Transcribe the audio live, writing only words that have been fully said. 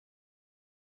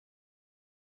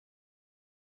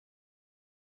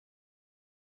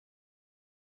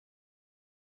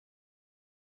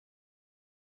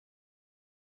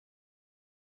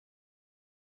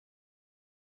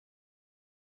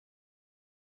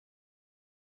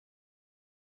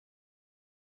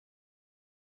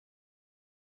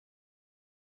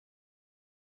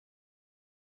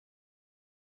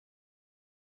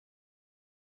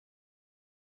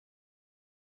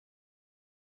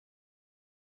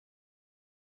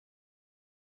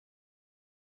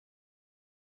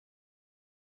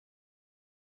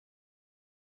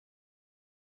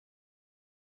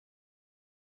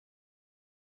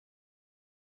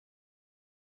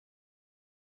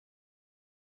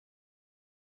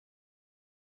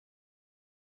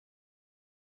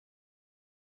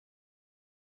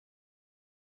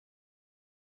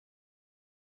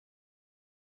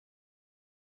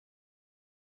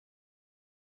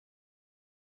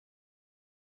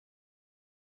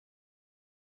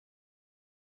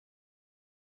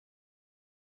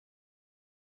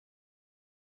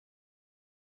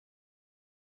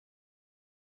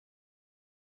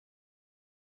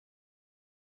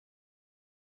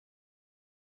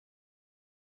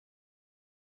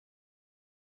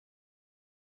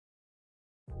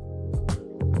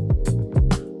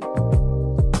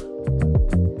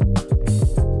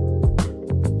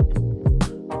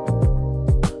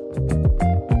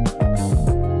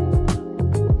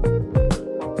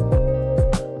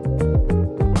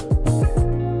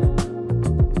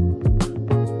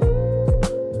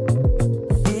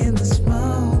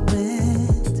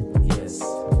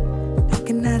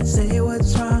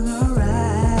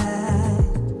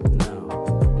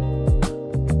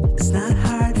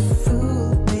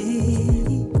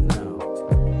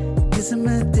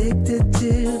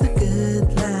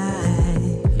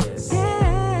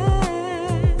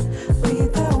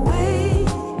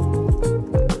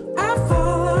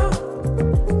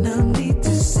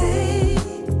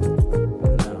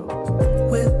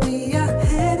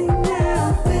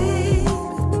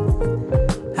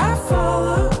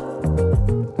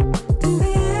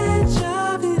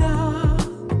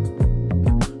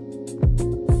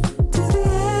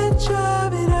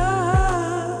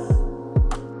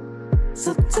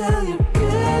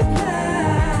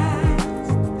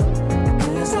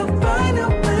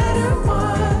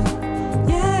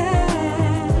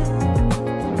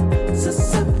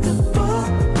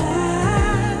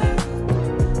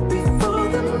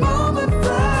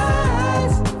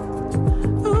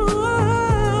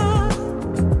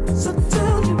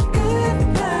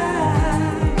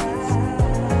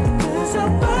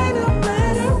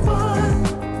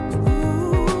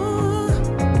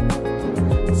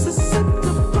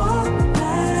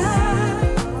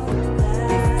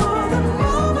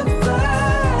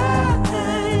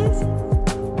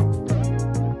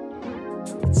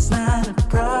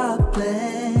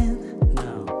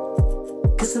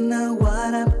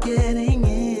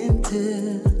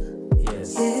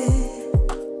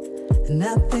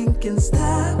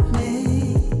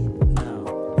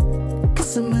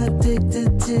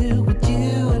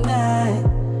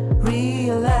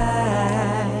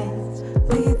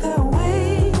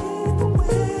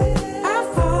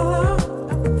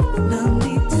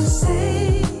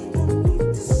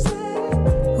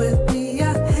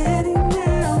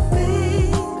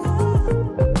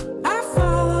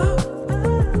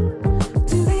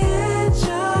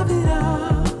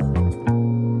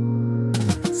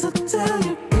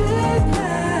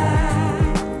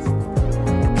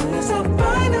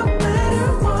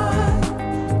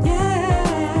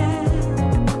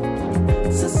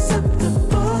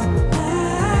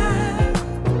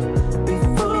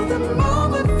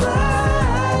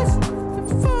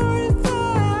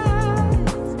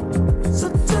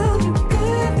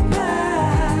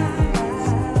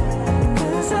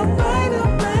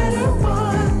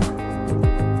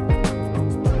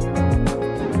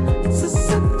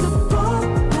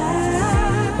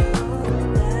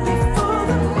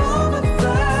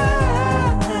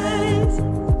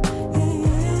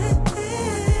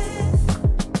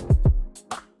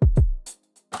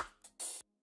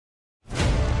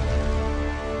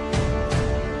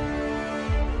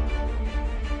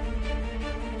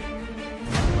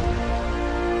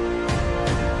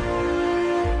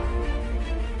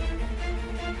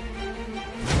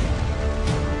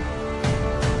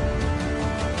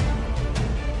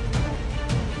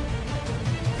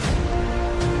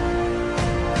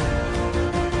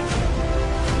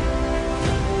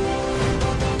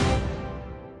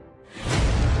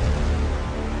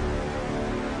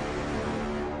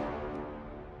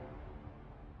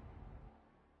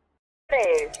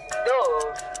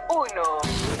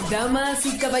Damas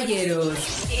y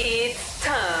caballeros, it's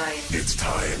time. It's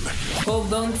time.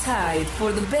 Hold on tight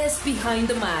for the best behind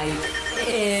the mic.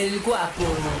 El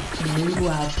Guapo. El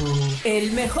Guapo. El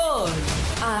mejor.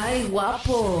 Ay,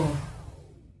 guapo.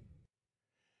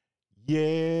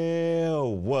 Yeah,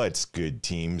 what's good,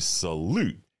 team?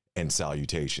 Salute and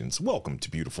salutations. Welcome to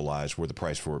Beautiful Eyes, where the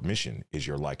price for admission is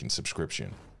your like and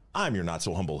subscription. I'm your not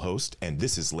so humble host, and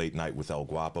this is Late Night with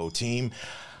ElGuapo. Team,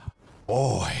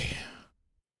 boy,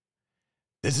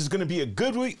 this is going to be a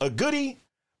goodie,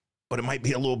 but it might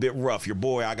be a little bit rough. Your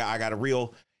boy, I got a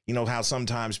real, you know how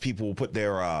sometimes people will put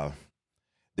their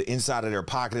the inside of their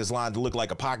pocket is lined to look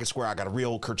like a pocket square. I got a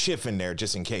real kerchief in there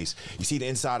just in case. You see the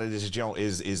inside of this joint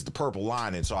is the purple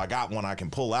lining, so I got one I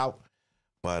can pull out.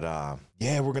 But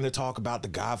yeah, we're going to talk about the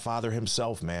Godfather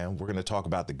himself, man. We're going to talk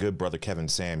about the good brother Kevin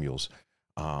Samuels.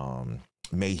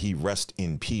 May he rest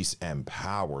in peace and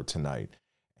power tonight.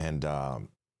 And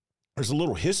there's a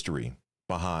little history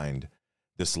behind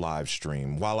this live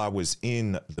stream. While I was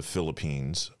in the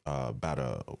Philippines about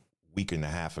a week and a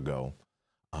half ago,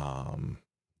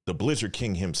 the Blizzard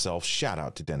King himself, shout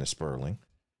out to Dennis Sperling,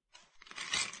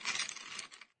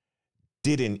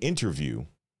 did an interview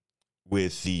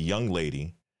with the young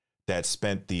lady that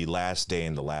spent the last day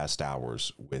and the last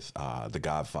hours with the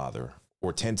Godfather,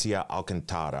 Hortensia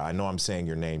Alcantara. I know I'm saying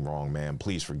your name wrong, man.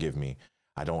 Please forgive me.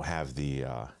 I don't have the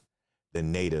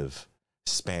native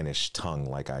Spanish tongue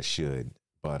like I should,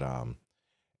 but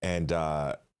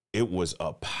it was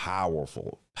a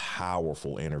powerful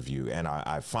interview, and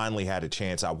I finally had a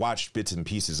chance. I watched bits and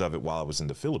pieces of it while I was in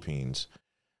the Philippines,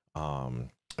 and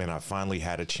I finally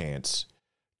had a chance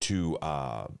to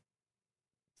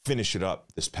finish it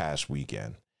up this past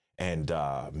weekend. And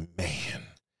man,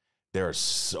 there are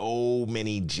so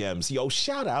many gems. Yo,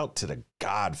 shout out to the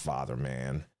Godfather,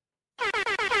 man.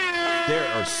 There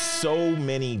are so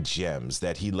many gems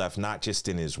that he left, not just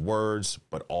in his words,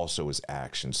 but also his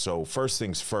actions. So first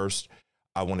things first,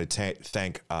 I want to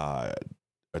thank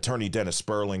Attorney Dennis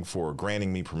Sperling for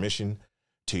granting me permission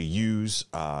to use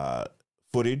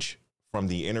footage from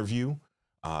the interview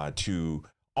to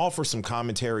offer some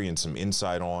commentary and some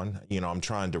insight on. You know, I'm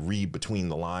trying to read between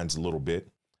the lines a little bit.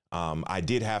 I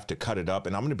did have to cut it up,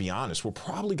 and I'm going to be honest, we're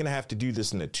probably going to have to do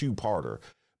this in a two-parter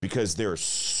because there's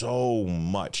so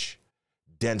much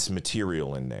dense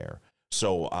material in there.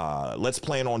 So let's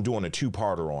plan on doing a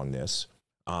two-parter on this.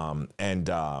 And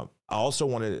I also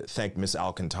want to thank Miss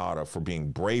Alcantara for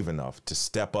being brave enough to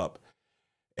step up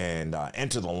and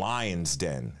enter the lion's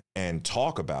den and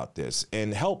talk about this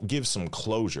and help give some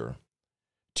closure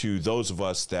to those of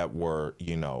us that were,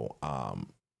 you know,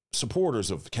 supporters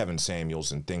of Kevin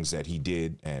Samuels and things that he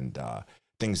did and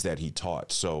things that he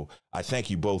taught. So I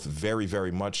thank you both very,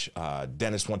 very much.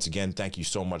 Dennis, once again, thank you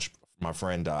so much, my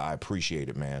friend. I appreciate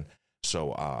it, man.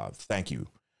 So thank you.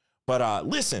 But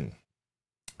listen,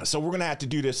 so we're going to have to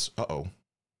do this. Uh-oh.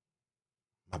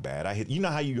 My bad. You know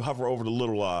how you hover over the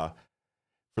little,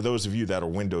 for those of you that are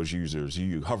Windows users,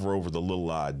 you hover over the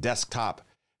little desktop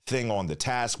thing on the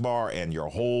taskbar and your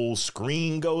whole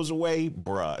screen goes away.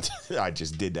 Bruh, I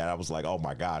just did that. I was like, oh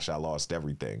my gosh, I lost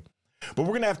everything. But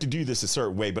we're gonna have to do this a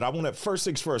certain way. But I want to, first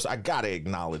things first, I gotta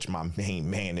acknowledge my main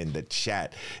man in the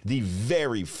chat, the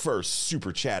very first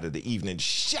super chat of the evening.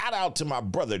 Shout out to my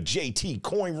brother JT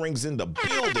Coin Rings in the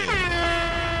building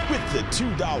with the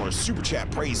 $2 super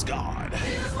chat. Praise God.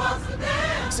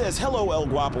 Says, hello,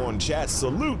 ElGuapo in chat.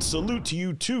 Salute to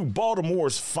you too,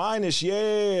 Baltimore's finest.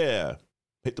 Yeah.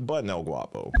 Hit the button,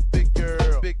 ElGuapo. Big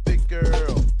girl, big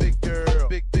girl, big girl,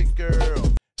 big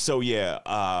girl. So yeah,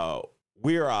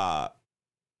 we're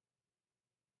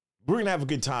gonna have a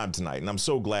good time tonight, and I'm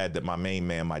so glad that my main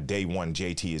man, my day one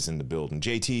JT, is in the building.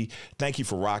 JT, thank you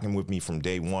for rocking with me from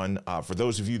day one. For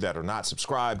those of you that are not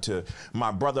subscribed to my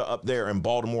brother up there in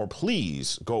Baltimore,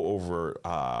 please go over,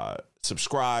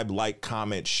 subscribe, like,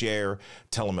 comment, share,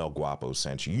 tell him ElGuapo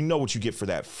sent you. You know what you get for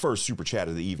that first super chat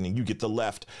of the evening. You get the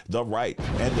left, the right,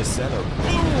 and the center.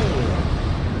 Boom!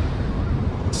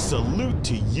 Salute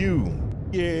to you.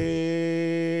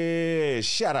 Yeah,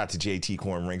 shout out to JT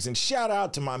Coin Rings and shout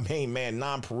out to my main man,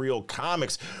 Nonpareil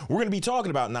Comics. We're going to be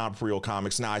talking about Nonpareil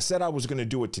Comics. Now, I said I was going to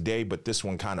do it today, but this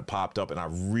one kind of popped up and I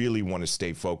really want to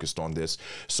stay focused on this.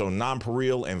 So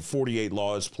Nonpareil and 48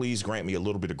 Laws, please grant me a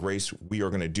little bit of grace. We are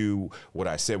going to do what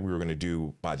I said we were going to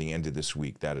do by the end of this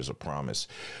week. That is a promise.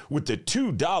 With the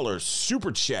 $2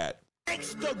 super chat,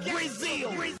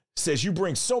 says you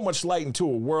bring so much light into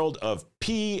a world of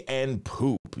pee and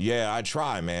poop. Yeah, I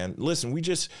try, man. Listen, we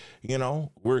just, you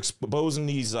know, we're exposing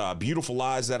these beautiful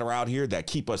lies that are out here that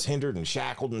keep us hindered and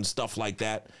shackled and stuff like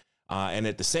that. And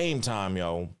at the same time,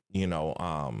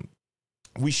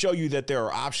 we show you that there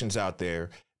are options out there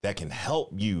that can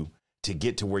help you to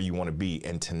get to where you want to be.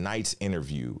 And tonight's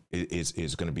interview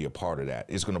is going to be a part of that.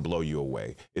 It's going to blow you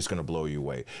away. It's going to blow you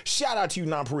away. Shout out to you,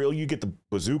 Nonpareil. You get the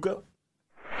bazooka.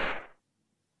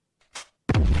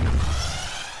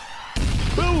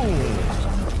 Boom.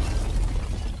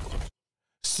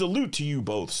 Salute to you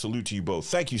both. Salute to you both.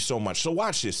 Thank you so much. So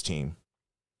watch this, team.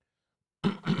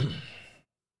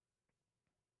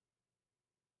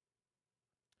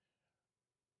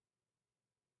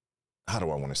 How do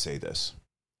I want to say this?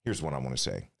 Here's what I want to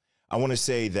say. I want to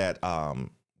say that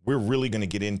we're really going to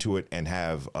get into it and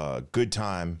have a good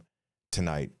time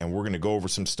tonight. And we're going to go over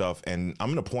some stuff. And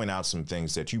I'm going to point out some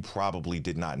things that you probably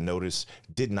did not notice,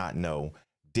 did not know,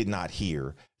 did not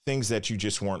hear, things that you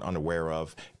just weren't unaware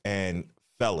of. And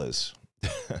fellas,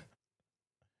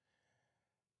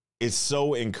 it's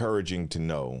so encouraging to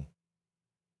know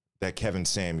that Kevin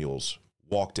Samuels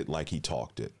walked it like he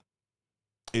talked it.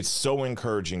 It's so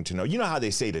encouraging to know. You know how they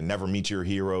say to never meet your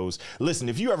heroes? Listen,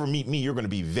 if you ever meet me, you're going to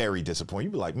be very disappointed.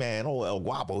 You'll be like, man, oh,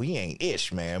 ElGuapo, he ain't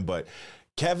ish, man. But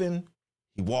Kevin,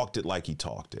 he walked it like he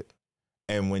talked it.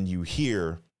 And when you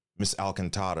hear Miss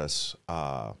Alcantara's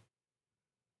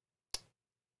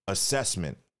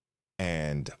assessment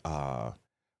and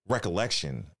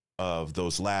recollection of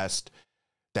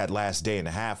that last day and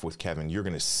a half with Kevin, you're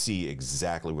going to see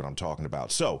exactly what I'm talking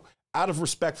about. So out of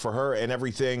respect for her and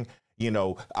everything, you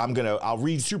know, I'll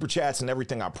read super chats and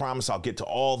everything. I promise I'll get to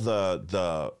all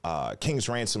the King's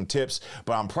Ransom tips,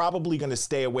 but I'm probably going to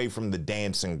stay away from the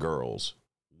dancing girls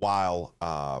while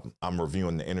I'm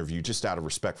reviewing the interview, just out of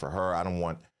respect for her. I don't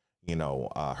want, you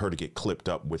know, her to get clipped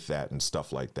up with that and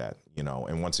stuff like that, you know.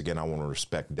 And once again, I want to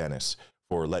respect Dennis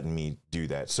for letting me do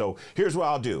that. So here's what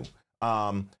I'll do.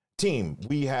 Team,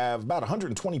 we have about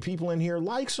 120 people in here.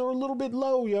 Likes are a little bit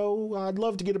low, yo. I'd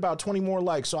love to get about 20 more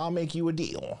likes, so I'll make you a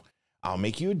deal. I'll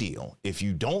make you a deal. If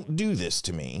you don't do this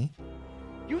to me.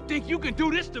 You think you can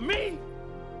do this to me?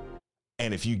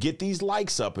 And if you get these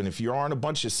likes up, and if you aren't a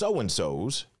bunch of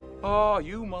so-and-sos. Oh,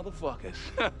 you motherfuckers.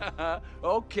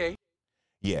 Okay.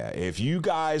 Yeah, if you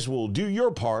guys will do your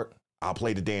part, I'll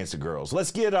play the Dance of Girls. Let's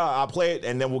get, I'll play it,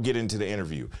 and then we'll get into the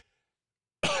interview.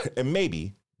 And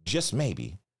maybe, just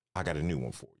maybe, I got a new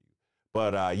one for you.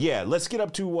 But yeah, let's get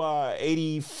up to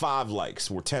 85 likes.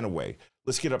 We're 10 away.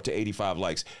 Let's get up to 85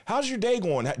 likes. How's your day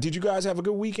going? Did you guys have a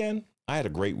good weekend? I had a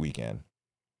great weekend.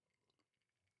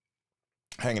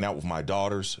 Hanging out with my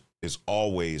daughters is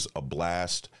always a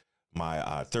blast. My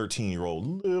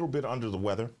 13-year-old, little bit under the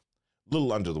weather,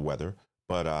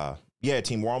 but yeah,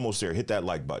 team, we're almost there. Hit that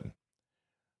like button.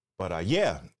 But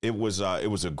yeah, it was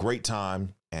a great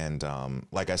time. And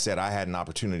like I said, I had an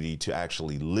opportunity to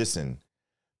actually listen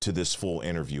to this full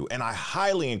interview. And I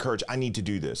highly encourage, I need to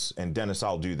do this. And Dennis,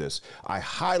 I'll do this. I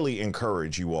highly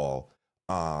encourage you all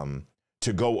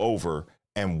to go over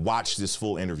and watch this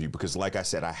full interview, because like I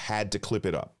said, I had to clip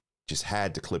it up, just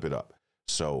had to clip it up.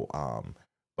 So,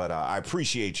 but I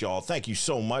appreciate y'all. Thank you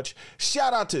so much.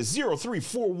 Shout out to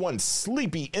 0341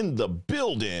 Sleepy in the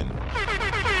building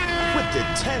with the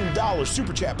 $10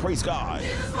 super chat. Praise God.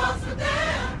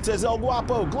 Says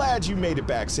ElGuapo, glad you made it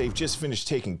back safe. Just finished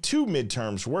taking 2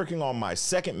 midterms, working on my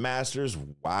second master's.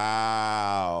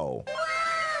 Wow.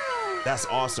 That's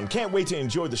awesome. Can't wait to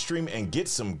enjoy the stream and get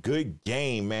some good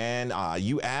game, man.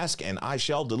 You ask and I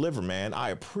shall deliver, man. I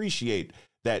appreciate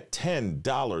that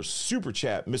 $10 super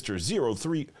chat, Mr.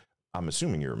 03. I'm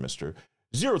assuming you're a Mr.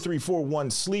 0341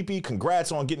 Sleepy.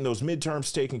 Congrats on getting those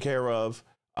midterms taken care of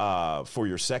for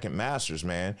your second master's,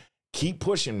 man. Keep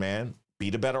pushing, man.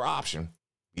 Be the better option.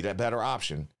 Be that better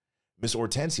option. Miss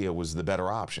Hortensia was the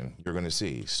better option. You're going to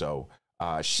see. So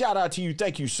shout out to you.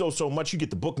 Thank you so much. You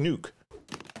get the book nuke.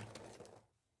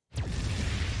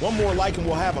 One more like and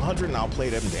we'll have 100, and I'll play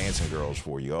them dancing girls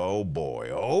for you. Oh boy.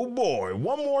 Oh boy.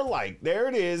 One more like. There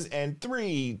it is. And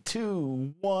 3,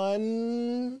 2,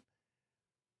 1.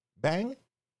 Bang.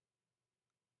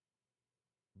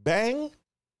 Bang.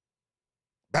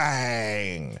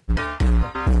 Bang.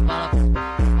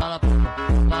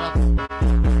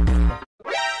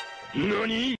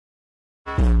 Nani?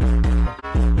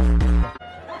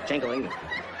 Jangling.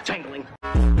 Jangling.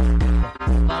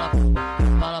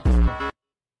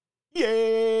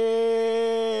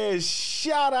 Yeah,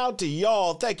 shout out to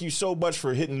y'all. Thank you so much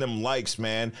for hitting them likes,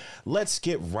 man. Let's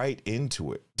get right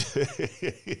into it.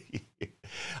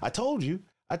 I told you,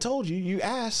 you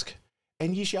ask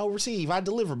and you shall receive. I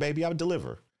deliver, baby. I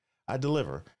deliver.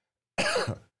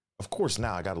 Of course,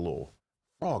 now I got a little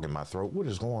frog in my throat. What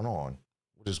is going on?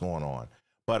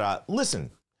 But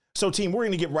listen, so team, we're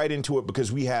going to get right into it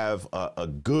because we have a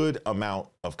good amount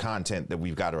of content that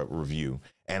we've got to review.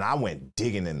 and I went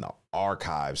digging in the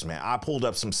archives, man. I pulled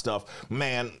up some stuff,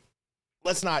 man.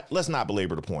 Let's not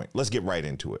belabor the point. Let's get right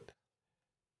into it.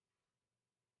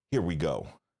 Here we go.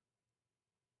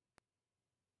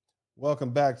 Welcome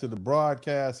back to the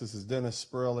broadcast. This is Dennis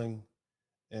Sperling,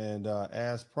 and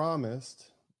as promised,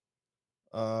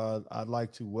 I'd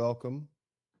like to welcome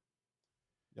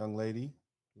a young lady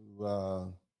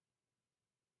who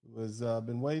has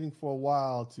been waiting for a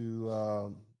while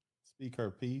to speak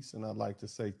her piece, and I'd like to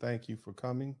say thank you for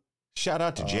coming. Shout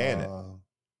out to Janet.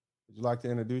 Would you like to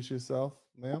introduce yourself,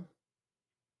 ma'am?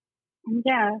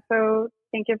 Yeah, so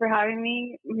thank you for having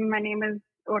me. My name is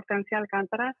Hortensia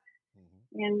Alcantara,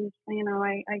 and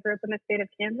I grew up in the state of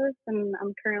Kansas, and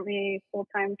I'm currently a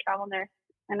full-time travel nurse,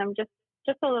 and I'm just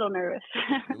a little nervous.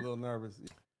 A little nervous.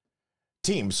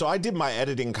 Team, so I did my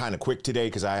editing kind of quick today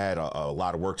because I had a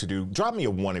lot of work to do. Drop me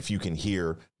a 1 if you can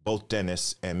hear both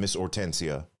Dennis and Miss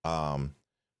Hortensia.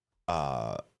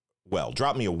 Well,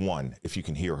 drop me a 1 if you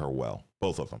can hear her well,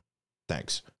 both of them.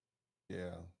 Thanks.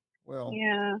 Yeah. Well.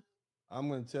 Yeah. I'm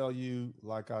going to tell you,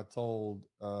 like I told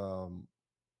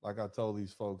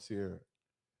these folks here,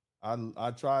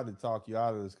 I tried to talk you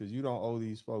out of this because you don't owe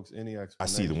these folks any explanation. I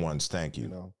see the ones. Thank you. You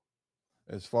know,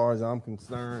 as far as I'm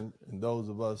concerned, and those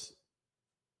of us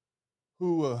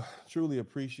who truly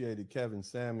appreciated Kevin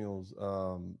Samuels,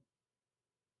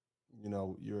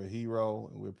 you're a hero,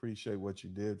 and we appreciate what you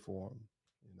did for him.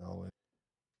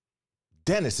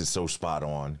 Dennis is so spot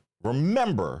on.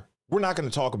 Remember, we're not going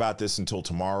to talk about this until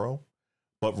tomorrow,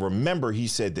 but remember, he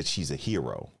said that she's a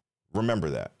hero. Remember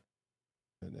that.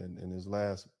 In his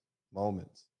last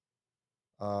moments.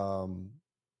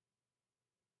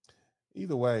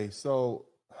 Either way, so,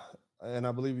 and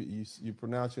I believe you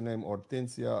pronounce your name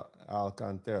Hortensia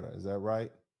Alcantara. Is that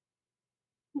right?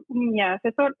 Yes,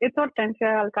 it's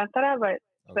Hortensia Alcantara, but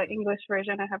Okay. the English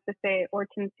version I have to say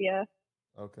Hortensia.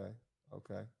 Okay.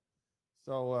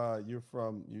 So you're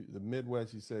from the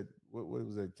Midwest. You said what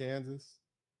was it, Kansas?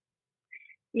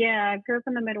 Yeah, I grew up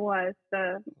in the Midwest.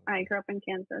 I grew up in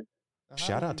Kansas. Now, how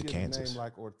Shout did out you to get Kansas. A name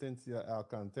like Hortensia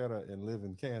Alcantara and live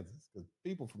in Kansas, because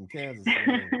people from Kansas are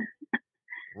named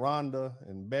Rhonda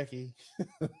and Becky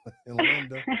and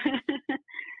Linda.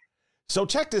 So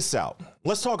check this out.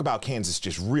 Let's talk about Kansas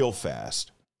just real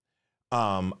fast.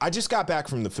 I just got back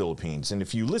from the Philippines, and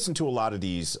if you listen to a lot of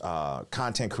these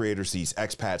content creators, these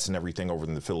expats and everything over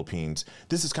in the Philippines,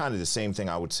 this is kind of the same thing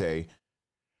I would say.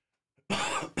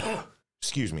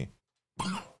 Excuse me.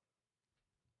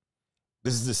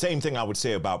 This is the same thing I would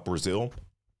say about Brazil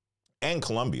and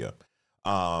Colombia,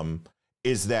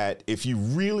 is that if you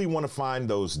really want to find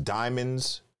those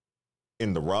diamonds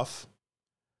in the rough,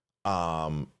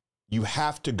 you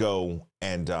have to go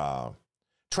and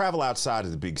travel outside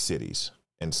of the big cities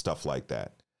and stuff like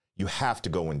that. You have to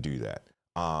go and do that.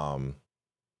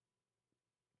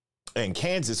 And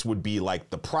Kansas would be like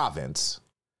the province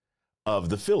of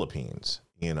the Philippines,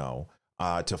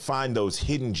 to find those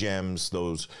hidden gems,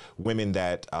 those women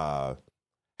that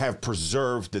have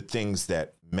preserved the things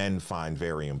that men find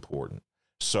very important.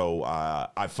 So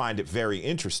I find it very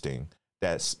interesting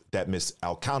that Miss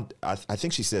Alcantara, I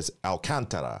think she says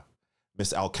Alcantara,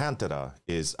 Miss Alcantara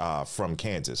is from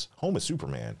Kansas, home of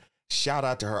Superman. Shout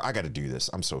out to her. I got to do this.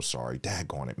 I'm so sorry.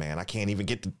 Daggone it, man. I can't even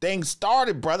get the thing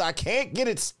started, brother. I can't get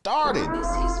it started. This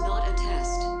is not a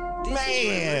test. This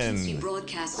Man. is your emergency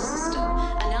broadcast system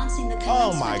announcing the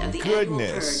Oh, commencement my of the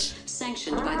goodness. annual purge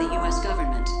sanctioned by the U.S.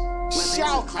 government. Weapons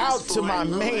Shout of class out to 4 my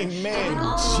and lower main have man, been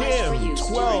authorized for Jim, use during the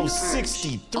purge.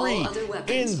 1263 All other in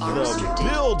weapons are the restricted.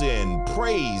 building.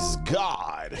 Praise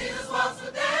God.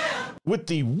 With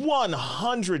the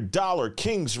 $100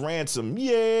 King's ransom.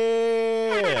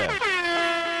 Yeah.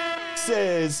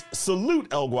 Says, salute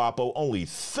ElGuapo. Only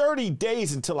 30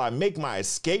 days until I make my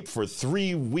escape for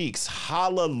 3 weeks.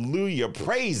 Hallelujah.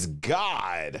 Praise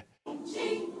God.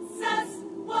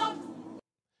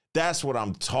 That's what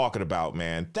I'm talking about,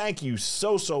 man. Thank you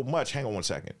so much. Hang on 1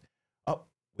 second. Oh,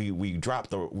 we dropped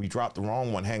the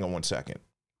wrong one. Hang on 1 second.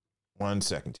 1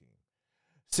 second.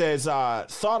 Says,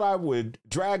 thought I would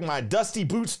drag my dusty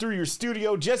boots through your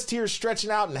studio, just here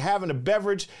stretching out and having a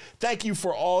beverage. Thank you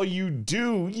for all you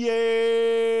do. Yeah.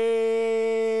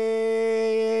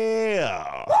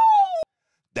 Woo!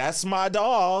 That's my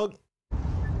dog.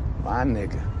 My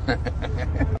nigga.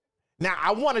 Now,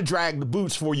 I want to drag the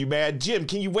boots for you, man. Jim,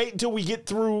 can you wait until we get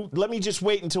through? Let me just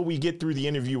wait until we get through the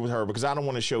interview with her, because I don't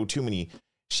want to show too many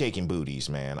shaking booties,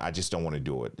 man. I just don't want to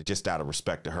do it, just out of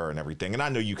respect to her and everything. And I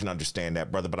know you can understand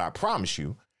that, brother, but I promise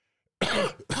you,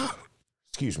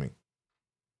 excuse me,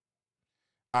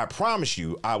 I promise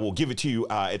you, I will give it to you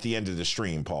at the end of the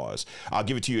stream. Pause. I'll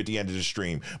give it to you at the end of the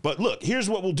stream. But look, here's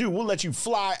what we'll do. We'll let you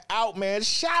fly out, man.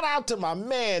 Shout out to my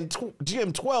man,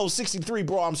 Jim 1263,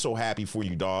 bro. I'm so happy for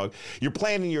you, dog. You're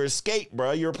planning your escape,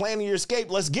 bro. You're planning your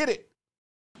escape. Let's get it.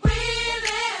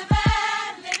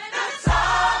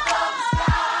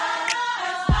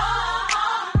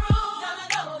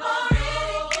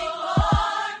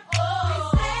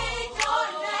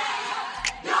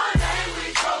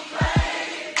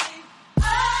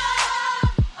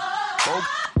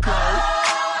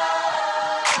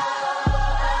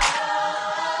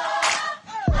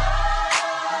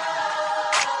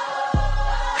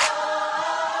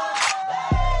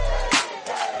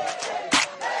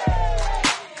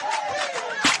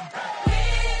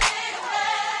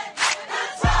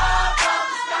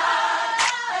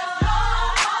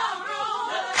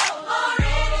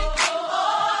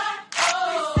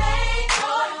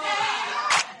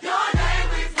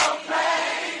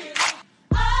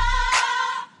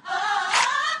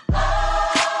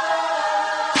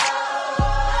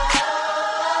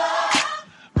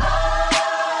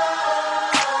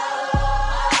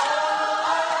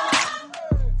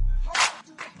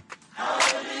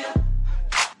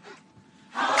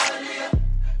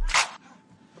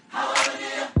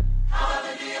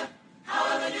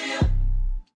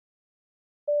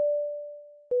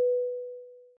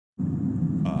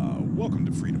 Welcome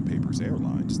to Freedom Papers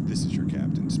Airlines. This is your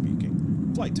captain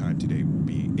speaking. Flight time today will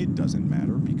be It Doesn't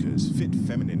Matter, because fit,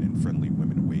 feminine, and friendly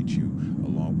women await you,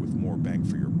 along with more bang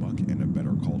for your buck and a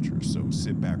better culture. So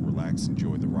sit back, relax,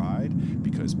 enjoy the ride,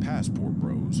 because Passport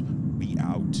Bros, we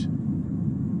out.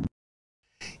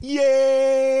 Yeah!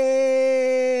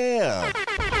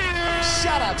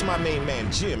 Shout out to my main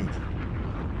man, Jim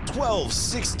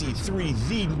 1263,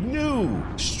 the new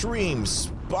stream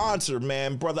sponsor,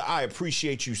 man. Brother, I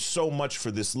appreciate you so much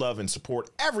for this love and support.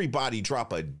 Everybody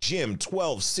drop a Jim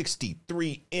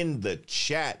 1263 in the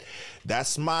chat.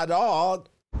 That's my dog.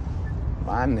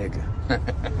 My nigga.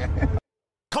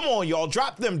 Come on, y'all.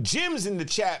 Drop them gems in the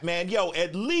chat, man. Yo,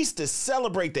 at least to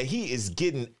celebrate that he is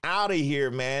getting out of here,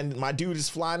 man. My dude is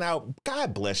flying out.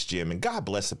 God bless Jim, and God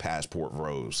bless the Passport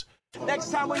Rose.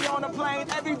 Next time we on a plane,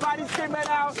 everybody screaming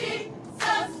out, Jesus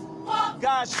walk.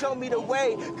 God show me the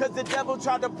way, cause the devil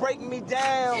tried to break me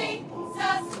down.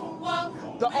 Jesus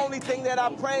walk. The only thing that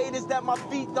I prayed is that my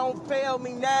feet don't fail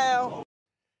me now.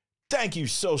 Thank you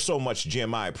so much,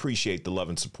 Jim. I appreciate the love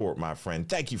and support, my friend.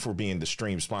 Thank you for being the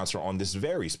stream sponsor on this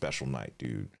very special night,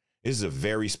 dude. This is a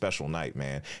very special night,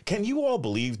 man. Can you all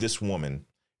believe this woman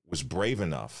was brave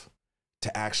enough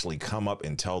to actually come up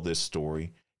and tell this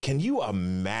story? Can you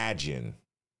imagine?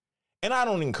 And I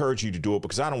don't encourage you to do it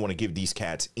because I don't want to give these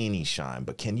cats any shine,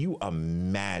 but can you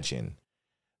imagine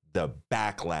the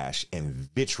backlash and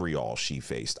vitriol she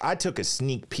faced? I took a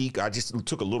sneak peek. I just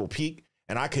took a little peek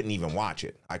and I couldn't even watch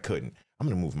it. I couldn't. I'm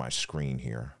going to move my screen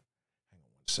here. Hang on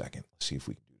 1 second. Let's see if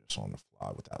we can do this on the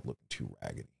fly without looking too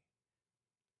raggedy.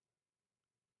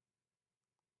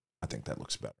 I think that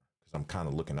looks better because I'm kind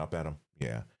of looking up at him.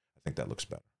 Yeah, I think that looks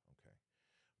better.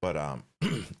 But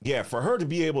yeah, for her to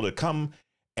be able to come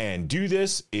and do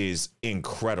this is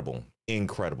incredible,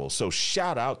 incredible. So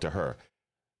shout out to her,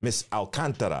 Miss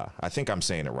Alcantara. I think I'm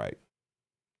saying it right.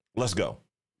 Let's go.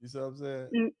 You see what I'm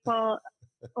saying?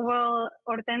 Well,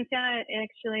 Hortensia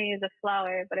actually is a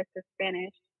flower, but it's a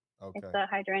Spanish. Okay. It's a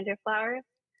hydrangea flower.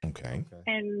 Okay.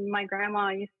 And my grandma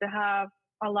used to have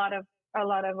a lot of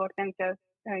Hortensias,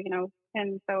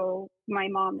 and so my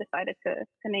mom decided to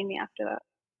name me after that.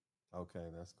 Okay,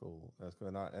 that's cool. That's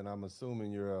good. And I'm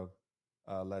assuming you're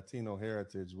a Latino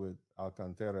heritage with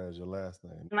Alcantara as your last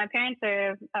name. My parents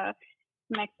are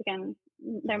Mexican.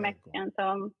 They're Mexican, so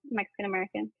I'm Mexican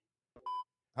American.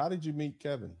 How did you meet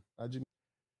Kevin?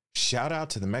 Shout out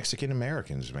to the Mexican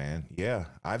Americans, man. Yeah,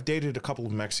 I've dated a couple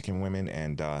of Mexican women,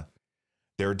 and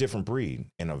they're a different breed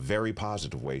in a very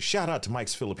positive way. Shout out to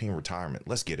Mike's Philippine Retirement.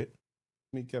 Let's get it.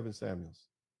 Meet Kevin Samuels.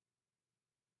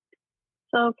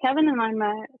 So Kevin and I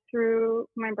met through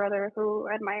my brother who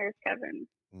admires Kevin.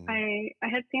 I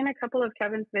had seen a couple of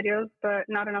Kevin's videos, but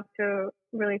not enough to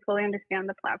really fully understand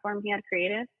the platform he had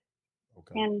created.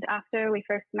 Okay. And after we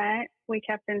first met, we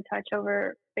kept in touch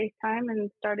over FaceTime and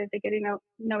started to get to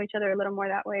know each other a little more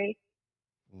that way.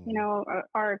 You know,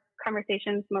 our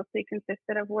conversations mostly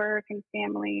consisted of work and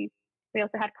family. We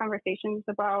also had conversations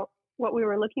about what we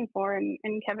were looking for,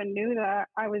 and Kevin knew that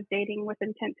I was dating with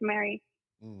intent to marry.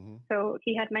 So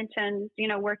he had mentioned,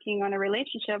 working on a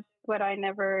relationship, but I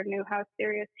never knew how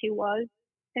serious he was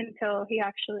until we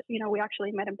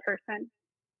actually met in person.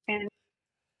 And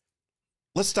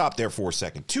let's stop there for a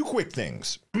second. Two quick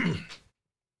things.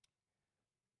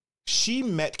 she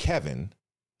met Kevin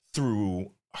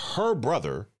through her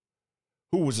brother,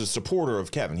 who was a supporter of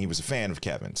Kevin. He was a fan of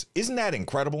Kevin's. Isn't that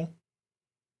incredible?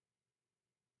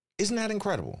 Isn't that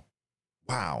incredible?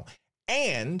 Wow.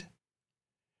 And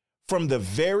from the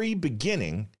very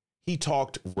beginning, he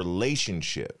talked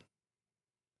relationship.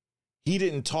 He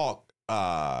didn't talk,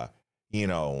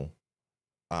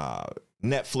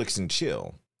 Netflix and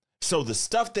chill. So the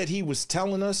stuff that he was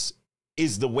telling us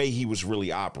is the way he was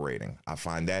really operating. I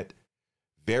find that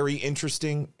very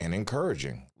interesting and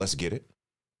encouraging. Let's get it.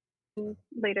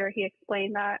 Later, he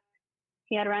explained that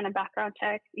he had run a background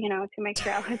check, to make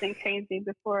sure I wasn't crazy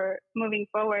before moving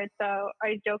forward. So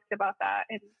I joked about that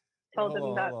and told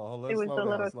him that it was a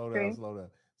little extreme. Slow down.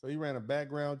 So he ran a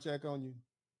background check on you?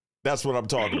 That's what I'm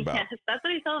talking about. Yes, that's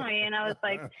what he told me. And I was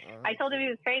like, I told him he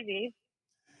was crazy.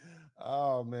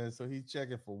 Oh man, so he's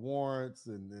checking for warrants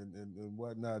and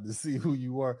whatnot to see who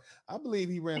you are. I believe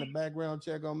he ran a background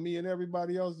check on me and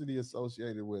everybody else that he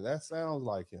associated with. That sounds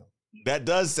like him. That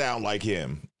does sound like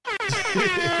him.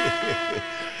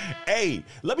 Hey,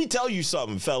 let me tell you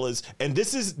something, fellas. And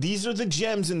these are the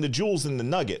gems and the jewels and the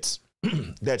nuggets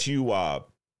that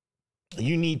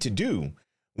you need to do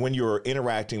when you're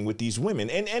interacting with these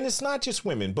women. And it's not just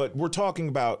women, but we're talking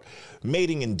about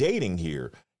mating and dating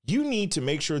here. You need to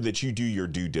make sure that you do your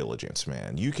due diligence,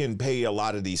 man. You can pay a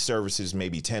lot of these services,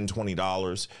 maybe $10,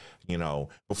 $20,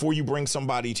 before you bring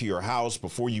somebody to your house,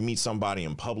 before you meet somebody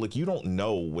in public. You don't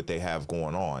know what they have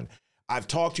going on. I've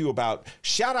talked to you about,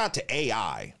 shout out to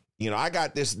AI. I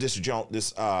got this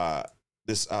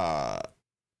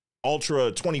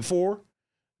Ultra 24,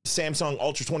 Samsung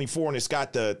Ultra 24, and it's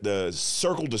got the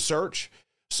circle to search.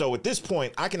 So at this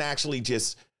point, I can actually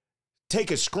just take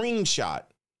a screenshot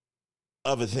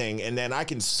of a thing, and then I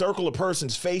can circle a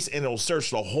person's face and it'll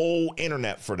search the whole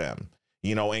internet for them,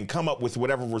 and come up with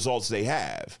whatever results they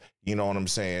have. You know what I'm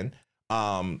saying?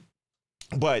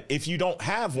 But if you don't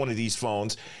have one of these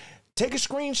phones, take a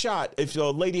screenshot if a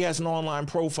lady has an online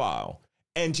profile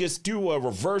and just do a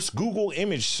reverse Google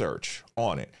image search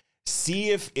on it. See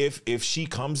if she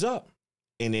comes up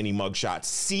in any mugshots.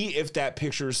 See if that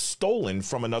picture is stolen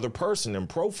from another person in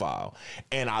profile.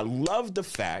 And I love the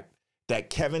fact that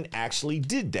Kevin actually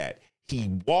did that.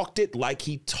 He walked it like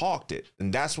he talked it.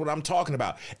 And that's what I'm talking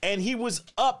about. And he was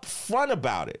upfront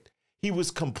about it. He was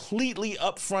completely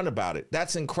upfront about it.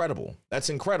 That's incredible. That's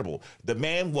incredible. The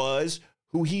man was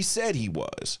who he said he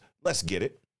was. Let's get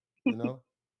it.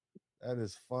 That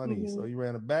is funny. Mm-hmm. So he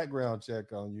ran a background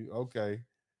check on you. Okay.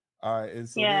 All right. And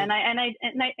so yeah, and I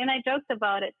joked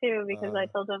about it too, because I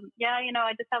told him,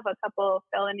 I just have a couple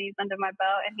felonies under my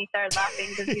belt, and he started laughing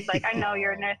because he's like, I know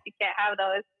you're a nurse, you can't have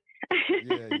those.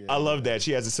 I love that.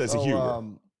 She has a sense of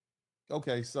humor.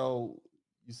 Okay, so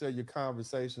you said your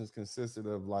conversations consisted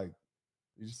of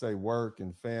you say work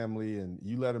and family, and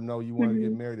you let him know you wanted to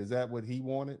get married. Is that what he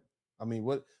wanted? I mean,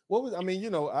 what was, I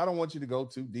don't want you to go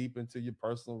too deep into your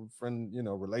personal friend,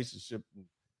 relationship, and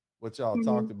what y'all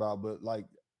talked about, but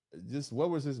just what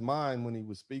was his mind when he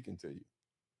was speaking to you?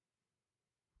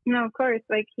 No, of course.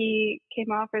 He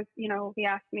came off as, he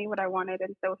asked me what I wanted.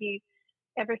 And so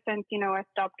ever since, I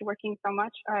stopped working so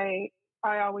much, I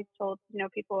always told,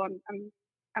 people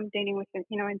I'm dating with,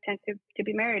 intent to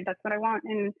be married. That's what I want.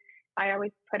 And I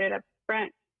always put it up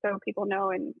front so people know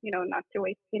and, not to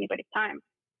waste anybody's time.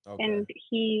 Okay. And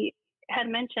he had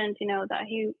mentioned, that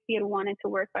he had wanted to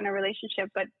work on a relationship,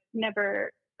 but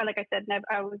never, like I said,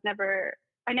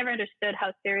 I never understood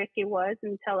how serious he was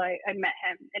until I met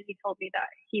him, and he told me that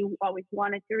he always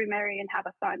wanted to remarry and have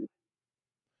a son.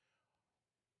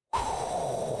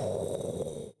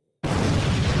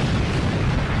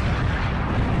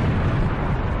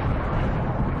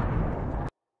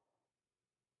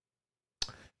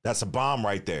 That's a bomb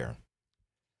right there.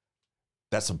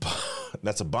 That's a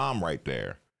bomb right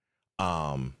there.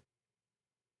 Number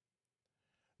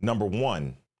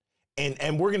one.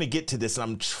 And we're going to get to this.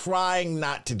 I'm trying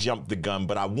not to jump the gun,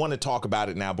 but I want to talk about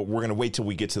it now, but we're going to wait till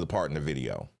we get to the part in the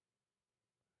video.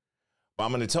 But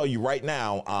I'm going to tell you right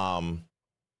now,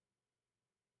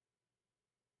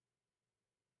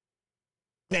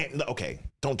 okay,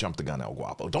 don't jump the gun,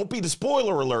 ElGuapo. Don't be the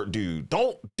spoiler alert, dude.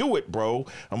 Don't do it, bro.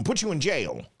 I'm going to put you in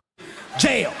jail.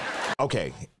 Jail.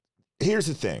 Okay, here's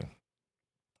the thing.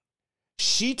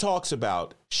 She talks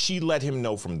about, she let him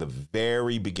know from the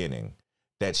very beginning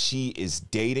that she is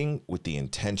dating with the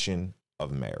intention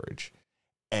of marriage.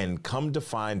 And come to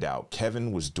find out,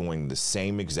 Kevin was doing the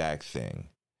same exact thing.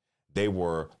 They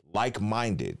were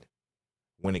like-minded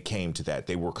when it came to that.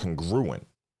 They were congruent.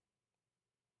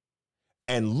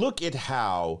 And look at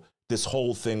how this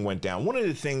whole thing went down. One of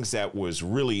the things that was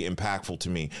really impactful to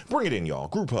me, bring it in, y'all,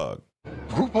 group hug.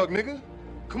 Group hug, nigga.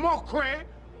 Come on, Craig.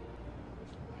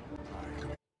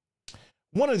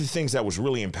 One of the things that was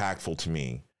really impactful to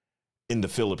me in the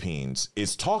Philippines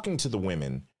is talking to the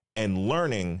women and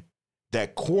learning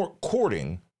that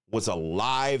courting was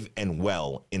alive and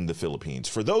well in the Philippines.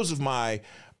 For those of my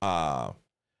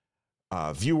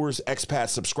viewers, expat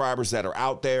subscribers that are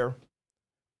out there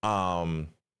that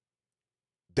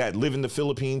live in the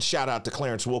Philippines, shout out to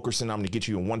Clarence Wilkerson. I'm going to get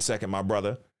you in 1 second, my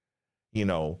brother. You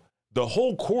know, the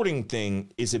whole courting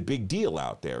thing is a big deal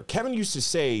out there. Kevin used to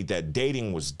say that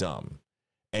dating was dumb,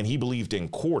 and he believed in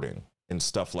courting and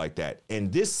stuff like that.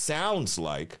 And this sounds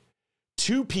like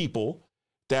two people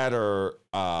that are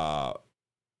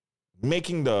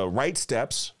making the right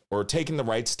steps or taking the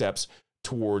right steps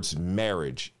towards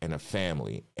marriage and a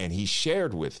family. And he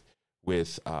shared with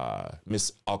Miss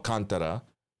Alcantara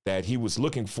that he was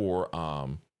looking for,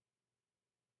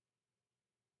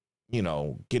 you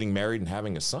know, getting married and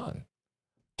having a son.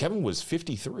 Kevin was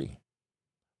 53.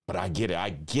 But I get it.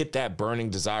 I get that burning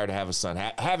desire to have a son.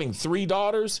 Having 3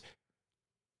 daughters,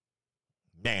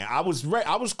 man, I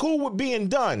was cool with being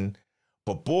done.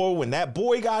 But boy, when that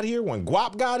boy got here, when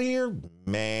Guap got here,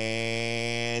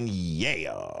 man,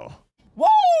 yeah. Woo!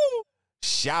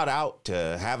 Shout out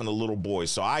to having a little boy.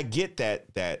 So I get that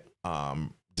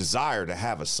desire to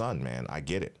have a son, man. I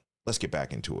get it. Let's get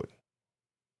back into it.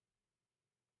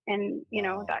 And, you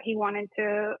know, that he wanted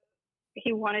to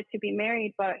be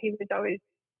married, but he was always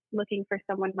looking for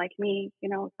someone like me, you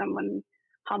know, someone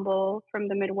humble from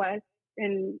the Midwest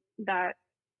and that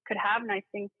could have nice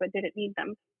things but didn't need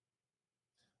them.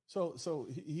 So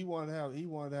he wanted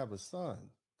to have a son,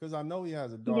 because I know he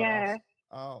has a daughter. Yeah.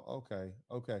 Oh,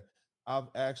 okay. I've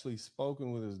actually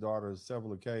spoken with his daughter on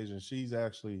several occasions. She's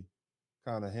actually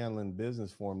kind of handling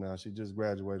business for him now. She just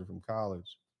graduated from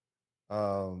college.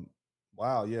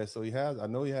 Wow, yeah. So I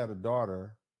know he had a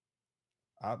daughter.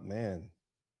 Man.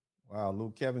 Wow, Lil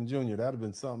Kevin Jr., that'd have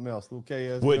been something else. Lil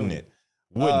KS. Wouldn't it?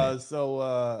 Wouldn't it?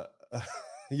 So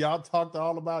y'all talked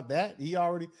all about that.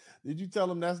 Did you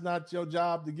tell him that's not your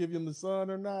job to give him the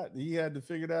son or not? He had to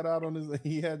figure that out it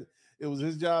was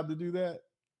his job to do that?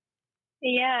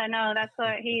 Yeah, no, that's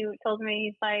what he told me.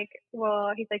 He's like,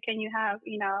 can you have,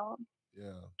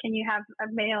 can you have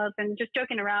males, and just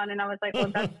joking around. And I was like, well,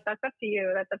 that's up to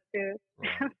you. That's up to,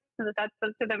 right. That's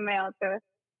up to the male to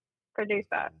produce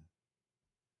that.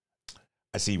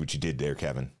 I see what you did there,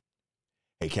 Kevin.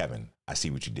 Hey, Kevin, I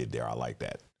see what you did there. I like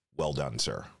that. Well done,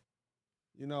 sir.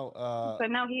 You know, but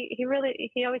no, he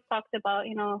always talks about,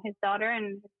 his daughter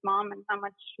and his mom and how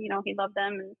much, he loved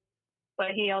them.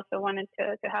 But he also wanted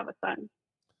to have a son.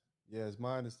 Yeah, it's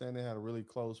my understanding they had a really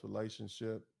close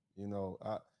relationship. Oh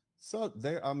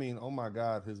my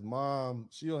God, his mom,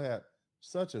 she'll have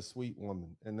such a sweet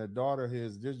woman. And the daughter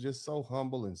is just so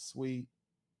humble and sweet.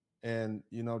 And,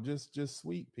 just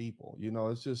sweet people,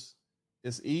 it's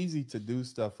easy to do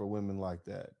stuff for women like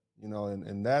that,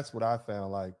 and that's what I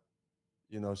found. Like,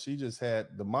 she just had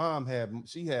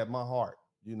my heart,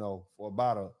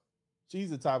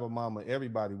 she's the type of mama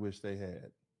everybody wish they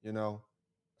had,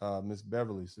 Miss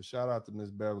Beverly. So shout out to Miss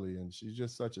Beverly. And she's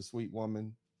just such a sweet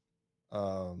woman.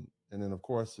 And then of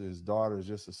course his daughter is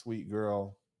just a sweet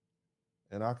girl.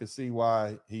 And I could see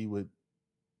why he would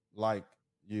like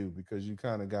you, because you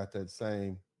kind of got that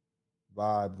same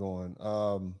vibe going.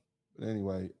 But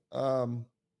anyway,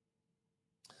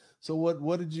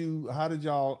 so how did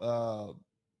y'all,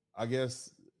 I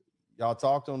guess y'all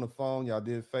talked on the phone, y'all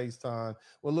did FaceTime.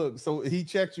 Well, look, so he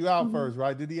checked you out first,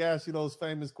 right? Did he ask you those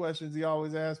famous questions he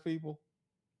always asks people?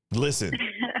 Listen.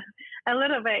 A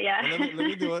little bit, yeah. Let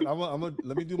me do it.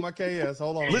 Let me do my KS.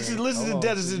 Hold on. Listen to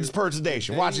Dennis's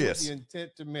impersonation. Watch this. The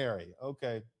intent to marry.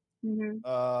 Okay.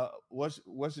 Mm-hmm.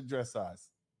 What's your dress size?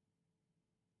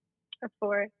 A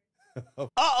 4.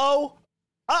 Uh-oh.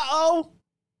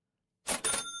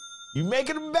 You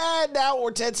making them bad now,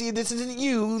 Hortensia. This isn't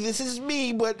you. This is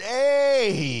me. But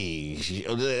hey,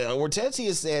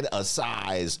 Hortensia said a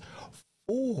size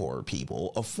 4,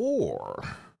 people. A 4.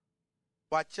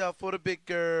 Watch out for the big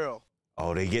girl.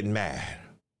 Oh, they getting mad.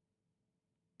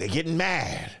 They're getting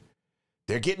mad.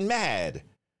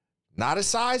 Not a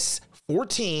size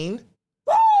 14.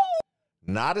 Woo!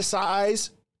 Not a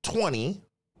size 20.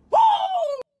 Woo!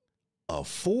 A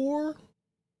 4.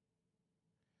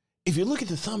 If you look at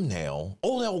the thumbnail,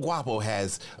 old ElGuapo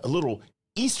has a little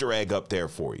Easter egg up there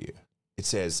for you. It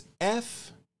says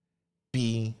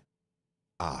FBI.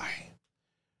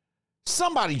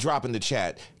 Somebody drop in the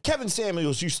chat. Kevin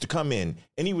Samuels used to come in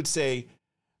and he would say,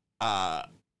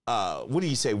 what do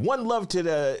you say? One love to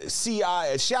the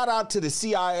CIA. Shout out to the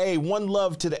CIA. One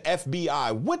love to the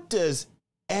FBI. What does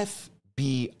FBI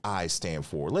FBI stand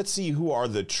for? Let's see who are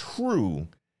the true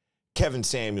Kevin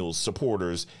Samuels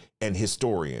supporters and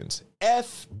historians.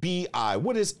 FBI.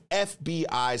 What does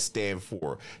FBI stand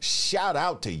for? Shout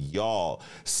out to y'all.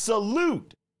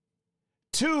 Salute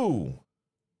to,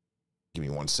 give me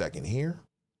 1 second here.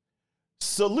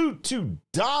 Salute to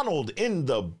Donald in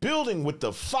the building with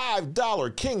the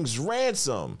 $5 King's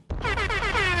ransom.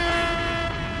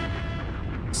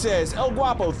 Says, El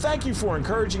Guapo, thank you for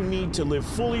encouraging me to live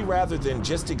fully rather than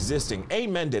just existing.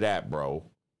 Amen to that, bro.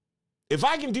 If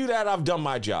I can do that, I've done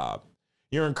my job.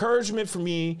 Your encouragement for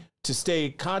me to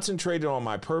stay concentrated on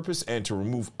my purpose and to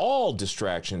remove all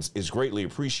distractions is greatly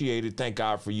appreciated. Thank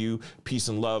God for you. Peace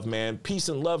and love, man. Peace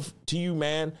and love to you,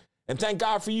 man. And thank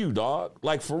God for you, dog.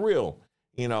 Like, for real.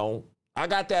 You know, I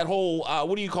got that whole,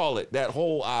 what do you call it? That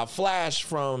whole Flash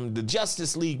from the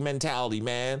Justice League mentality,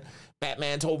 man.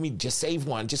 Batman told me, just save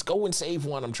one. Just go and save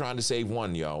one. I'm trying to save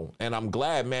one, yo. And I'm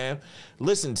glad, man.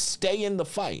 Listen, stay in the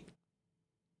fight.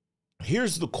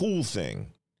 Here's the cool thing.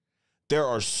 There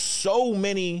are so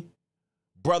many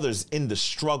brothers in the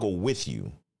struggle with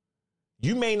you.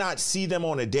 You may not see them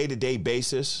on a day-to-day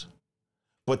basis,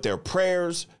 but their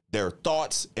prayers, their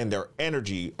thoughts, and their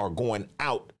energy are going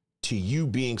out to you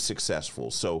being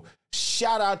successful. So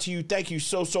shout out to you. Thank you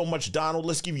so, so much, Donald.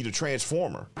 Let's give you the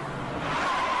Transformer.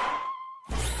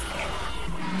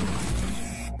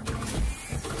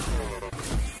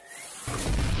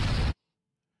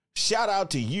 Shout out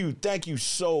to you. Thank you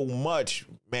so much,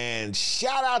 man.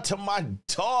 Shout out to my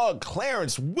dog,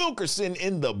 Clarence Wilkerson,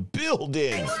 in the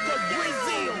building.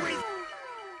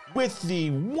 With the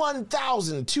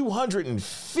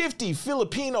 1,250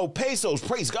 Filipino pesos.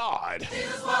 Praise God.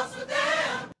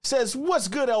 Says, what's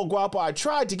good, El Guapo? I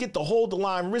tried to get the Hold the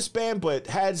Line wristband, but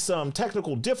had some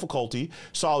technical difficulty.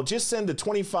 So I'll just send the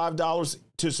 $25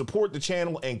 to support the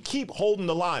channel and keep holding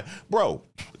the line. Bro,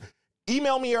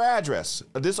 email me your address.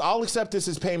 I'll accept this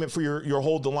as payment for your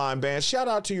Hold the Line band. Shout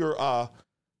out to your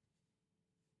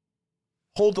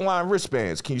Hold the Line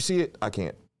wristbands. Can you see it? I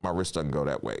can't. My wrist doesn't go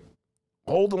that way.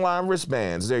 Hold the Line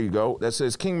wristbands. There you go. That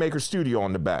says Kingmaker Studio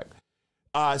on the back.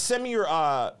 Send me your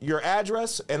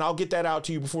address, and I'll get that out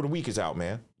to you before the week is out,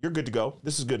 man. You're good to go.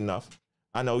 This is good enough.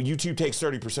 I know YouTube takes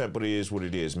 30%, but it is what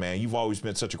it is, man. You've always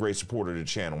been such a great supporter of the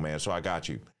channel, man, so I got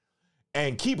you.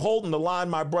 And keep holding the line,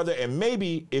 my brother, and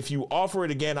maybe if you offer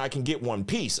it again, I can get one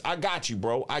piece. I got you,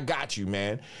 bro. I got you,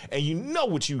 man. And you know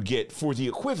what you get for the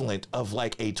equivalent of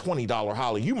like a $20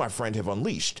 holler. You, my friend, have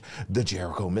unleashed the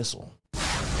Jericho missile.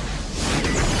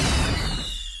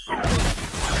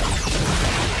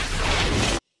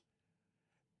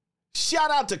 Shout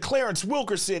out to Clarence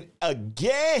Wilkerson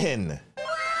again.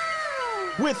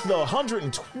 With the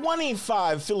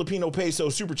 125 Filipino peso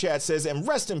super chat says, and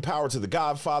rest in power to the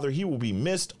Godfather. He will be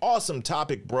missed. Awesome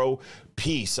topic, bro.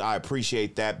 Peace. I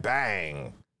appreciate that.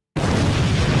 Bang.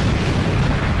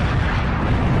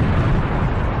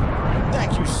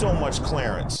 Thank you so much,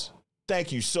 Clarence.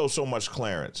 Thank you so, so much,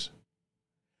 Clarence.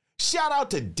 Shout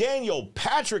out to Daniel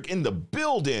Patrick in the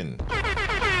building.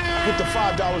 With the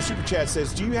 $5 super chat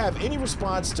says, do you have any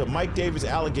response to Mike Davis'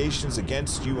 allegations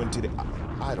against you and today?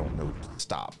 I don't know.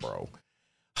 Stop, bro.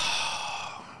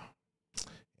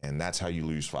 And that's how you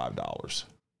lose $5.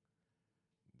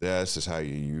 This is how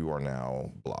you are now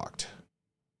blocked.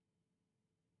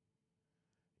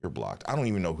 You're blocked. I don't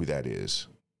even know who that is.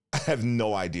 I have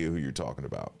no idea who you're talking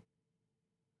about.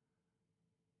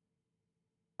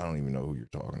 I don't even know who you're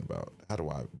talking about. How do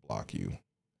I block you?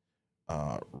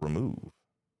 Remove.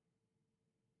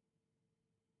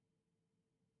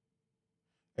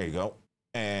 There you go.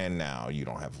 And now you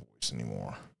don't have a voice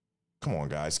anymore. Come on,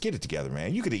 guys. Get it together,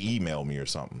 man. You could have emailed me or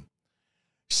something.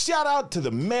 Shout out to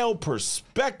the Male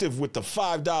Perspective with the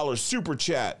 $5 super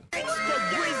chat.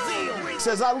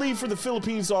 Says, I leave for the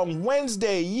Philippines on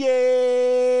Wednesday.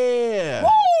 Yeah. Woo!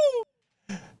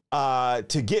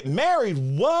 To get married.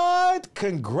 What?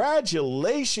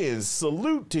 Congratulations.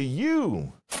 Salute to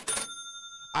you.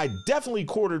 I definitely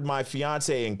courted my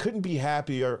fiance and couldn't be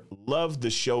happier. Love the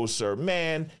show, sir.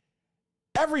 Man,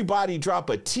 everybody drop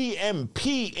a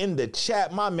TMP in the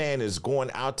chat. My man is going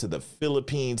out to the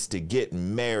Philippines to get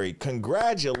married.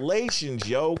 Congratulations,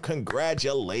 yo.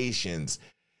 Congratulations.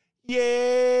 Yeah.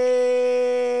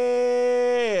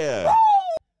 Woo!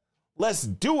 Let's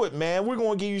do it, man. We're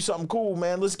going to give you something cool,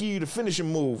 man. Let's give you the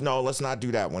finishing move. No, let's not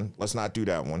do that one. Let's not do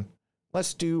that one.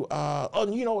 Let's do, oh,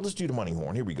 you know what? Let's do the money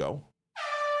horn. Here we go.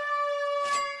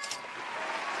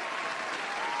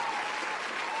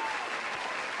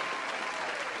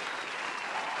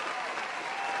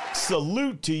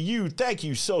 Salute to you. Thank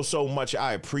you so, so much.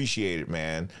 I appreciate it,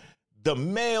 man. The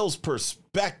male's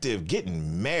perspective,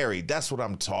 getting married. That's what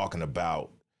I'm talking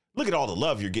about. Look at all the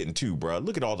love you're getting too, bro.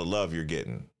 Look at all the love you're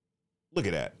getting. Look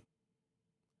at that.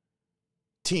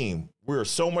 Team, we're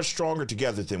so much stronger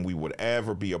together than we would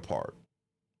ever be apart.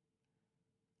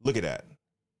 Look at that.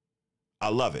 I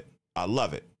love it. I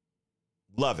love it.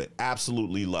 Love it.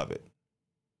 Absolutely love it.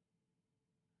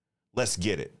 Let's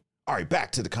get it. All right,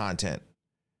 back to the content.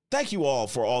 Thank you all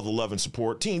for all the love and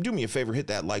support. Team, do me a favor, hit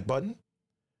that like button.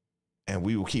 And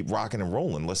we will keep rocking and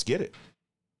rolling. Let's get it.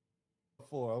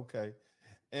 4, okay.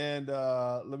 And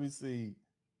let me see.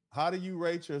 How do you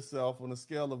rate yourself on a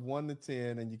scale of 1 to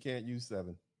 10 and you can't use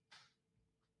 7?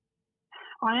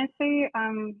 Honestly,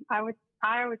 I would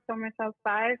tell myself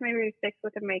 5, maybe 6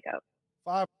 with the makeup.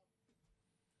 5.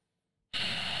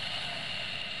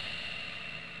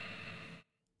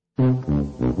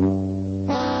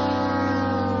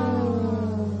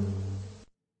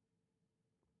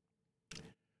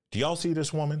 Do y'all see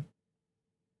this woman?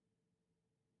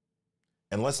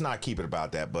 And let's not keep it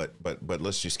about that, but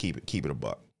let's just keep it a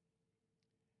buck.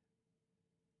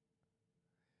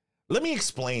 Let me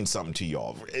explain something to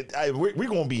y'all. We're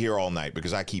going to be here all night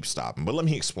because I keep stopping, but let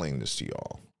me explain this to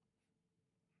y'all.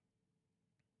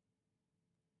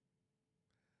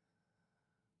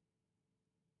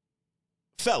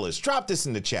 Fellas, drop this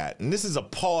in the chat. And this is a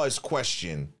pause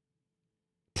question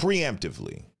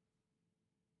preemptively.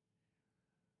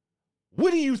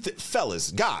 What do you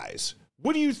fellas, guys,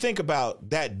 what do you think about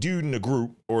that dude in the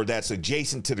group or that's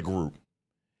adjacent to the group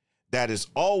that is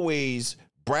always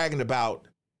bragging about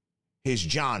his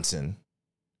Johnson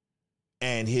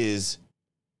and his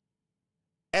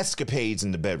escapades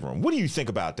in the bedroom? What do you think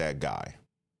about that guy?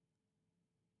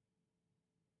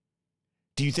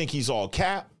 Do you think he's all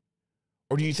cap?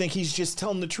 Or do you think he's just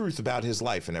telling the truth about his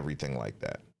life and everything like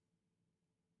that?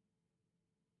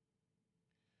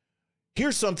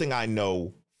 Here's something I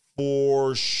know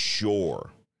for sure,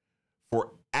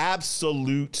 for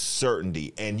absolute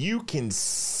certainty, and you can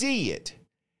see it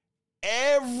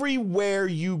everywhere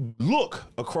you look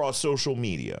across social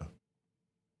media.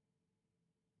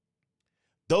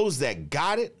 Those that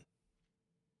got it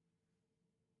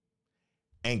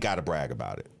ain't got to brag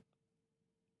about it.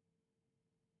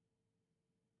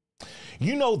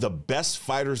 You know, the best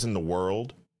fighters in the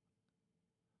world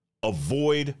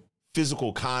avoid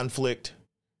physical conflict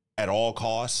at all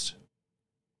costs.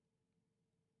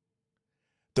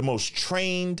 The most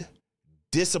trained,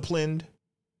 disciplined,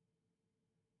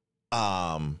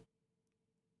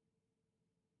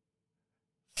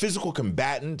 physical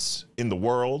combatants in the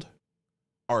world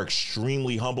are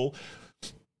extremely humble.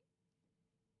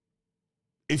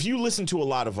 If you listen to a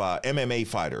lot of MMA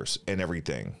fighters and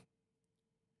everything,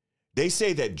 they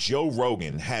say that Joe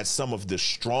Rogan has some of the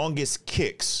strongest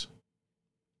kicks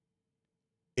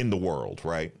in the world,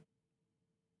 right?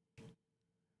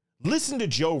 Listen to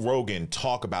Joe Rogan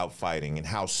talk about fighting and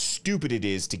how stupid it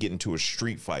is to get into a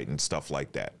street fight and stuff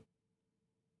like that.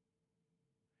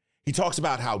 He talks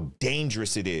about how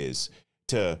dangerous it is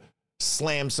to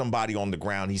slam somebody on the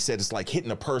ground. He said it's like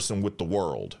hitting a person with the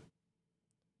world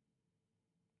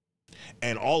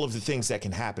and all of the things that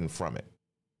can happen from it.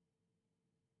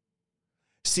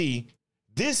 See,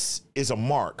 this is a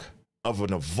mark of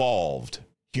an evolved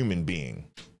human being.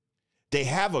 They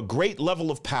have a great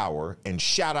level of power, and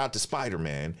shout out to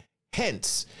Spider-Man.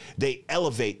 Hence, they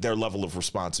elevate their level of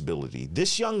responsibility.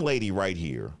 This young lady right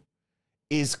here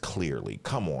is clearly,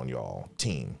 come on, y'all,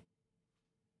 team.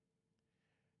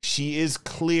 She is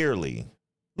clearly,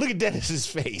 look at Dennis's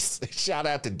face. Shout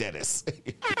out to Dennis.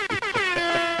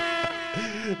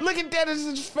 Look at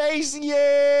Dennis's face,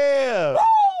 yeah.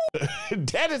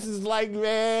 Dennis is like,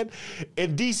 man,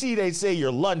 in DC, they say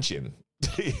you're lunching.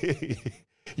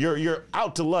 You're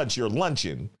out to lunch. You're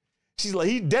lunching. She's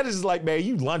like, Dennis is like, man,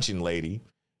 you lunching, lady.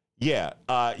 Yeah,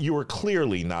 you were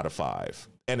clearly not a 5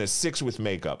 and a 6 with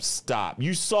makeup. Stop.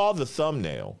 You saw the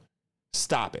thumbnail.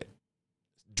 Stop it.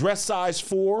 Dress size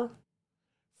 4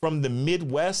 from the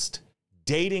Midwest,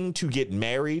 dating to get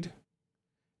married.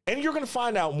 And you're going to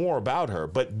find out more about her.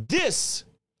 But this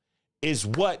is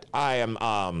what I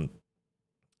am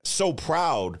so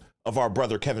proud of our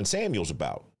brother Kevin Samuels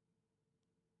about.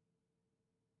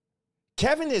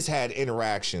 Kevin has had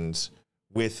interactions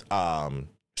with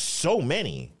so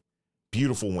many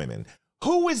beautiful women.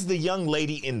 Who is the young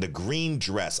lady in the green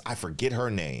dress? I forget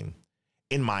her name.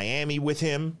 In Miami with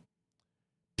him.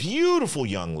 Beautiful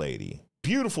young lady.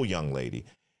 Beautiful young lady.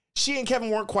 She and Kevin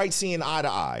weren't quite seeing eye to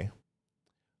eye.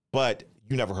 But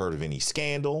you never heard of any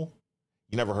scandal.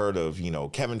 You never heard of, you know,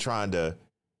 Kevin trying to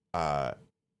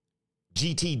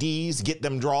GTDs, get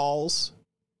them draws.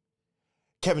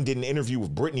 Kevin did an interview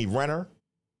with Brittany Renner.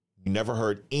 You never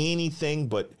heard anything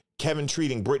but Kevin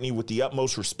treating Brittany with the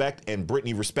utmost respect and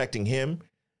Brittany respecting him.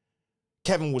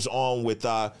 Kevin was on with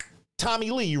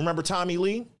Tommy Lee. You remember Tommy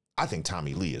Lee? I think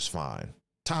Tommy Lee is fine.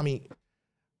 Tommy,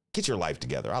 get your life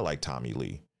together. I like Tommy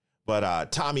Lee.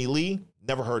 But Tommy Lee,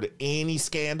 never heard of any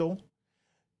scandal.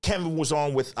 Kevin was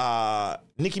on with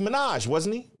Nicki Minaj,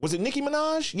 wasn't he? Was it Nicki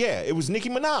Minaj? Yeah, it was Nicki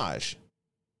Minaj.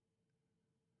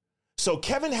 So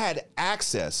Kevin had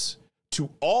access to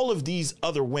all of these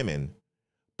other women,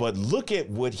 but look at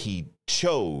what he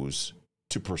chose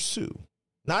to pursue.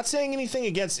 Not saying anything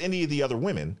against any of the other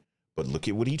women, but look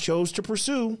at what he chose to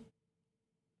pursue.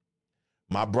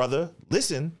 My brother,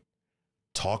 listen,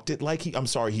 he walked it like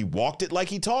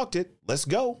he talked it. Let's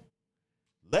go.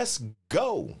 Let's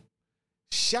go.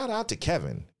 Shout out to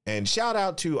Kevin and shout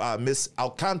out to Miss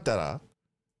Alcantara.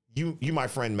 You, my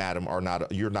friend, madam,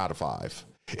 you're not a 5.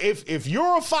 If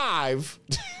you're a 5,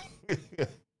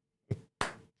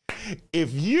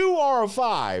 if you are a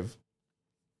 5,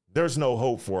 there's no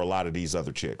hope for a lot of these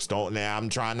other chicks. I'm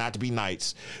trying not to be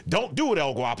nice. Don't do it,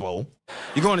 ElGuapo.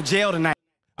 You're going to jail tonight.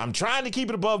 I'm trying to keep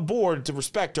it above board to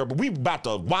respect her, but we about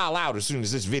to wild out as soon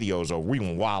as this video is over. We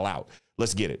gonna wild out.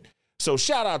 Let's get it. So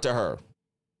shout out to her.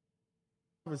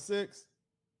 Number 6.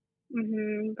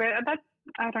 But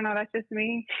I don't know. That's just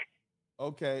me.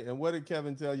 Okay. And what did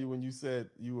Kevin tell you when you said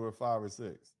you were a 5 or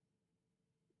 6?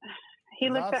 He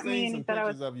looked at me and he said I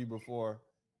was. I've seen some pictures of you before.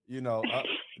 You know,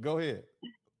 go ahead.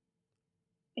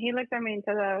 He looked at me and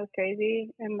said that I was crazy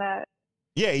and that.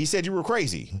 Yeah, he said you were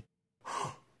crazy.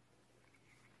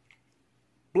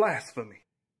 Blasphemy.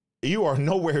 You are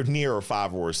nowhere near a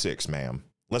 5 or a 6, ma'am.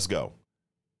 Let's go.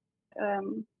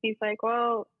 He's like,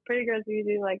 well, pretty girls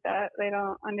usually like that. They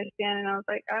don't understand. And I was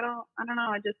like, I don't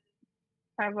know.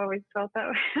 I've always felt that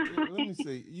way. Let me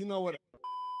see. You know what?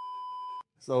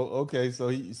 So, okay.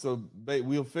 So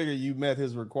we'll figure you met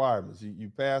his requirements. You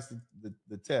passed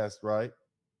the test, right?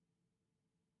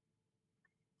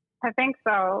 I think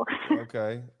so.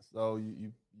 Okay. So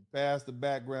you passed the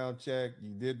background check.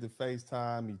 You did the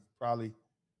FaceTime. He probably,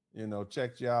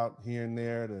 checked you out here and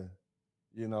there to,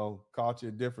 caught you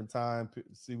a different time,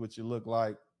 see what you look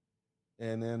like.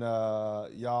 And then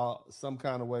y'all some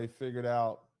kind of way figured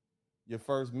out your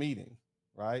first meeting,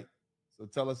 right? So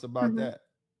tell us about that.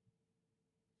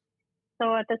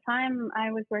 So at the time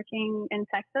I was working in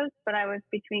Texas, but I was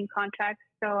between contracts.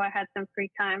 So I had some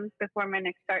free time before my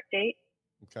next start date.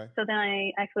 Okay. So then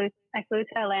I flew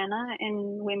to Atlanta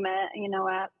and we met,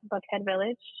 at Buckhead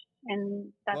Village.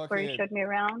 And that's where he showed me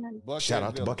around. And shout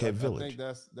out to Buckhead Village. I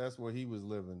think that's where he was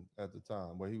living at the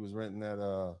time, where he was renting that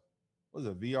what was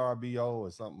it, VRBO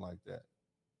or something like that.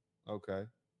 Okay.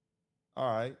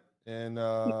 All right. And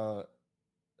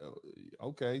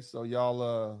okay, so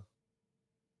y'all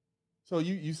so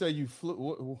you say you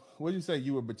flew, what did you say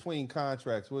you were between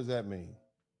contracts? What does that mean?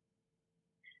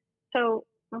 So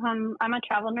I'm a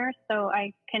travel nurse, so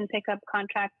I can pick up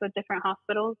contracts with different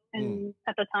hospitals. And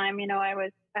at the time,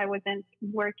 I wasn't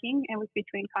working. It was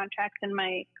between contracts, and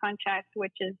my contract,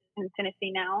 which is in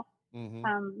Tennessee now,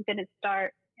 didn't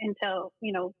start until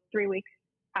 3 weeks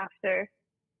after.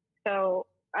 So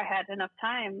I had enough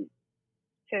time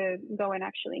to go and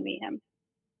actually meet him.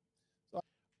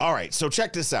 All right, so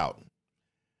check this out.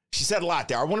 She said a lot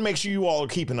there. I want to make sure you all are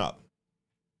keeping up.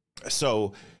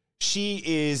 So she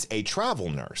is a travel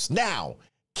nurse. Now,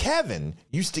 Kevin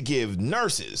used to give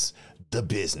nurses the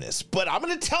business, but I'm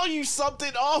going to tell you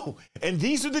something. Oh, and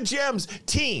these are the gems.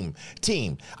 Team,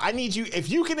 I need you, if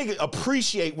you can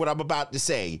appreciate what I'm about to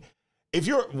say, I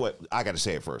got to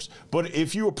say it first, but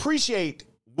if you appreciate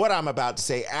what I'm about to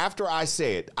say after I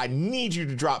say it, I need you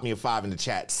to drop me a 5 in the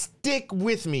chat. Stick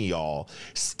with me, y'all.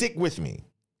 Stick with me.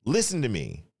 Listen to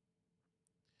me.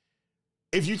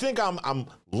 If you think I'm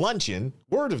lunching,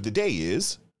 word of the day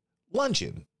is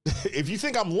luncheon. If you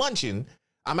think I'm lunching,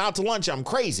 I'm out to lunch, I'm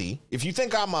crazy. If you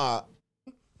think I'm well,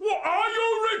 are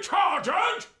you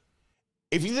retarded?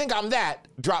 If you think I'm that,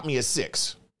 drop me a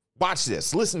 6. Watch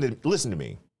this. Listen to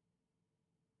me.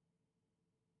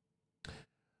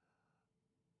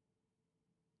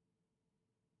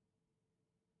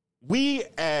 We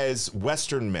as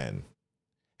Western men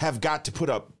have got to put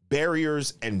up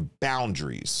barriers and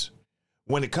boundaries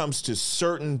when it comes to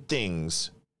certain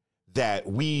things that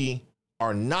we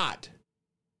are not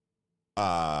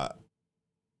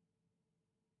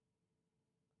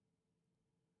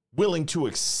willing to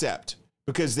accept,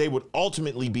 because they would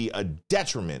ultimately be a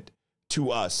detriment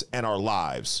to us and our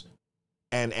lives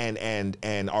and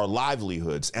our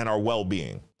livelihoods and our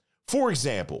well-being. For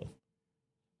example,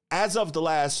 as of the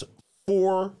last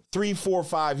 3, 4,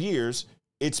 5 years,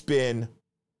 it's been,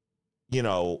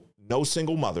 no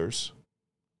single mothers,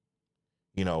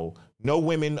 You know, no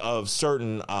women of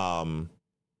certain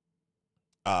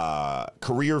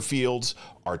career fields,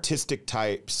 artistic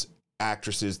types,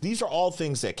 actresses. These are all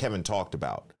things that Kevin talked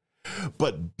about.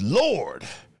 But Lord,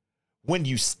 when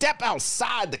you step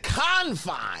outside the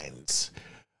confines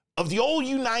of the old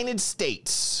United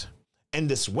States and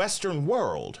this Western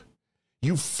world,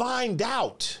 you find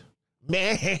out,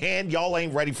 man, y'all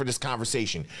ain't ready for this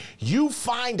conversation. You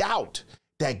find out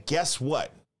that guess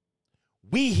what?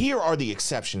 We here are the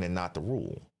exception and not the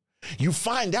rule. You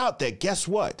find out that guess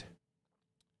what?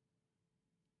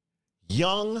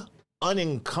 Young,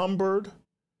 unencumbered,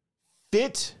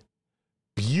 fit,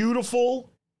 beautiful.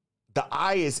 The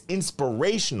I is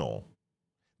inspirational.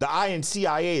 The I in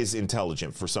CIA is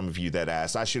intelligent for some of you that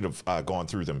asked. I should have gone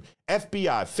through them.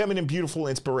 FBI, feminine, beautiful,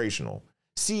 inspirational.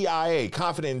 CIA,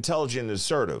 confident, intelligent, and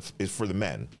assertive is for the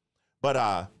men.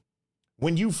 But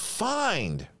when you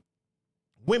find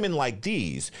women like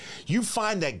these, you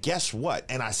find that guess what?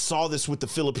 And I saw this with the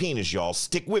Filipinas, y'all.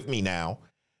 Stick with me now.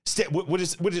 What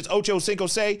does Ocho Cinco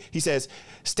say? He says,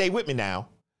 stay with me now.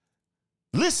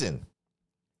 Listen,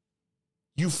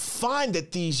 you find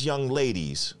that these young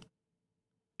ladies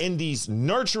in these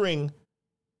nurturing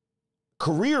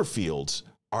career fields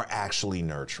are actually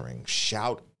nurturing.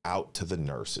 Shout out to the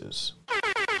nurses.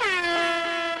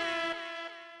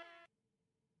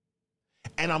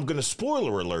 And I'm going to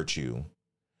spoiler alert you,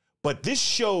 but this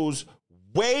shows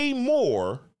way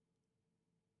more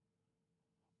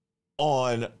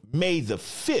on May the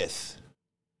 5th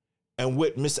and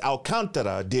what Miss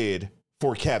Alcantara did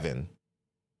for Kevin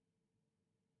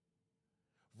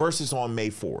versus on May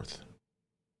 4th.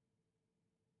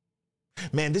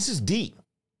 Man, this is deep.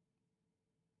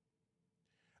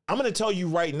 I'm going to tell you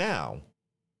right now,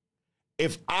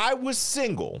 if I was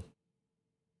single,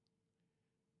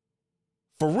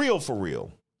 for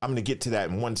real, I'm going to get to that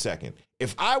in 1 second.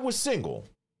 If I was single,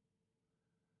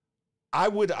 I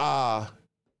would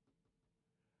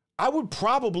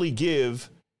probably give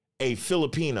a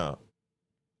Filipina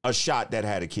a shot that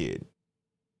had a kid.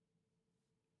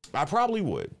 I probably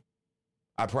would.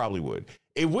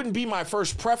 It wouldn't be my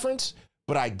first preference,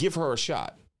 but I'd give her a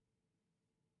shot.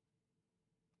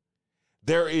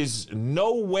 There is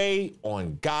no way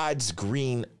on God's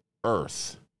green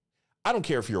earth. I don't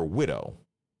care if you're a widow.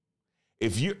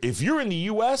 If you're in the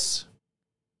U.S.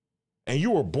 and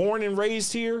you were born and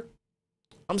raised here,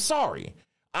 I'm sorry.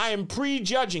 I am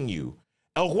prejudging you.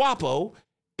 ElGuapo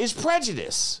is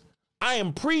prejudice. I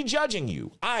am prejudging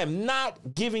you. I am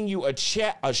not giving you a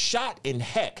shot in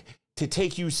heck to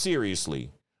take you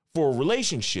seriously for a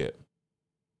relationship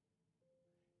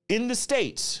in the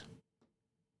States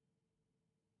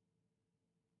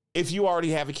if you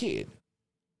already have a kid.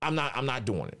 I'm not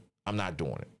doing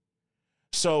it.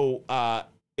 So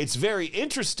it's very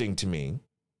interesting to me.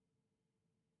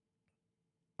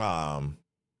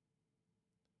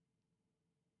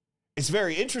 It's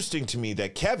very interesting to me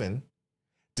that Kevin,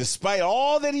 despite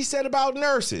all that he said about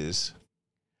nurses,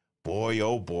 boy,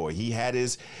 oh boy, he had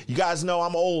his, you guys know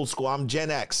I'm old school. I'm Gen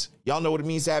X. Y'all know what it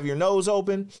means to have your nose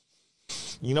open.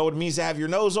 You know what it means to have your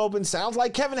nose open. Sounds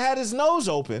like Kevin had his nose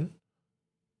open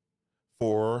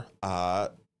for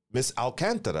Miss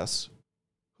Alcantara,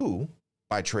 who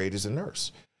by trade is a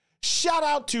nurse. Shout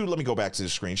out to, let me go back to the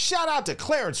screen. Shout out to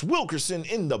Clarence Wilkerson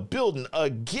in the building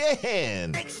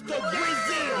again.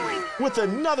 With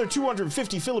another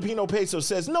 250 Filipino pesos,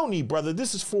 says, no need, brother.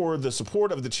 This is for the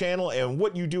support of the channel, and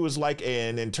what you do is like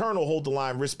an internal hold the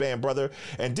line wristband, brother,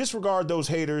 and disregard those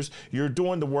haters. You're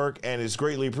doing the work, and it's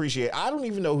greatly appreciated. I don't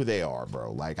even know who they are,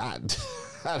 bro. Like, I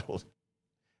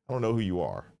don't know who you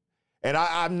are. And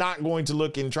I'm not going to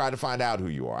look and try to find out who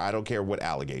you are. I don't care what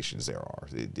allegations there are.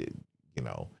 You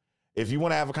know, if you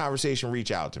want to have a conversation,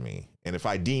 reach out to me. And if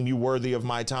I deem you worthy of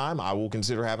my time, I will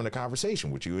consider having a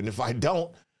conversation with you. And if I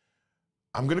don't,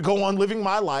 I'm going to go on living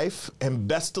my life, and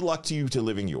best of luck to you to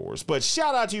living yours. But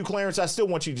shout out to you, Clarence. I still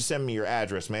want you to send me your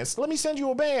address, man. Let me send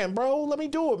you a band, bro. Let me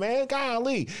do it, man.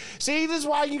 Golly. See, this is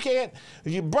why you can't,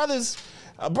 you brothers,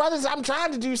 I'm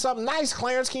trying to do something nice,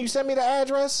 Clarence. Can you send me the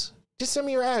address? Just send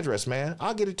me your address, man.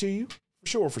 I'll get it to you.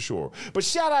 For sure. But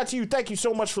shout out to you. Thank you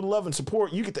so much for the love and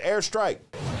support. You get the airstrike.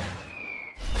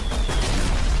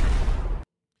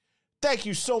 Thank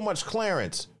you so much,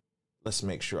 Clarence. Let's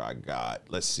make sure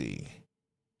let's see.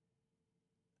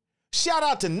 Shout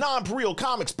out to Non-Real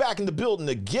Comics back in the building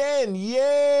again.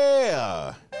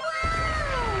 Yeah.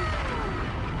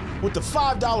 With the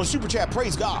 $5 super chat,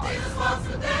 praise God.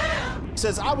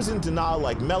 Says, I was in denial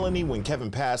like Melanie when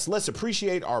Kevin passed. Let's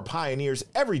appreciate our pioneers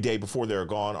every day before they're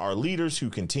gone, our leaders who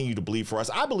continue to bleed for us.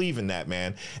 I believe in that,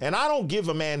 man. And I don't give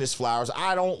a man his flowers.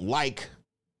 I don't like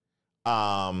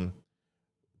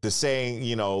the saying,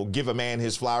 you know, give a man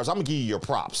his flowers. I'm gonna give you your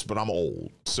props, but I'm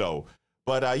old. So,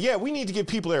 but yeah, we need to give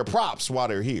people their props while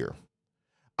they're here.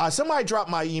 Somebody drop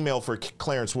my email for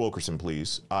Clarence Wilkerson,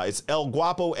 please. It's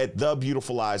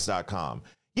elguapo@thebeautifuleyes.com.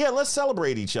 Yeah, let's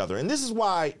celebrate each other. And this is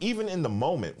why, even in the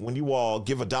moment, when you all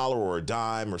give $1 or a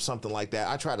dime or something like that,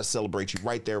 I try to celebrate you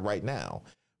right there, right now,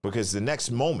 because the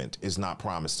next moment is not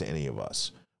promised to any of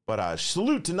us. But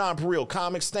salute to Non-For-Real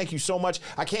Comics. Thank you so much.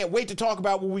 I can't wait to talk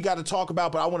about what we got to talk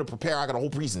about, but I want to prepare. I got a whole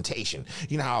presentation.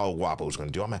 You know how Guapo's going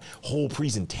to do. I'm a whole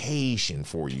presentation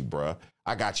for you, bruh.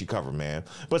 I got you covered, man.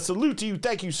 But salute to you.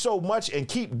 Thank you so much, and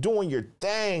keep doing your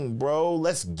thing, bro.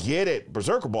 Let's get it.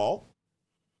 Berserker Ball.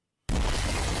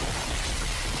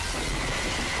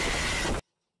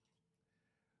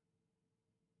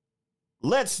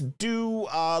 Let's do,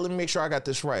 let me make sure I got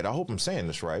this right. I hope I'm saying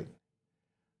this right.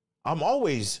 I'm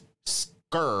always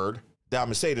scared that I'm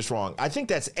going to say this wrong. I think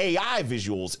that's AI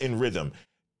visuals in rhythm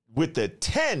with the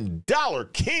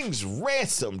 $10 King's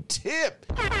Ransom tip.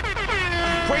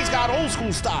 Praise God, old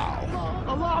school style.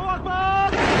 Allahu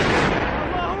Akbar!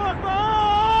 Allahu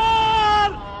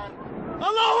Akbar!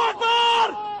 Allahu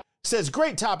Akbar! Says,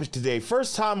 great topic today.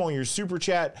 First time on your super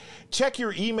chat. Check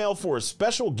your email for a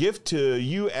special gift to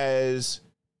you as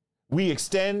we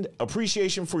extend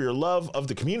appreciation for your love of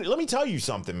the community. Let me tell you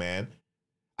something, man.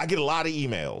 I get a lot of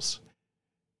emails.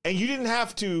 And you didn't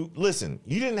have to, listen,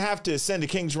 you didn't have to send a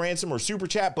King's Ransom or super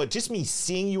chat, but just me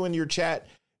seeing you in your chat,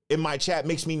 in my chat,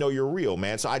 makes me know you're real,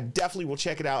 man. So I definitely will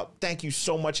check it out. Thank you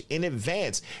so much in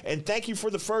advance. And thank you for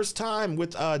the first time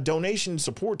with donation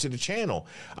support to the channel.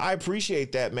 I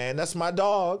appreciate that, man. That's my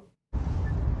dog.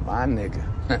 My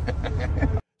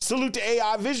nigga. Salute to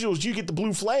AI Visuals. You get the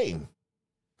blue flame.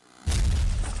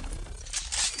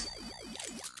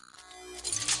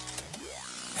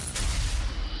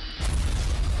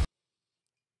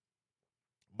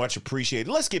 Much appreciated.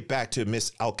 Let's get back to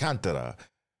Miss Alcantara.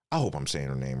 I hope I'm saying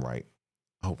her name right.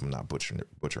 I hope I'm not butchering it.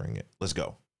 Let's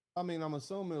go. I mean, I'm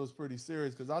assuming it was pretty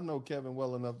serious because I know Kevin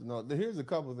well enough to know. Here's a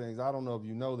couple of things. I don't know if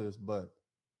you know this, but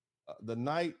the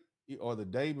night or the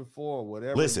day before,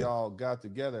 whatever y'all got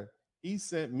together, he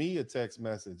sent me a text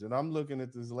message. And I'm looking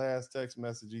at this last text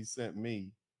message he sent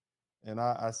me, and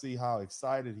I see how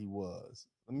excited he was.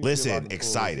 Listen,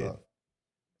 excited.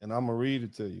 And I'm going to read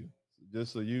it to you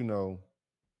just so you know.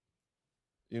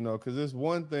 You know, because it's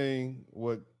one thing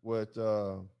what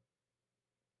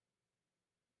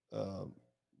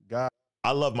guy.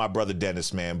 I love my brother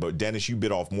Dennis, man, but Dennis, you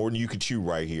bit off more than you could chew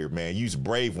right here, man. You was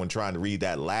brave when trying to read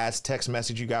that last text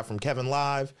message you got from Kevin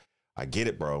Live. I get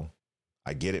it, bro.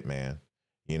 I get it, man.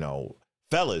 You know,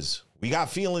 fellas, we got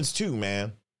feelings too,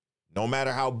 man. No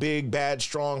matter how big, bad,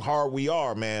 strong, hard we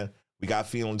are, man, we got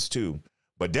feelings too.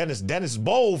 But Dennis is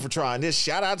bold for trying this.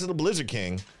 Shout out to the Blizzard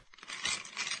King.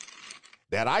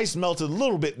 That ice melted a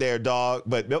little bit there, dog,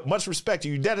 but much respect to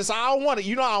you, Dennis. I don't want it.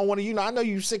 You know I don't want it. You know, I know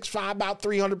you 6'5", about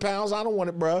 300 pounds. I don't want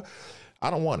it, bro.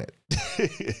 I don't want it.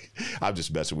 I'm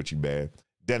just messing with you, man.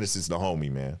 Dennis is the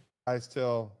homie, man. I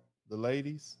tell the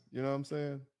ladies, you know what I'm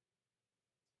saying?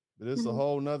 But it's a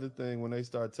whole nother thing when they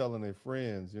start telling their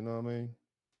friends, you know what I mean?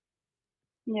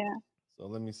 Yeah. So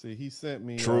let me see. He sent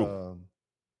me. True.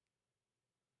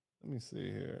 Let me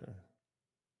see here.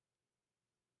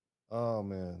 Oh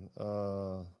man.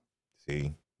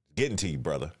 See, getting to you,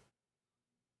 brother.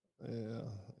 Yeah,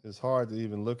 it's hard to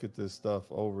even look at this stuff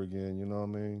over again, you know what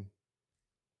I mean?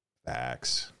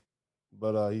 Facts.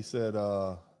 But he said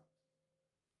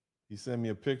he sent me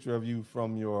a picture of you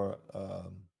from your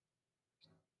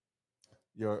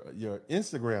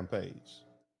Instagram page,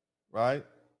 right?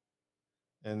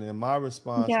 And then my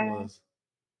response was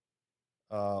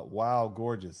wow,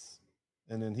 gorgeous.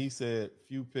 And then he said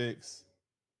few pics.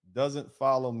 Doesn't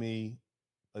follow me,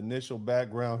 initial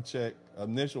background check,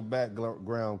 initial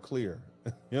background clear.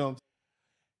 You know what I'm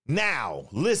saying? Now,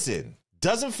 listen,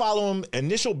 doesn't follow him,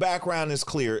 initial background is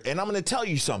clear, and I'm going to tell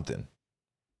you something.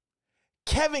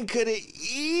 Kevin could have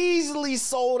easily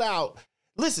sold out.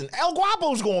 Listen,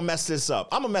 ElGuapo's going to mess this up.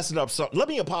 I'm going to mess it up. So let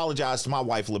me apologize to my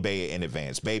wife, LeBea, in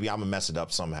advance. Baby, I'm going to mess it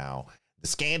up somehow. The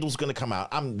scandal's going to come out.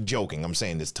 I'm joking. I'm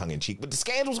saying this tongue-in-cheek, but the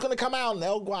scandal's going to come out, and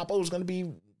ElGuapo's going to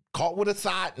be caught with a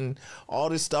thought and all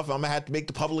this stuff. I'm gonna have to make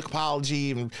the public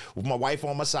apology, and with my wife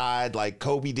on my side, like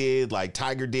Kobe did, like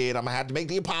Tiger did, I'm gonna have to make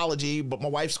the apology, but my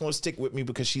wife's gonna stick with me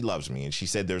because she loves me, and she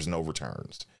said there's no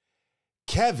returns.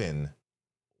 Kevin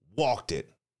walked it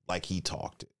like he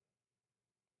talked it.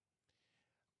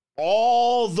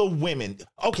 All the women,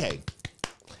 okay,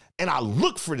 and I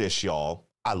looked for this, y'all.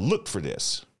 I looked for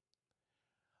this.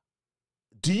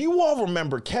 Do you all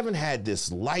remember Kevin had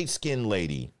this light-skinned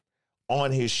lady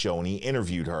on his show and he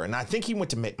interviewed her. And I think he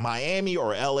went to Miami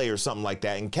or LA or something like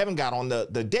that. And Kevin got on the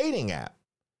dating app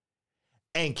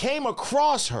and came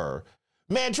across her.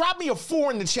 Man, drop me a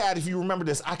 4 in the chat if you remember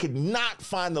this. I could not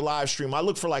find the live stream. I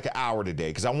looked for like an hour today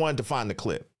because I wanted to find the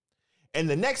clip. And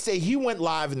the next day he went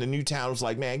live in the Newtown. Was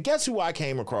like, man, guess who I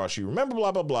came across? You remember,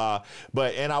 blah, blah, blah.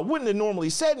 And I wouldn't have normally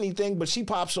said anything, but she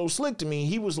popped so slick to me.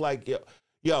 He was like,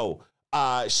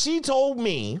 she told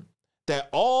me that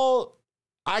all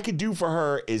I could do for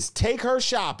her is take her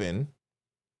shopping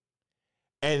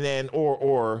and then,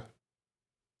 or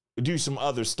do some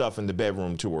other stuff in the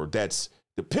bedroom to her. That's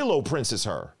the pillow princess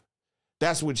her.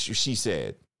 That's what she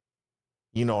said.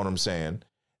 You know what I'm saying?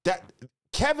 That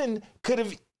Kevin could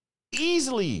have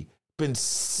easily been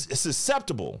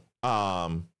susceptible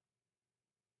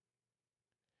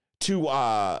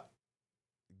to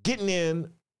getting in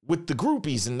with the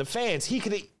groupies and the fans. He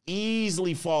could have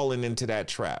easily fallen into that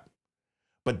trap.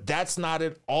 But that's not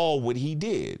at all what he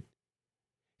did.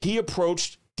 He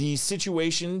approached these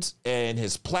situations and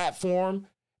his platform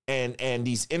and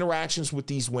these interactions with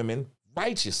these women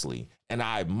righteously. And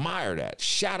I admire that.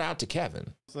 Shout out to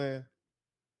Kevin. Saying,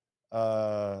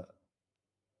 that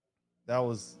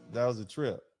was a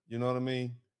trip. You know what I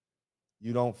mean?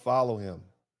 You don't follow him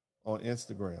on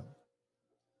Instagram.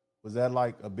 Was that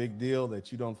like a big deal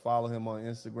that you don't follow him on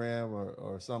Instagram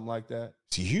or something like that?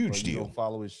 It's a huge deal. You don't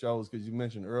follow his shows because you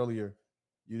mentioned earlier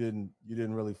you didn't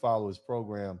really follow his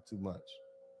program too much.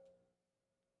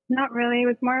 Not really. It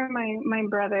was more my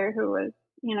brother who was,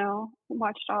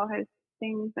 watched all his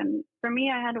things. And for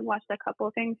me, I had watched a couple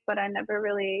of things, but I never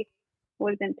really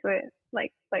was into it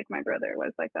like my brother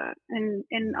was like that. And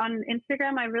on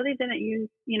Instagram, I really didn't use,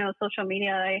 social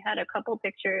media. I had a couple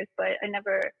pictures, but I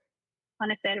never,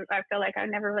 honestly, I feel like I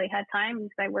never really had time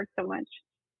because I worked so much.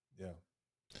 Yeah.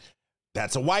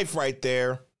 That's a wife right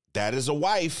there. That is a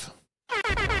wife.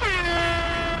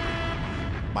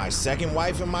 My second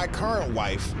wife and my current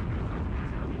wife.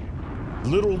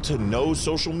 Little to no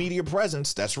social media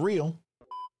presence. That's real.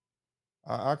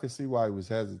 I could see why he was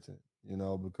hesitant,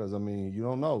 because, you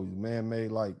don't know. The man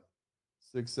made like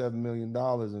 $6-7 million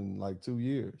in like 2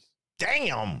 years.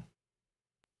 Damn.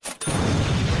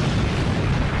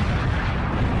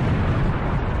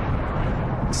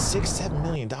 $6-7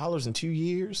 million in 2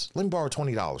 years? Let me borrow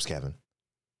 $20, Kevin.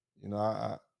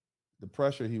 The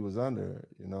pressure he was under,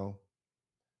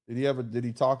 Did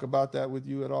he talk about that with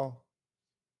you at all?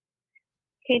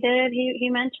 He did. He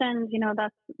mentioned,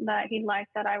 that he liked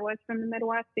that I was from the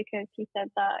Midwest because he said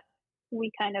that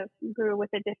we kind of grew with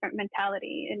a different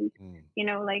mentality and,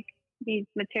 like these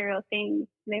material things,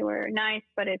 they were nice,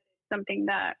 but it's something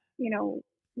that,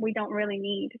 we don't really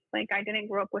need. Like I didn't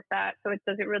grow up with that, so it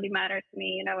doesn't really matter to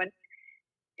me,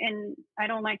 and I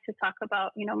don't like to talk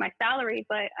about, my salary,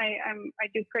 but I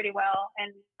do pretty well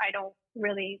and I don't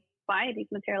really buy these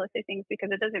materialistic things because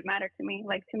it doesn't matter to me.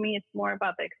 Like to me, it's more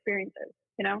about the experiences,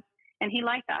 and he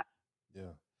liked that.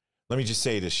 Yeah. Let me just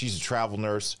say this. She's a travel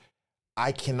nurse.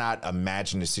 I cannot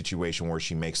imagine a situation where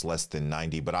she makes less than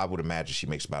 90, but I would imagine she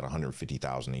makes about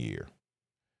 150,000 a year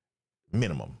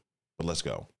minimum, but let's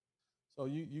go. So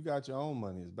you got your own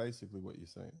money is basically what you're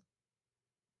saying.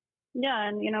 Yeah.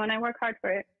 And, and I work hard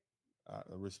for it.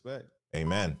 Respect.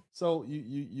 Amen. So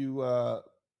you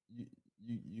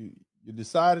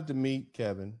decided to meet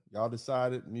Kevin. Y'all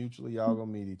decided mutually y'all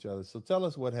gonna meet each other. So tell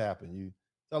us what happened. You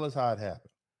tell us how it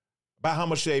happened. About how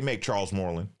much do they make, Charles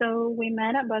Moreland? So we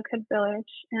met at Buckhead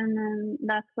Village, and then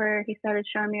that's where he started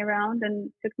showing me around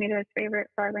and took me to his favorite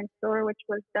fragrance store, which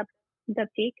was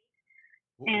Deptique.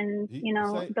 And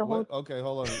the whole. Okay,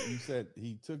 hold on. You said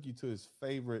he took you to his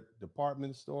favorite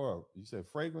department store. Or you said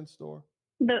fragrance store.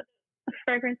 The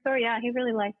fragrance store, yeah. He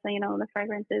really likes the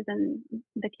fragrances and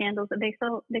the candles. They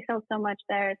sell so much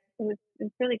there.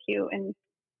 It's really cute, and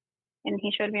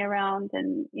he showed me around,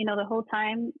 and the whole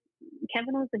time,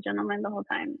 Kevin was a gentleman the whole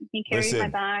time. He carried my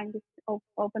bag, just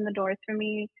opened the doors for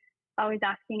me, always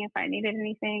asking if I needed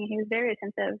anything. He was very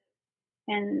attentive,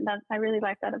 and I really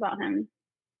like that about him.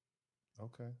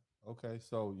 Okay.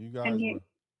 So you guys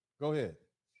go ahead.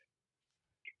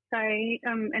 Sorry.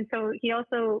 And so he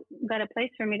also got a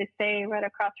place for me to stay right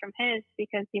across from his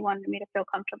because he wanted me to feel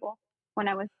comfortable when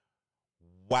I was.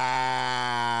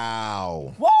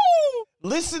 Wow. Woo!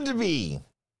 Listen to me.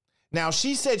 Now,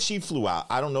 she said she flew out.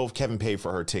 I don't know if Kevin paid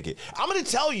for her ticket. I'm going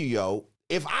to tell you,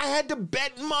 if I had to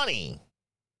bet money,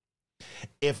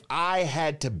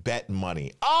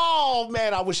 oh,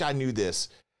 man, I wish I knew this.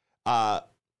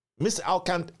 Miss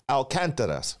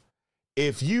Alcantaras,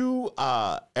 if you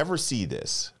ever see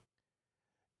this,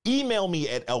 email me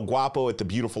at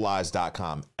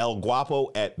elguapo@thebeautifuleyes.com.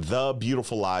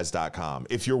 elguapo@thebeautifuleyes.com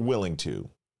if you're willing to.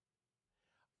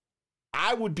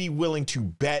 I would be willing to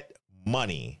bet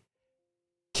money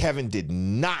Kevin did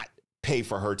not pay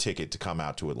for her ticket to come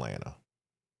out to Atlanta.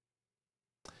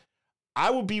 I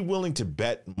would be willing to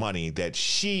bet money that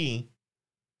she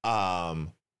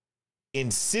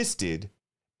insisted,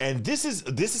 and this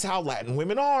is how Latin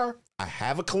women are. I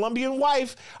have a Colombian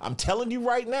wife. I'm telling you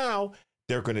right now,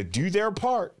 they're going to do their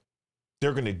part.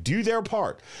 They're going to do their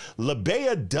part. La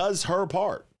Bea does her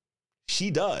part.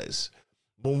 She does.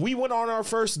 When we went on our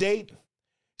first date,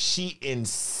 she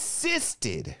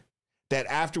insisted that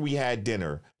after we had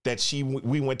dinner, that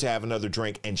we went to have another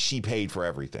drink and she paid for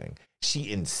everything.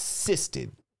 She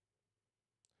insisted.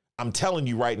 I'm telling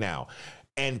you right now.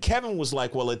 And Kevin was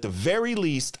like, well, at the very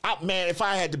least, man, if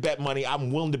I had to bet money,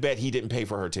 I'm willing to bet he didn't pay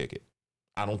for her ticket.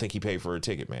 I don't think he paid for her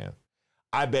ticket, man.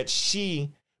 I bet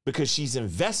she, because she's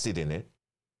invested in it,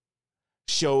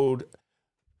 showed.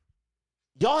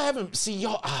 Y'all haven't, see,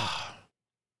 y'all.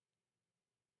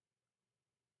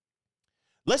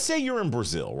 Let's say you're in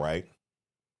Brazil, right?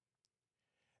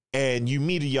 And you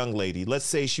meet a young lady. Let's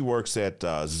say she works at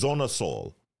Zona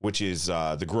Sol, which is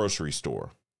the grocery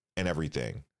store and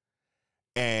everything.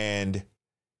 And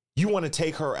you want to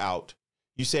take her out.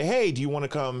 You say, hey, do you want to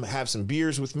come have some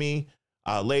beers with me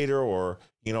later, or,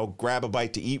 you know, grab a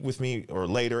bite to eat with me or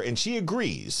later? And she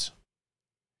agrees.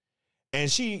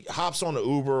 And she hops on an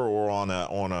Uber or on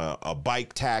a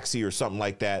bike taxi or something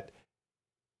like that.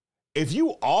 If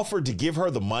you offered to give her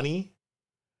the money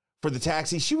for the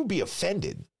taxi, she would be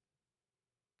offended.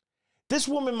 This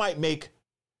woman might make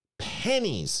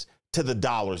pennies to the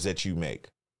dollars that you make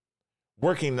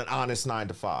working an honest 9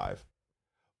 to 5.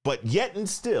 But yet and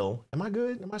still, am I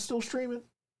good? Am I still streaming?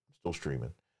 I'm still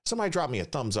streaming. Somebody drop me a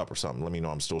thumbs up or something. Let me know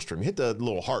I'm still streaming. Hit the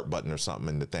little heart button or something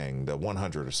in the thing, the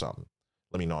 100 or something.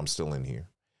 Let me know I'm still in here.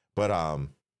 But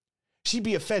she'd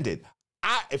be offended.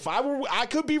 I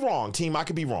could be wrong, team. I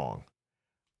could be wrong.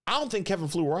 I don't think Kevin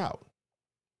flew her out.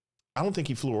 I don't think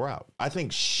he flew her out. I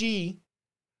think she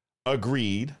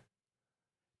agreed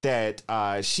that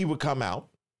she would come out.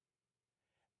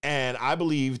 And I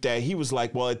believe that he was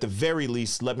like, well, at the very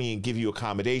least, let me give you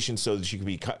accommodation so that you can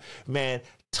be, man,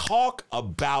 talk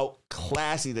about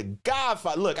classy. The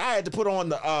Godfather. Look, I had to put on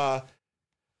the,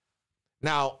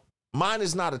 now mine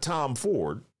is not a Tom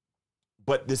Ford,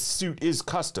 but this suit is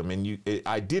custom. And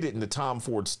I did it in the Tom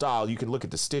Ford style. You can look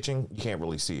at the stitching. You can't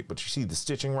really see it, but you see the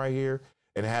stitching right here,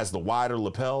 and it has the wider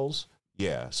lapels.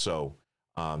 Yeah. So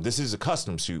this is a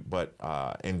custom suit, but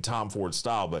in Tom Ford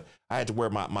style, but I had to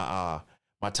wear my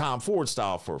Tom Ford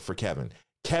style for Kevin.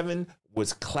 Kevin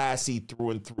was classy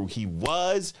through and through. He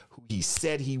was who he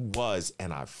said he was,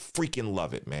 and I freaking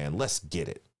love it, man. Let's get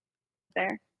it.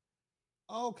 There.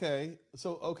 Okay.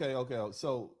 So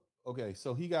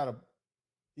he got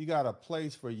a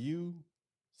place for you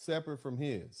separate from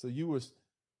his. So you was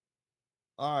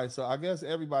all right. So I guess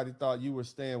everybody thought you were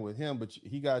staying with him, but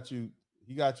he got you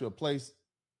a place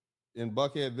in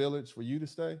Buckhead Village for you to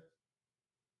stay.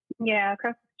 Yeah,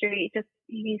 across the street.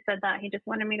 He said that he just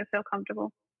wanted me to feel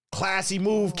comfortable. Classy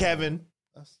move, Kevin.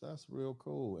 That's real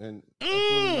cool, and that's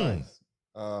really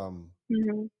nice.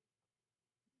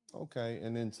 Okay,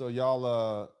 and then so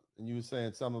y'all and you were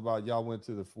saying something about y'all went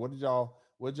to the what did y'all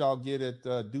get at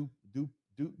Dupe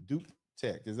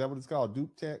Tech? Is that what it's called?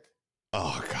 Dupe Tech?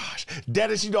 Oh gosh,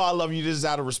 Dennis, you know I love you. This is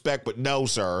out of respect, but no,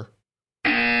 sir.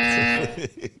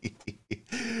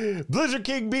 Blizzard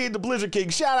King being the Blizzard King.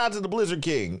 Shout out to the Blizzard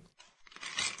King.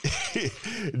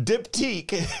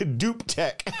 Diptyque, Dupe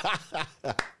Tech.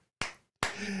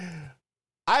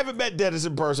 I haven't met Dennis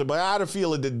in person, but I had a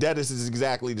feeling that Dennis is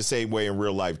exactly the same way in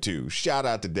real life too. Shout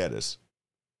out to Dennis.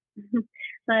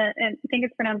 I think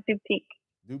it's pronounced Diptyque.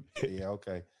 Yeah,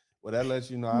 okay. Well, that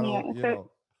lets you know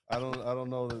I don't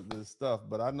know the stuff,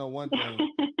 but I know one thing.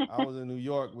 I was in New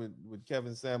York with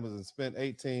Kevin Samuels and spent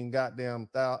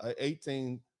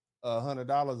 $1,800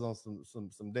 on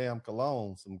some damn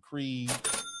cologne, some Creed,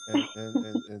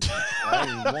 and I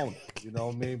didn't even want it. You know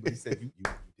what I mean? But he said you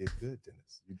did good,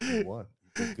 Dennis. You won.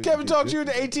 Kevin talked to you in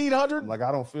the 1800. Like,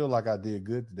 I don't feel like I did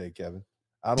good today, Kevin.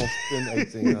 I don't spend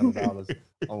 $1,800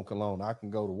 on cologne. I can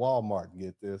go to Walmart and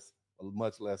get this for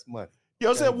much less money.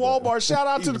 Yo, said Walmart. Shout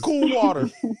out to the cool water.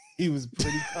 He was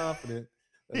pretty confident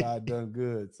that I had done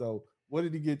good. So, what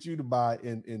did he get you to buy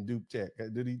in Dupe Tech?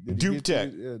 Did he Dupe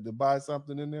Tech to buy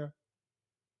something in there?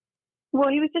 Well,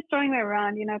 he was just showing me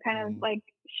around, kind of like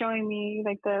showing me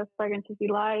like the fragrances he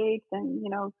likes, and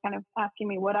kind of asking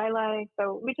me what I like.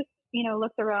 So we just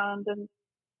looked around, and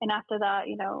after that,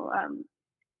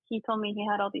 he told me he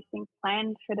had all these things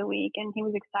planned for the week, and he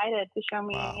was excited to show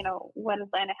me, you know, what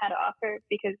Atlanta had to offer,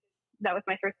 because that was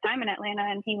my first time in Atlanta,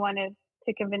 and he wanted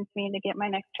to convince me to get my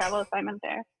next travel assignment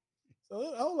there.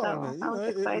 So hold on a minute. I was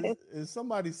excited.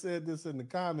 Somebody said this in the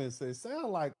comments. They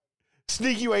sound like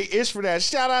Sneaky, you ain't ish for that.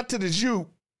 Shout out to the Juke.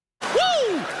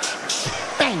 Woo!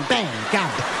 Bang, bang,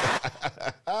 got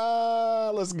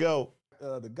it. Let's go.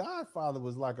 The Godfather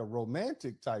was like a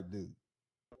romantic type dude.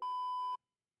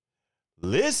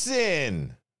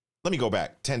 Listen. Let me go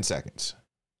back 10 seconds.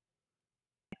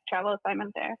 Travel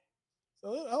assignment there.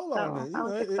 So hold on a minute. I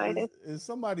was excited.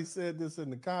 Somebody said this in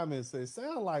the comments. They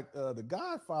sound like the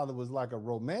Godfather was like a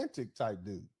romantic type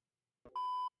dude.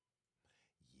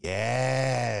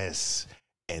 Yes.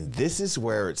 And this is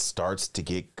where it starts to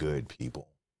get good, people.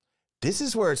 This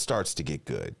is where it starts to get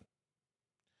good.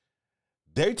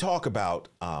 They talk about,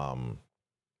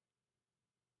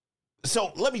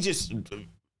 so let me just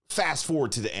fast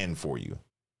forward to the end for you.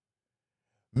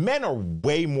 Men are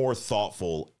way more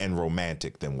thoughtful and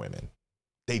romantic than women.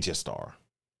 They just are.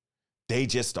 They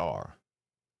just are.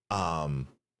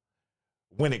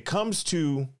 When it comes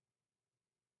to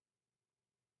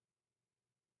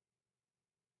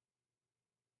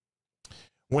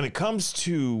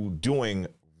doing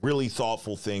really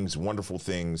thoughtful things, wonderful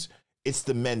things, it's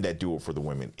the men that do it for the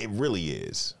women. It really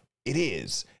is. It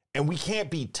is. And we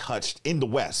can't be touched in the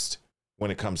West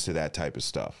when it comes to that type of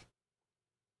stuff.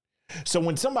 So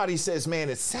when somebody says, man,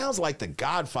 it sounds like the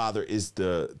Godfather is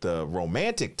the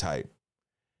romantic type,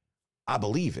 I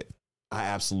believe it. I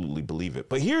absolutely believe it.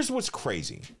 But here's what's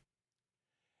crazy.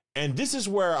 And this is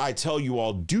where I tell you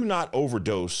all, do not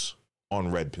overdose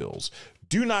on red pills.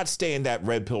 Do not stay in that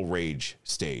red pill rage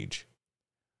stage.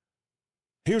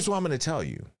 Here's what I'm going to tell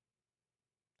you.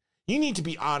 You need to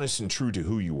be honest and true to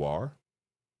who you are.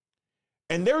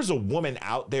 And there's a woman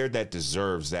out there that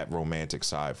deserves that romantic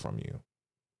side from you.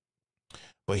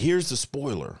 But here's the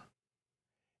spoiler.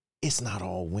 It's not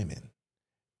all women.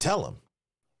 Tell them.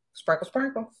 Sprinkle,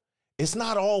 sprinkle. It's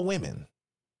not all women.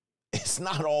 It's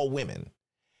not all women.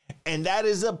 And that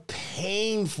is a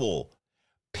painful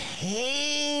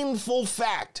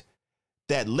fact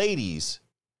that ladies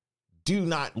do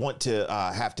not want to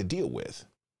have to deal with.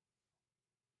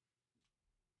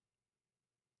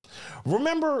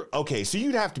 Remember, okay, so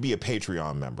you'd have to be a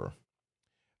Patreon member.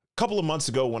 A couple of months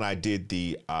ago when I did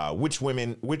the which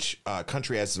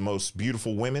country has the most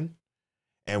beautiful women,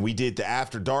 and we did the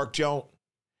After Dark joke,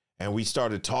 and we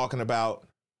started talking about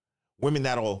women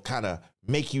that'll kind of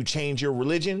make you change your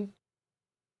religion.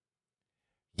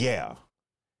 Yeah.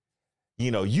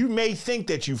 You know, you may think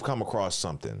that you've come across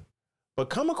something, but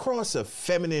come across a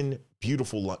feminine,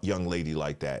 beautiful young lady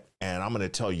like that. And I'm going to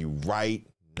tell you right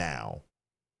now,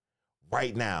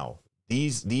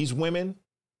 these women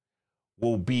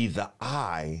will be the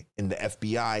eye in the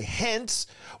FBI. Hence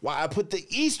why I put the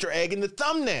Easter egg in the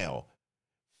thumbnail.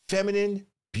 Feminine,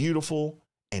 beautiful,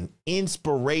 and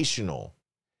inspirational.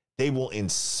 They will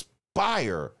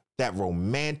inspire that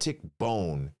romantic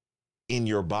bone in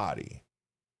your body.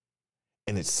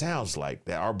 And it sounds like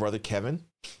that our brother Kevin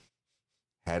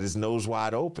had his nose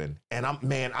wide open. And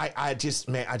I just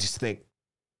think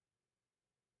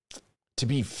to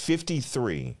be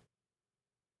 53,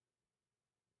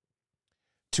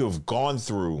 to have gone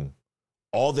through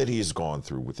all that he has gone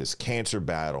through with his cancer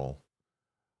battle,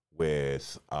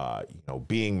 with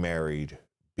being married,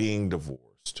 being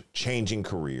divorced, changing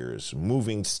careers,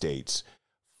 moving states,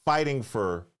 fighting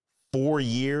for 4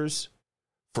 years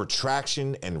for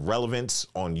traction and relevance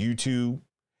on YouTube,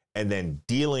 and then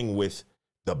dealing with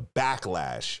the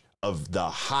backlash of the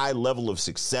high level of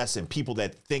success and people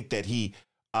that think that he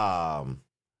got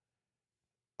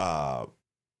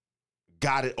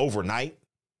it overnight.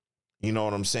 You know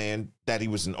what I'm saying? That he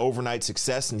was an overnight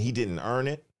success and he didn't earn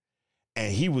it.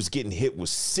 And he was getting hit with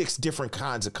 6 different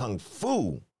kinds of kung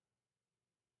fu.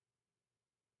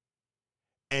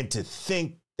 And to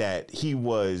think that he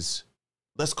was,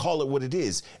 let's call it what it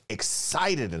is,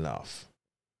 excited enough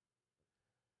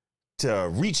to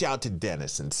reach out to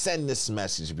Dennis and send this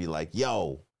message and be like,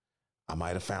 yo, I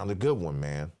might have found a good one,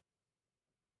 man.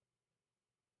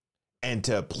 And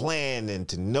to plan and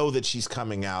to know that she's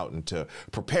coming out and to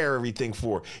prepare everything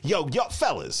for, yo,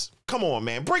 fellas, come on,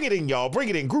 man. Bring it in, y'all. Bring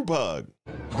it in. Group hug.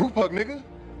 Group hug, nigga.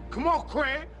 Come on,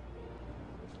 Craig.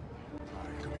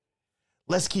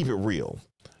 Let's keep it real.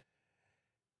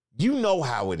 You know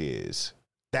how it is.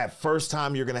 That first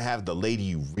time you're going to have the lady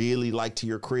you really like to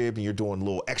your crib and you're doing a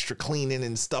little extra cleaning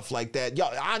and stuff like that. Yo,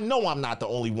 I know I'm not the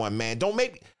only one, man.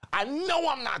 I know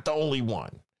I'm not the only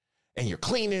one. and you're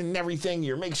cleaning and everything.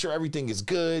 You're making sure everything is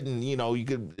good, and you know you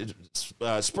could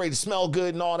spray to smell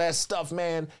good and all that stuff,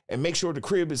 man. And make sure the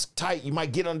crib is tight. You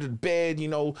might get under the bed, you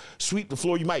know, sweep the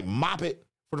floor. You might mop it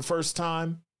for the first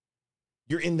time.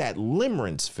 You're in that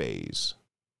limerence phase.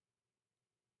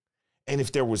 And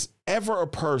if there was ever a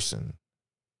person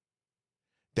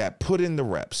that put in the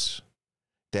reps,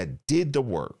 that did the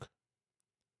work,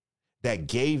 that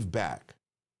gave back,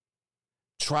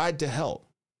 tried to help,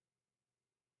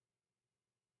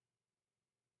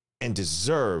 and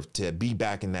deserved to be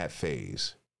back in that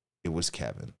phase, it was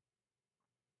Kevin.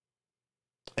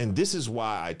 And this is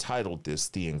why I titled this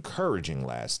The Encouraging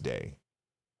Last Day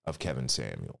of Kevin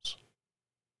Samuels.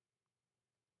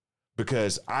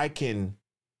 Because I'm going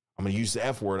to use the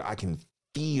F word, I can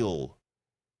feel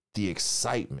the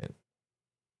excitement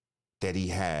that he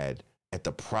had at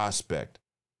the prospect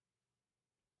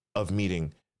of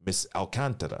meeting Miss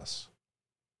Alcántaras.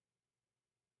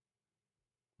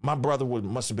 My brother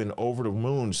must have been over the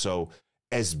moon. So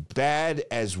as bad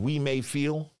as we may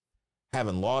feel,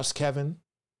 having lost Kevin,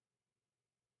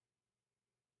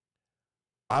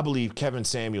 I believe Kevin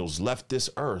Samuels left this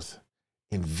earth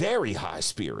in very high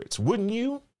spirits. Wouldn't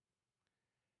you?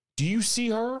 Do you see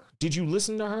her? Did you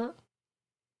listen to her?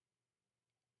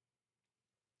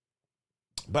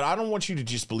 But I don't want you to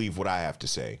just believe what I have to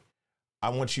say. I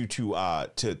want you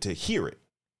to hear it.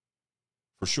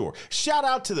 For sure. Shout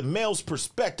out to the Male's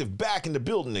Perspective back in the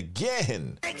building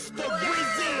again.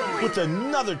 With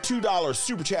another $2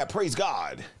 super chat. Praise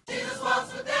God.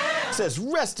 Says,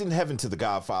 rest in heaven to the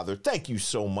Godfather. Thank you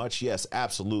so much. Yes,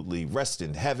 absolutely. Rest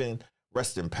in heaven.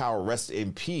 Rest in power. Rest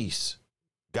in peace.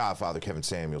 Godfather Kevin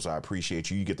Samuels, I appreciate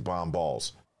you. You get the bomb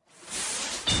balls.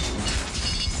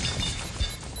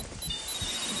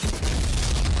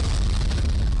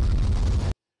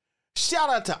 Shout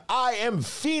out to I Am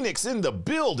Phoenix in the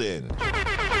building with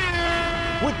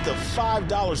the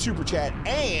 $5 super chat,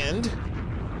 and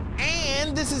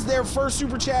this is their first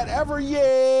super chat ever.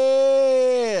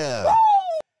 Yeah. Woo!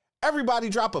 Everybody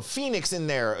drop a Phoenix in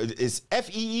there. It's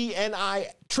FEENIXXX.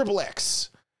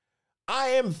 I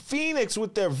Am Phoenix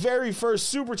with their very first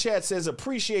super chat says,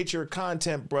 appreciate your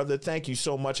content, brother. Thank you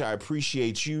so much. I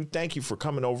appreciate you. Thank you for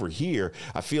coming over here.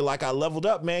 I feel like I leveled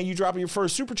up, man. You dropping your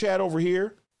first super chat over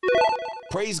here.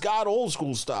 Praise God, old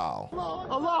school style.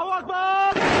 Allahu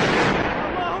Akbar!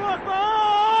 Allahu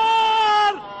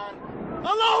Akbar!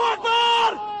 Allahu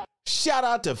Akbar! Shout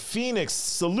out to Phoenix.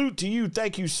 Salute to you.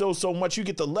 Thank you so much. You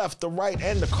get the left, the right,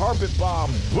 and the carpet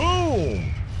bomb.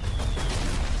 Boom!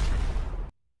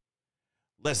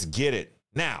 Let's get it.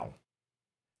 Now,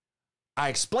 I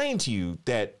explained to you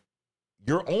that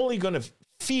you're only going to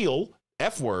feel,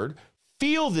 F word,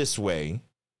 feel this way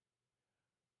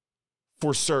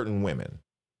for certain women.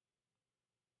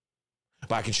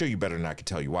 But I can show you better than I can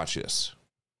tell you. Watch this.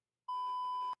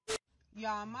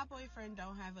 Y'all, my boyfriend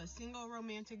don't have a single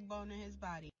romantic bone in his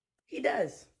body. He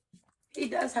does. He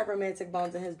does have romantic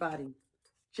bones in his body.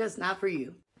 Just not for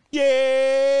you.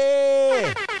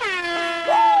 Yeah!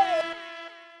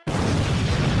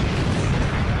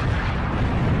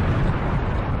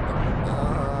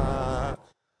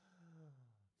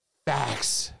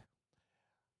 Facts.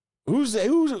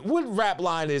 What rap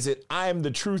line is it? I am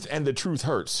the truth and the truth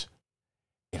hurts.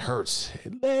 It hurts.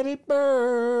 Let it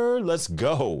burn. Let's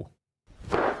go.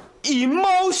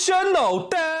 Emotional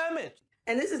damage.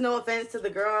 And this is no offense to the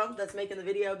girl that's making the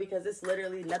video, because it's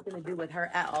literally nothing to do with her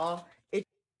at all. It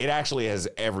actually has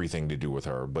everything to do with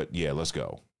her, but yeah, let's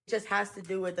go. just has to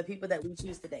do with the people that we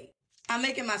choose to date. I'm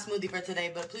making my smoothie for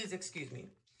today, but please excuse me.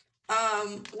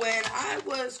 When I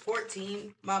was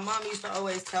 14, my mom used to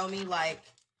always tell me, like,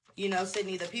 you know,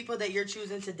 Sydney, the people that you're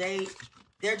choosing to date,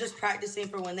 they're just practicing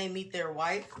for when they meet their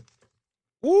wife.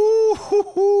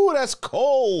 Ooh, that's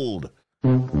cold.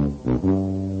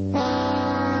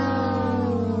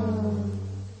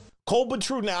 Cold but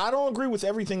true. Now, I don't agree with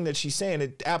everything that she's saying.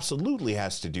 It absolutely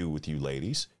has to do with you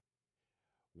ladies.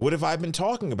 What have I been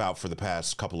talking about for the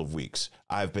past couple of weeks?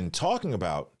 I've been talking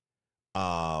about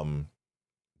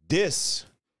this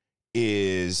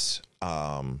is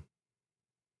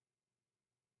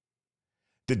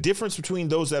the difference between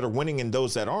those that are winning and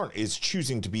those that aren't is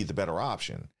choosing to be the better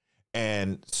option.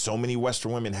 And so many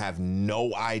Western women have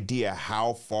no idea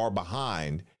how far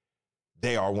behind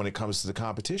they are when it comes to the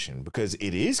competition, because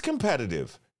it is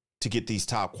competitive to get these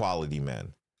top quality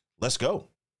men. Let's go.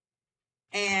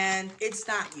 And it's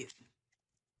not you.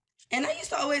 And I used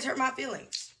to always hurt my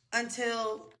feelings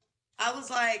until I was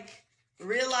like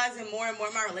realizing more and more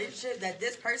in my relationship that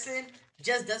this person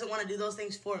just doesn't want to do those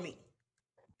things for me.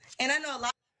 And I know a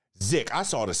lot. Zick, I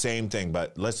saw the same thing,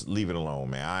 but let's leave it alone,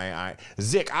 man.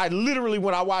 Zick, I literally,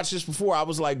 when I watched this before, I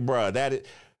was like, bruh,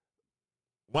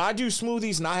 when I do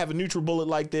smoothies and I have a NutriBullet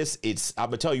like this, I'm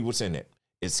gonna tell you what's in it.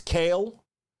 It's kale.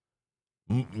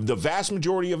 The vast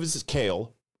majority of it is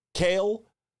kale. Kale,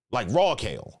 like raw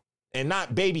kale, and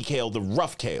not baby kale, the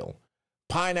rough kale.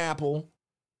 Pineapple,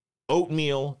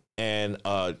 oatmeal, and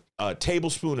a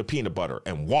tablespoon of peanut butter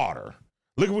and water.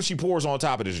 Look at what she pours on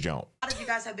top of this junk. A lot of you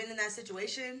guys have been in that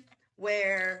situation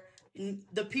where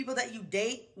the people that you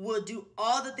date will do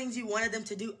all the things you wanted them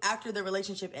to do after the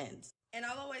relationship ends. And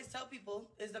I'll always tell people,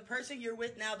 is the person you're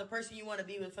with now the person you want to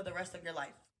be with for the rest of your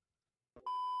life?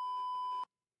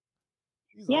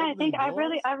 Yeah, I think I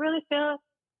really feel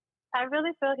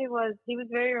he was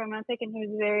very romantic and he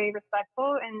was very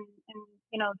respectful and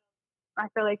you know, I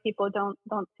feel like people don't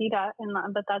see that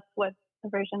but that's what the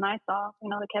version I saw, you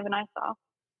know, the Kevin I saw.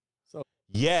 So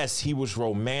yes, he was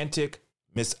romantic,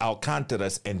 Miss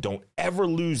Alcantaras, and don't ever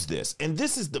lose this. And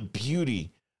this is the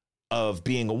beauty of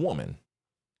being a woman.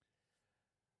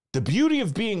 The beauty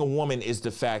of being a woman is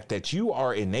the fact that you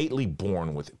are innately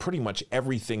born with pretty much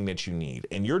everything that you need.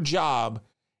 And your job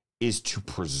is to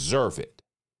preserve it.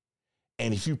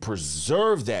 And if you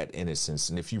preserve that innocence,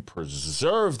 and if you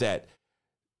preserve that,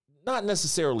 not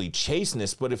necessarily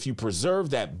chasteness, but if you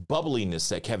preserve that bubbliness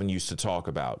that Kevin used to talk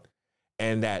about,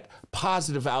 and that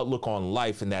positive outlook on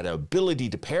life and that ability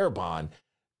to pair bond,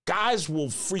 guys will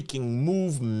freaking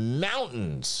move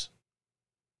mountains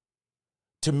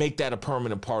to make that a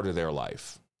permanent part of their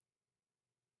life.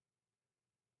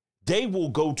 They will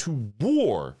go to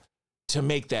war to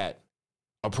make that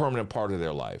a permanent part of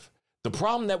their life. The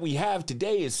problem that we have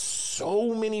today is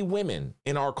so many women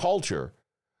in our culture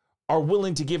are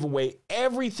willing to give away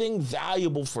everything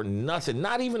valuable for nothing,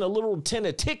 not even a little tin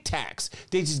of Tic Tacs.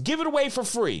 They just give it away for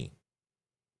free.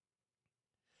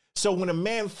 So when a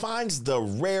man finds the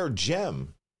rare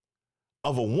gem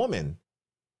of a woman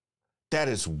that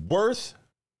is worth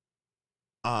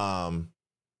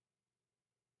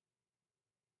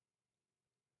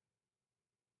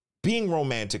being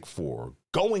romantic for,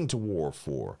 going to war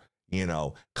for, you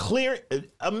know,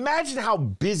 imagine how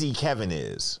busy Kevin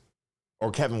is, or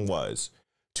Kevin was,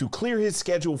 to clear his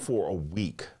schedule for a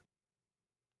week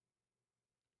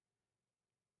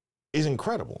is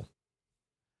incredible.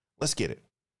 Let's get it.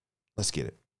 Let's get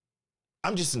it.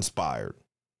 I'm just inspired.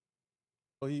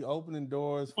 He opening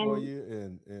doors for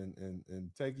you and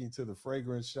taking you to the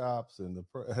fragrance shops and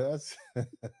that's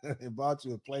he bought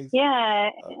you a place.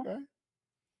 Yeah. Okay.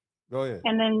 Go ahead.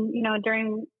 And then, you know,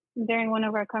 during one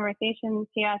of our conversations,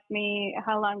 he asked me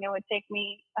how long it would take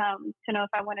me to know if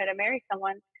I wanted to marry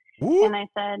someone. Ooh. And I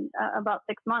said about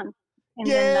 6 months. And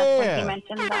then that's when he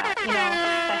mentioned that, you know,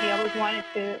 that he always wanted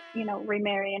to, you know,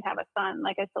 remarry and have a son,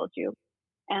 like I told you.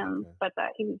 But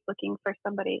that he was looking for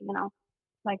somebody, you know,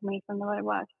 like me from the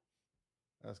West.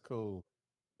 That's cool.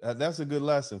 That's a good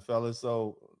lesson, fellas.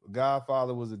 So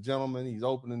Godfather was a gentleman. He's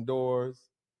opening doors.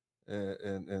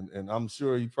 And I'm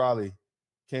sure he probably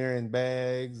carrying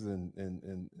bags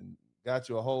and got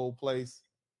you a whole place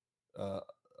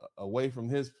away from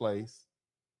his place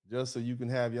just so you can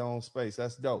have your own space.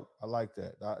 That's dope. I like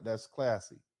that. That's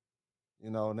classy. You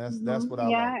know, and that's what I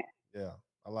like. Yeah,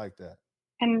 I like that.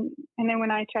 And then when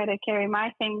I try to carry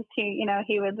my things, he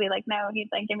would be like, no, he's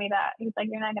like, give me that. He's like,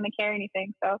 you're not going to carry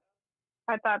anything. So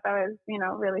I thought that was, you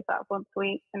know, really thoughtful and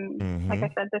sweet. And like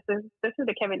I said, this is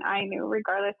the Kevin I knew,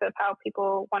 regardless of how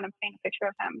people want to paint a picture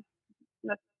of him.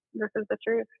 This is the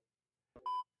truth.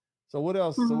 So what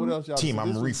else? So what else, y'all? Team,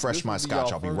 I'm gonna refresh my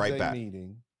scotch. I'll be right back.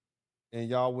 Meeting, and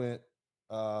y'all went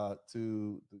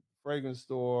to the fragrance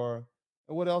store.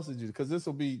 And what else did you do? Because this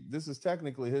is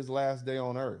technically his last day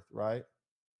on Earth, right?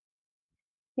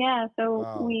 Yeah,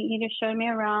 so he just showed me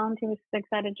around. He was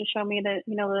excited to show me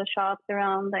the shops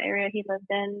around the area he lived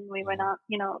in. We went out,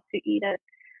 you know, to eat at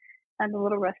the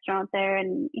little restaurant there,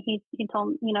 and he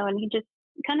told, you know, and he just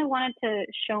kind of wanted to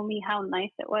show me how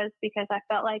nice it was, because I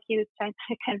felt like he was trying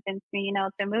to convince me, you know,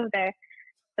 to move there.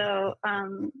 So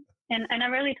and I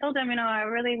really told him, you know, I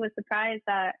really was surprised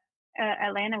that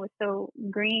Atlanta was so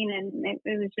green, and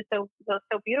it was just so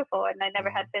beautiful, and I never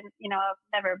had been, you know, I've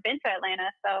never been to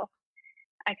Atlanta, so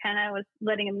I kind of was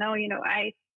letting him know, you know,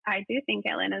 I do think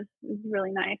Atlanta's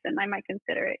really nice, and I might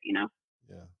consider it, you know.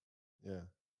 Yeah.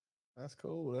 That's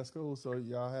cool. That's cool. So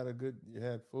y'all had you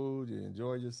had food, you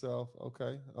enjoyed yourself.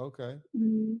 Okay.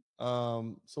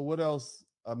 Mm-hmm. So what else?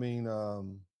 I mean,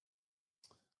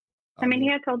 he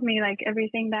had told me like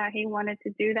everything that he wanted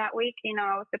to do that week. You know,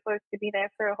 I was supposed to be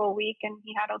there for a whole week, and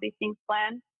he had all these things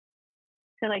planned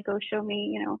to like go show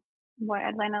me, you know, what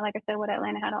Atlanta had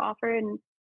to offer. And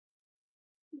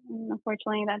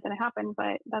Unfortunately, that didn't happen,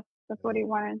 but that's what he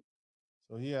wanted.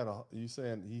 So you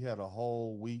saying he had a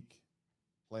whole week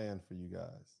planned for you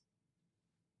guys?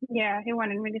 Yeah, he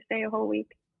wanted me to stay a whole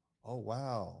week. Oh,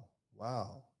 wow.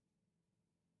 Wow.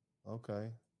 Okay.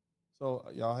 So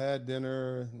y'all had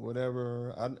dinner,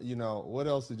 whatever. What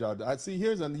else did y'all do? I see.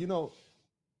 Here's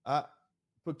a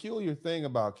peculiar thing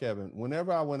about Kevin.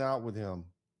 Whenever I went out with him,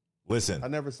 listen, I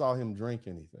never saw him drink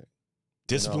anything.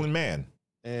 Disciplined man.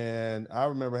 And I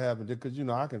remember having to, because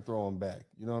I can throw him back.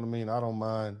 You know what I mean? I don't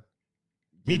mind.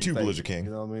 Me too, Blizzard King.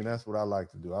 You know what I mean? That's what I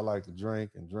like to do. I like to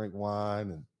drink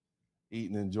wine and eat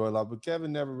and enjoy life. But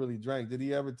Kevin never really drank. Did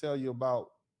he ever tell you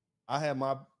about? I had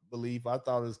my belief. I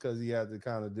thought it was because he had to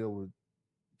kind of deal with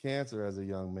cancer as a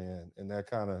young man, and that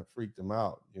kind of freaked him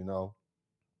out. Did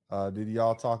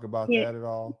y'all talk about that at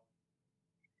all?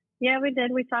 Yeah, we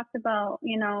did. We talked about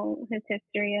his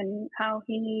history and how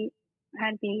he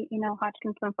had the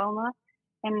Hodgkin's lymphoma,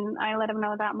 and I let him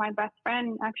know that my best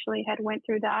friend actually had went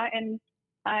through that, and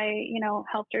I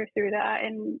helped her through that,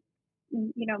 and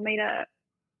made a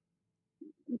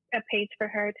page for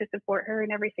her to support her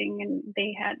and everything, and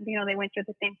they had they went through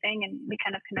the same thing, and we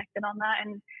kind of connected on that.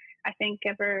 And I think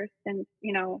ever since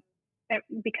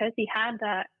because he had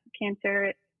that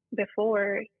cancer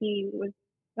before, he was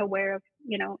aware of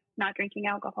not drinking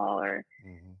alcohol or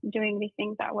doing these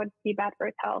things that would be bad for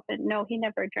his health. And no, he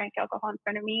never drank alcohol in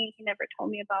front of me. He never told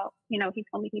me about he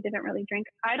told me he didn't really drink.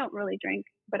 I don't really drink,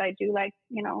 but I do like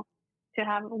to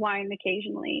have wine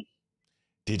occasionally.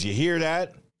 Did you hear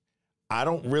that? I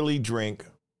don't really drink,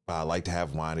 but I like to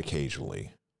have wine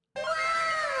occasionally.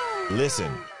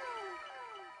 Listen.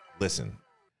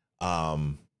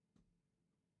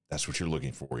 That's what you're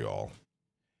looking for, y'all.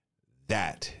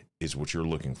 That is what you're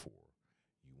looking for.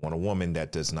 You want a woman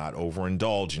that does not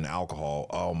overindulge in alcohol.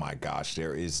 Oh my gosh,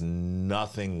 there is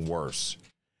nothing worse.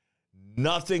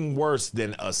 Nothing worse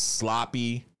than a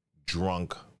sloppy,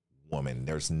 drunk woman.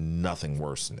 There's nothing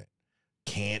worse than it.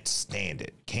 Can't stand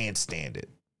it. Can't stand it.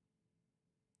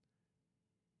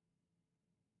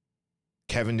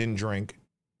 Kevin didn't drink.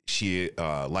 She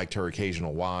liked her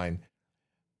occasional wine.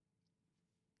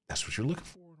 That's what you're looking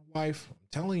for in a wife. I'm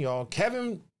telling y'all,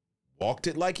 Kevin walked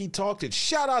it like he talked it.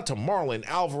 Shout out to Marlon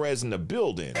Alvarez in the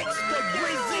building.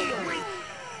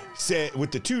 Said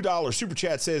with the $2 super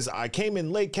chat, says, I came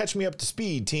in late. Catch me up to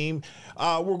speed, team.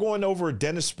 We're going over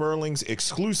Dennis Sperling's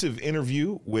exclusive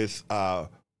interview with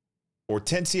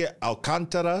Hortensia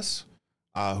Alcantaras,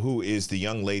 who is the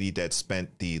young lady that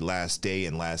spent the last day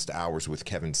and last hours with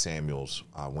Kevin Samuels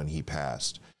when he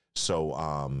passed. So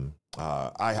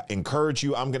I encourage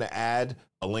you. I'm going to add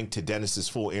a link to Dennis's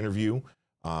full interview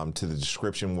to the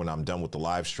description when I'm done with the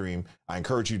live stream. I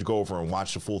encourage you to go over and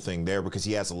watch the full thing there because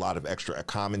he has a lot of extra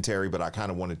commentary, but I kind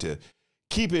of wanted to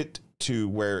keep it to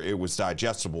where it was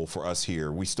digestible for us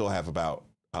here. We still have about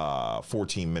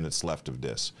 14 minutes left of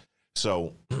this.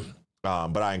 So,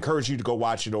 but I encourage you to go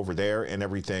watch it over there and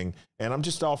everything. And I'm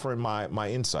just offering my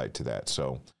insight to that.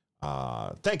 So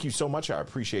thank you so much. I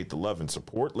appreciate the love and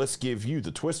support. Let's give you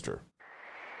the twister.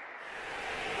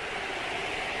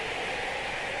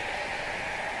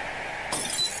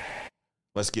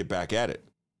 Let's get back at it.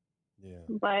 Yeah.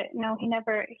 But no, he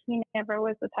never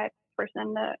was the type of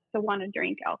person to want to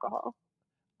drink alcohol.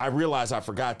 I realized I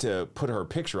forgot to put her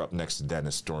picture up next to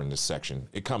Dennis during this section.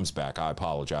 It comes back. I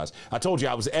apologize. I told you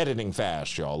I was editing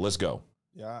fast, y'all. Let's go.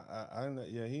 Yeah,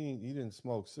 he didn't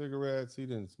smoke cigarettes. He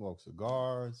didn't smoke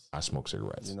cigars. I smoke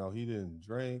cigarettes. He didn't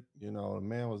drink. The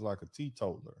man was like a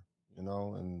teetotaler,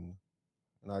 and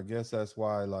I guess that's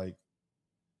why, like,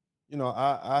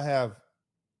 I have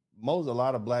a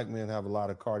lot of black men have a lot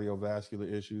of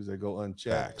cardiovascular issues that go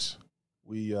unchecked.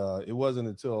 It wasn't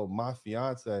until my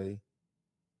fiance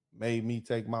made me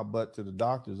take my butt to the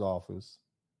doctor's office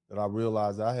that I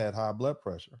realized I had high blood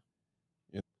pressure.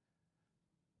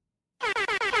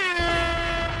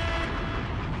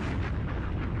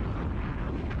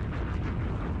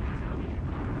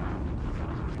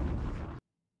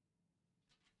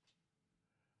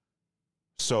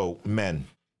 So, men,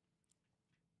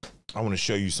 I want to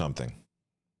show you something.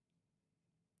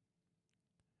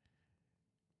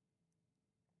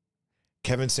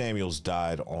 Kevin Samuels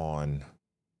died on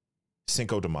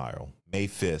Cinco de Mayo, May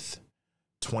 5th,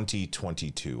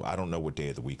 2022. I don't know what day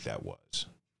of the week that was.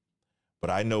 But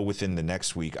I know within the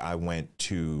next week, I went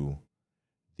to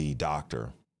the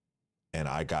doctor and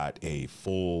I got a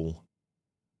full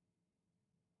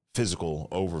physical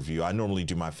overview. I normally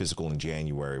do my physical in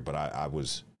January, but I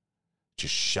was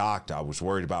just shocked. I was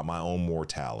worried about my own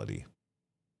mortality.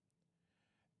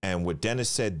 And what Dennis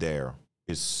said there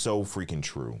is so freaking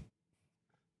true.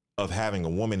 Of having a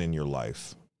woman in your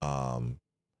life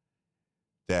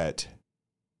that,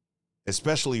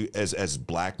 especially as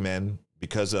black men,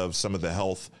 because of some of the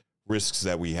health risks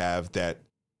that we have, that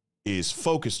is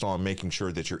focused on making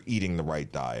sure that you're eating the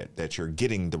right diet, that you're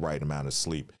getting the right amount of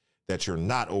sleep, that you're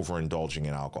not overindulging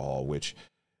in alcohol, which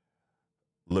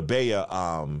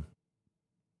Labea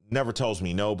never tells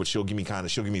me no, but she'll give me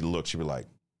the look. She'll be like,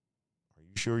 "Are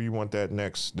you sure you want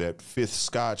that fifth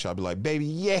scotch?" I'll be like, "Baby,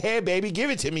 yeah, baby, give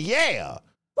it to me, yeah."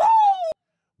 Woo!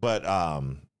 But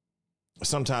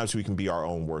sometimes we can be our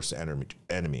own worst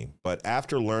enemy. But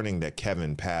after learning that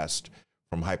Kevin passed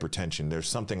from hypertension, there's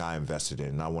something I invested in,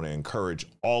 and I want to encourage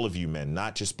all of you men,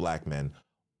 not just black men,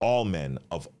 all men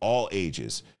of all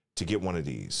ages, to get one of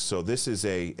these. So this is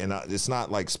and it's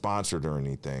not like sponsored or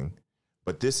anything,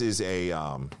 but this is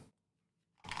I'm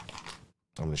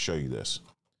going to show you this.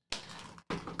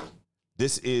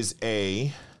 This is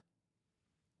a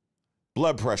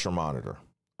blood pressure monitor,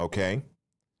 okay?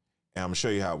 And I'm going to show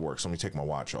you how it works. Let me take my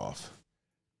watch off.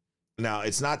 Now,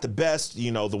 it's not the best,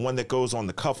 the one that goes on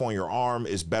the cuff on your arm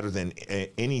is better than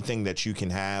anything that you can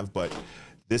have, but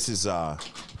this is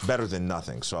better than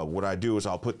nothing. So what I do is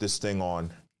I'll put this thing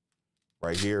on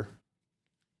right here,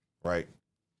 right?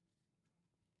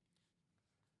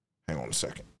 Hang on a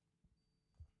second.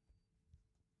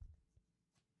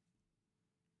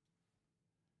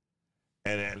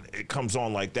 And then it comes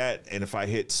on like that, and if I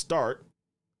hit start,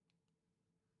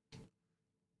 let's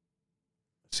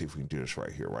see if we can do this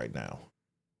right here, right now.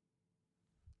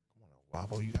 Come on,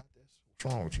 Guapo, you got this? What's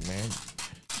wrong with you, man?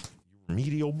 You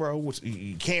remedial, bro?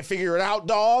 You can't figure it out,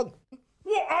 dog?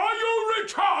 What, are you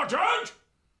retarded?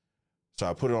 So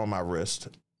I put it on my wrist,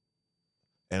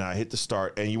 and I hit the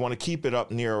start, and you want to keep it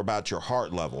up near about your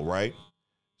heart level, right?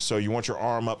 So you want your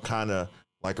arm up kind of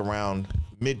like around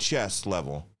mid-chest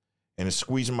level, and it's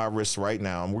squeezing my wrist right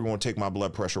now, and we're going to take my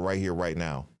blood pressure right here, right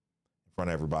now, in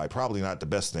front of everybody. Probably not the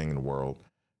best thing in the world,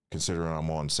 considering I'm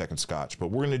on second scotch,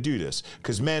 but we're going to do this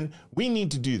because, men, we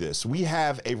need to do this. We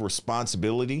have a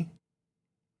responsibility,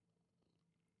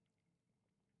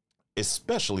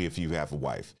 especially if you have a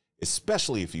wife,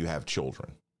 especially if you have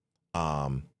children,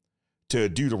 to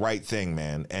do the right thing,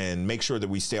 man, and make sure that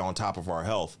we stay on top of our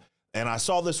health. And I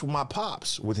saw this with my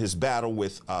pops with his battle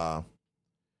with,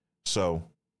 so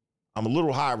I'm a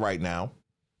little high right now.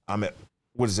 I'm at,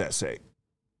 what does that say?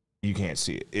 You can't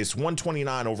see it. It's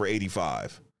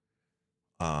 129/85.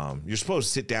 You're supposed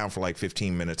to sit down for like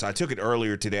 15 minutes. I took it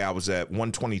earlier today. I was at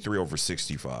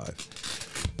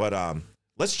 123/65. But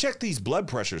let's check these blood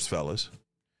pressures, fellas.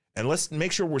 And let's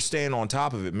make sure we're staying on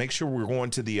top of it. Make sure we're going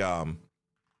to the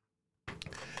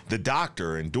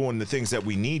doctor and doing the things that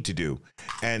we need to do.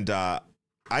 And I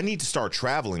need to start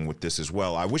traveling with this as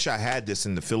well. I wish I had this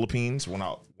in the Philippines when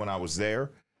I was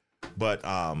there. But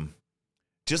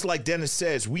just like Dennis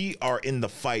says, we are in the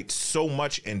fight so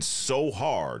much and so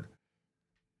hard,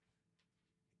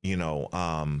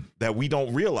 that we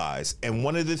don't realize. And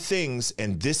one of the things,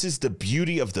 and this is the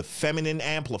beauty of the feminine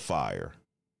amplifier,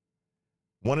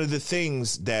 one of the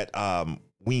things that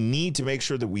we need to make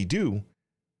sure that we do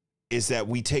is that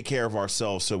we take care of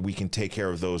ourselves so we can take care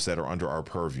of those that are under our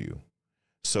purview.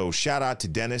 So shout out to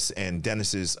Dennis and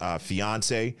Dennis's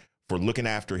fiance for looking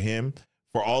after him.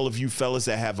 For all of you fellas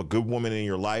that have a good woman in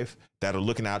your life that are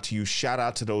looking out to you, shout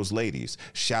out to those ladies.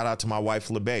 Shout out to my wife,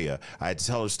 Labea. I had to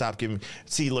tell her to stop giving.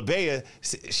 See, Labea,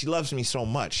 she loves me so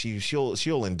much.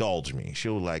 She'll indulge me.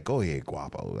 She'll like, go ahead,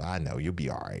 Guapo. I know you'll be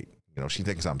all right. She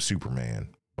thinks I'm Superman.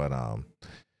 But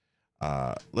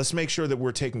let's make sure that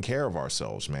we're taking care of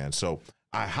ourselves, man. So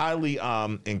I highly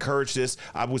encourage this.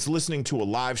 I was listening to a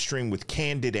live stream with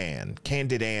Candid Ann.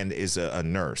 Candid Ann is a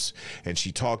nurse, and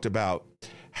she talked about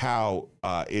how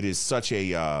it is such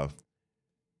a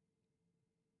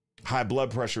high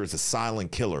blood pressure is a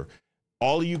silent killer.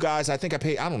 All of you guys, I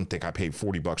don't think I paid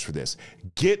 $40 for this.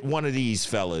 Get one of these,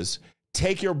 fellas.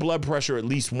 Take your blood pressure at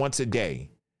least once a day.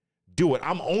 Do it.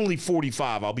 I'm only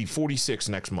 45. I'll be 46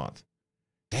 next month.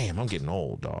 Damn, I'm getting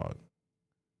old, dog.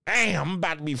 Damn, I'm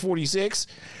about to be 46.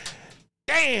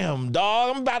 Damn,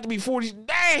 dog, I'm about to be 40.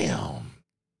 Damn.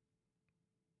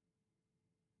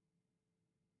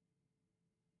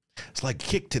 It's like a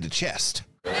kick to the chest.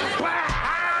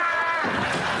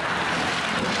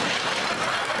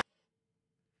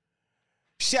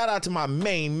 Shout out to my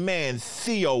main man,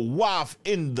 Theo Waff,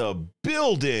 in the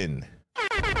building.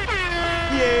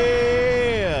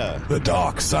 Yeah. The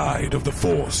dark side of the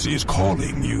Force is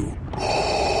calling you.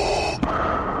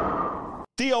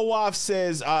 Theo Waff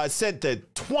says, sent the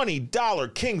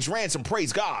 $20 King's Ransom,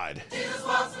 praise God.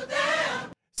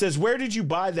 Says, where did you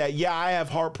buy that? Yeah, I have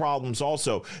heart problems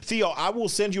also. Theo, I will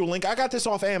send you a link. I got this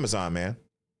off Amazon, man.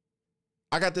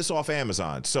 I got this off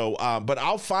Amazon. So, but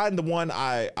I'll find the one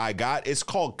I got. It's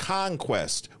called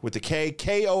Conquest with the K,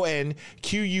 Konquest.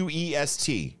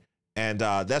 And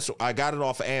I got it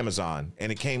off of Amazon,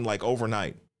 and it came like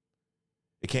overnight.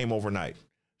 It came overnight.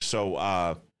 So,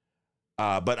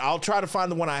 but I'll try to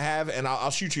find the one I have, and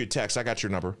I'll shoot you a text. I got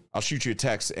your number. I'll shoot you a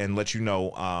text and let you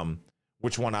know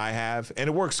which one I have. And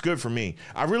it works good for me.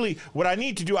 What I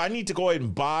need to do, I need to go ahead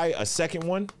and buy a second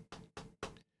one.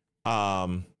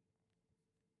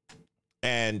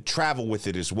 And travel with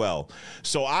it as well.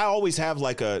 So I always have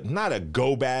like not a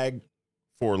go bag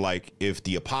for like if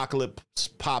the apocalypse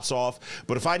pops off,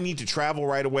 but if I need to travel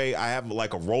right away, I have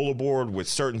like a rollerboard with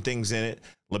certain things in it.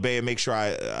 LeBea, make sure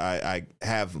I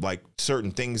have like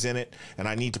certain things in it, and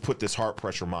I need to put this heart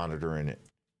pressure monitor in it,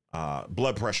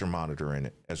 blood pressure monitor in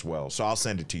it as well. So I'll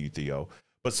send it to you, Theo.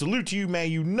 But salute to you,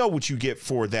 man. You know what you get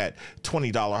for that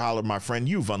 $20 holler, my friend.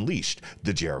 You've unleashed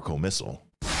the Jericho missile.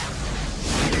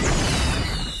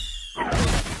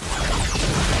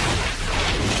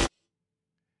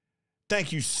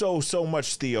 Thank you so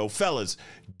much, Theo. Fellas,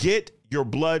 get your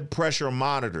blood pressure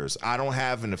monitors. I don't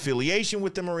have an affiliation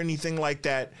with them or anything like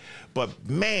that, but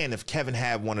man, if Kevin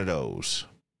had one of those.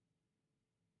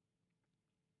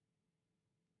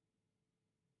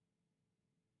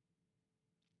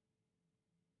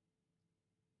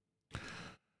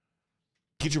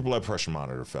 Get your blood pressure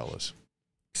monitor, fellas.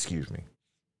 Excuse me.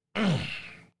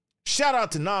 Shout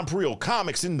out to Non-Real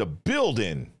Comics in the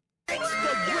building.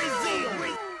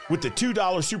 With the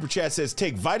 $2 super chat says,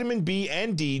 take vitamin B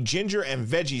and D, ginger, and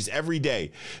veggies every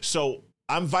day. So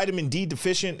I'm vitamin D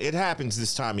deficient. It happens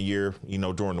this time of year, you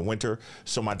know, during the winter.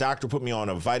 So my doctor put me on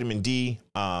a vitamin D.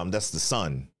 That's the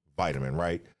sun vitamin,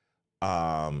 right?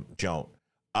 Joan.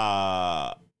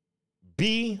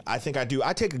 B, I think I do.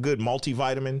 I take a good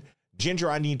multivitamin. Ginger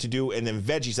I need to do. And then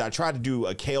veggies, I try to do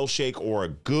a kale shake or a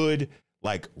good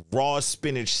like raw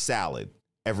spinach salad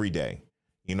every day.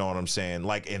 You know what I'm saying?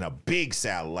 Like in a big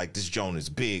salad, like this Joan is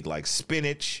big, like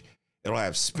spinach. It'll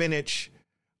have spinach.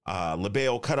 LeBea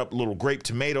will cut up little grape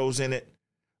tomatoes in it.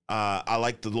 I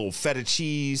like the little feta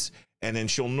cheese. And then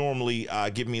she'll normally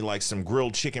give me like some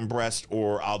grilled chicken breast,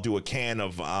 or I'll do a can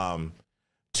of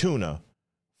tuna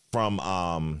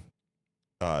from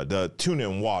the tuna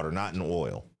in water, not in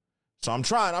oil. So I'm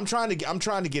trying to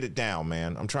get it down,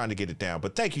 man. I'm trying to get it down.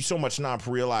 But thank you so much,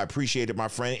 Non-Real. I appreciate it, my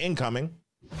friend. Incoming.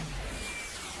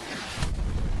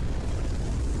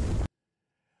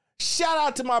 Shout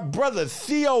out to my brother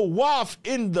Theo Waff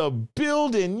in the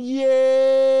building. Yeah.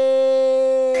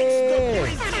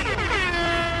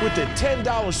 With the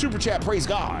 $10 super chat, praise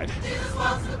God.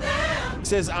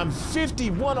 Says, I'm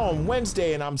 51 on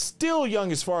Wednesday and I'm still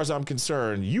young as far as I'm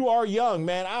concerned. You are young,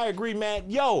 man. I agree, man.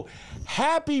 Yo,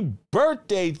 happy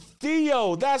birthday,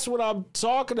 Theo. That's what I'm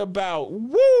talking about.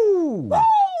 Woo!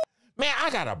 Man,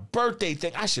 I got a birthday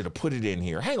thing. I should have put it in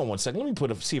here. Hang on one second. Let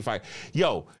me see if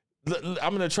yo,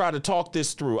 I'm going to try to talk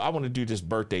this through. I want to do this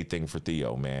birthday thing for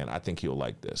Theo, man. I think he'll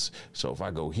like this. So if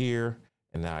I go here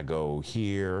and then I go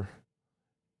here,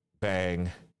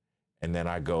 bang, and then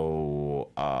I go,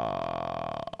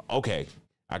 okay,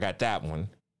 I got that one.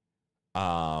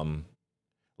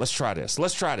 Let's try this. We're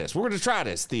going to try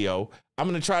this, Theo. I'm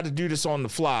going to try to do this on the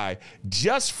fly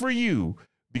just for you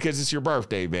because it's your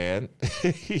birthday, man.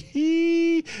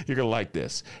 You're going to like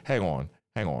this. Hang on.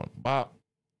 Bop.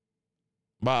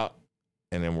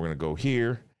 And then we're going to go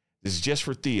here. This is just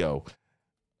for Theo.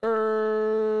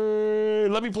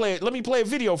 Let me play a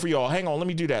video for y'all. Hang on. Let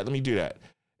me do that.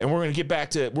 And we're going to get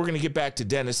back to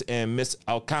Dennis and Miss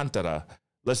Alcantara.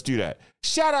 Let's do that.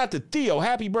 Shout out to Theo.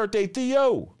 Happy birthday,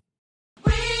 Theo.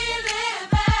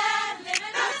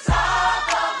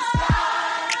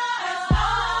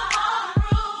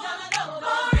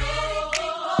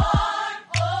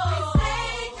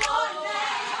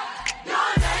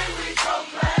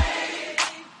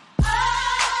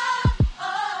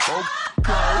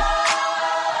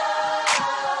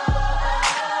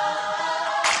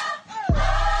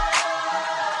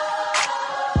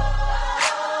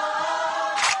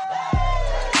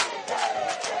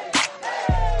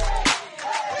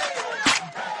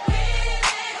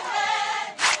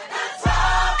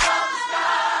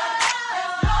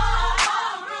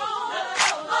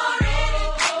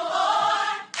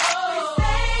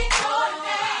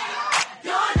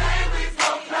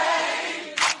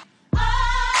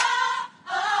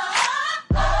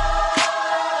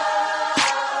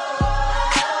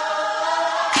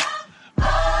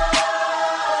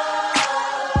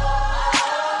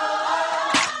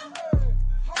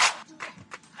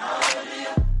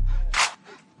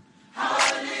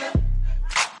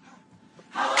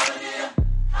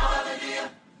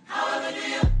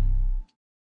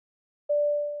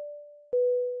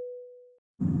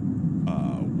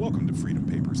 Welcome to Freedom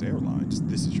Papers Airlines.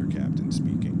 This is your captain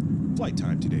speaking. Flight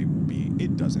time today will be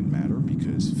It Doesn't Matter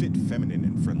because fit, feminine,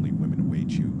 and friendly women await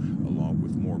you, along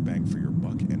with more bang for your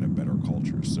buck and a better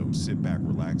culture. So sit back,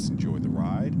 relax, enjoy the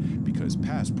ride, because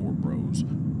Passport Bros,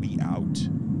 we out.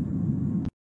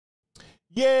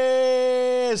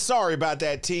 Yeah, sorry about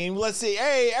that, team. Let's see.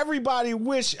 Hey, everybody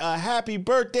wish a happy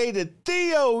birthday to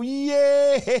Theo.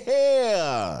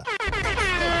 Yeah.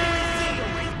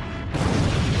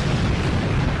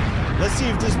 Let's see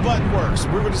if this button works.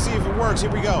 We're going to see if it works.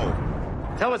 Here we go.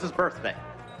 Tell us his birthday.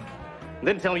 And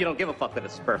then tell him you don't give a fuck that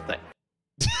it's his birthday.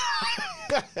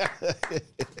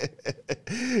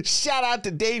 Shout out to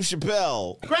Dave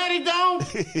Chappelle. Granny don't.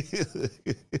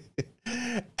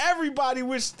 Everybody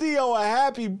wish Theo a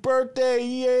happy birthday.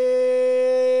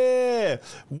 Yeah.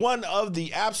 One of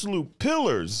the absolute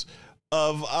pillars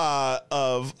of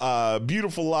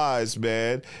Beautiful Lies,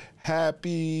 man.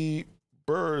 Happy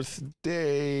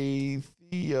birthday,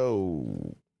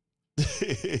 Theo.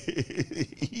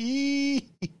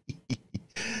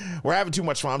 We're having too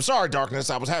much fun. I'm sorry, Darkness.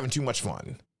 I was having too much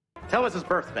fun. Tell us his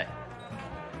birthday.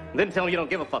 And then tell him you don't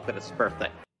give a fuck that it's his birthday.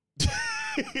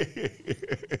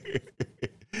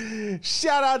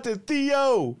 Shout out to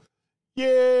Theo.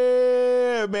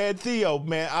 Yeah, man. Theo,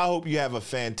 man, I hope you have a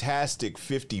fantastic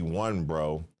 51,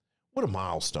 bro. What a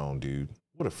milestone, dude.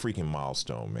 What a freaking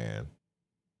milestone, man.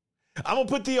 I'm gonna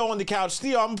put Theo on the couch.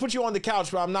 Theo, I'm gonna put you on the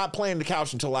couch, but I'm not playing the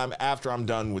couch until after I'm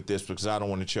done with this, because I don't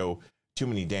want to show too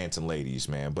many dancing ladies,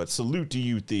 man. But salute to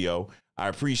you, Theo. I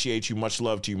appreciate you. Much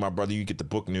love to you, my brother. You get the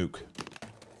book nuke.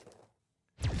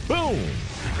 Boom.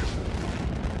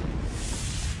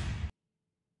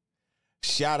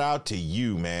 Shout out to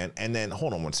you, man. And then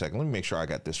hold on one second. Let me make sure I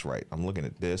got this right. I'm looking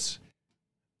at this.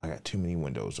 I got too many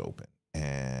windows open.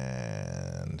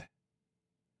 And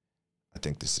I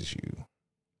think this is you.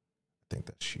 I think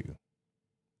that's you.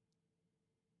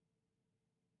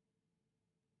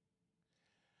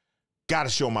 Gotta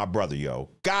show my brother, yo.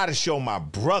 Gotta show my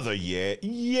brother, yeah.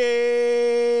 Yeah.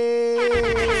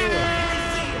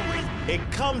 It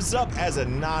comes up as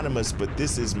anonymous, but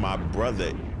this is my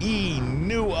brother, E.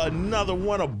 New, another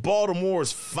one of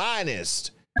Baltimore's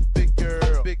finest. Big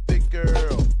girl, big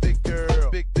girl, big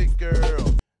girl, big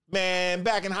girl. Man,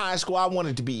 back in high school, I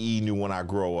wanted to be E New when I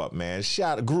grow up, man.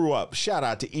 Grew up. Shout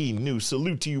out to E New.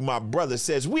 Salute to you, my brother.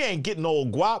 Says, we ain't getting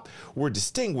old, Guap. We're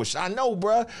distinguished. I know,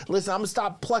 bruh. Listen, I'm gonna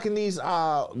stop plucking these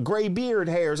gray beard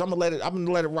hairs. I'm gonna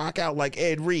let it rock out like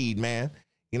Ed Reed, man.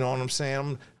 You know what I'm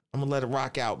saying? I'm gonna let it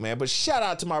rock out, man. But shout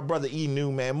out to my brother E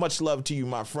New, man. Much love to you,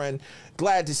 my friend.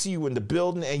 Glad to see you in the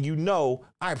building, and you know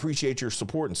I appreciate your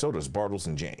support, and so does Bartles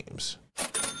and James.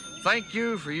 Thank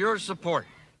you for your support.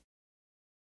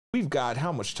 We've got,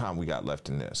 how much time we got left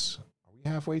in this? Are we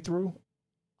halfway through?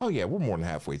 Oh yeah, we're more than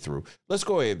halfway through. Let's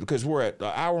go ahead, because we're at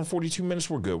an hour and 42 minutes.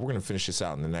 We're good. We're going to finish this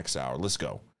out in the next hour. Let's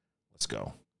go. Let's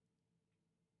go.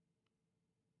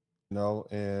 You know,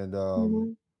 and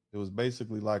it was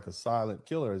basically like a silent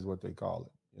killer is what they call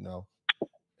it, you know.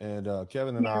 And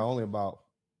Kevin and I are only about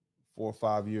 4 or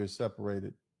 5 years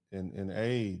separated in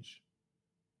age.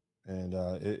 And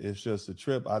it's just a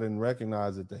trip. I didn't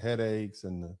recognize it. The headaches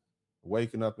and the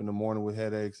waking up in the morning with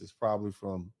headaches is probably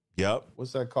from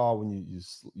what's that called when you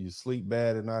sleep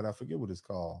bad at night? I forget what it's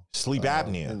called. Sleep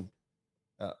apnea. And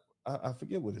I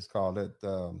forget what it's called. That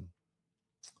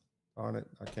darn it,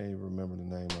 I can't even remember the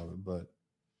name of it. But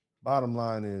bottom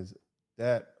line is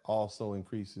that also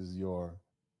increases your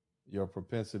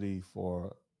propensity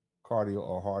for cardio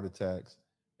or heart attacks,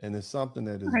 and it's something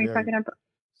that is. Are you talking about?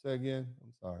 Say again.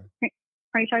 I'm sorry.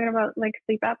 Are you talking about like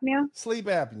sleep apnea? Sleep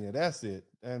apnea. That's it.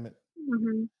 Damn it.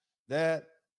 Mm-hmm. That,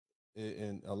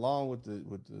 and along with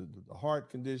the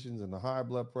heart conditions and the high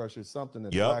blood pressure, is something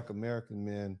that Black American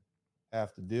men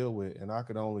have to deal with. And I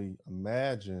could only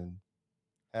imagine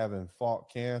having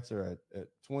fought cancer at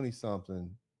 20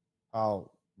 something, how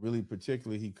really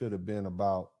particularly he could have been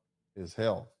about his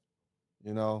health,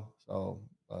 you know? So,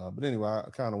 but anyway, I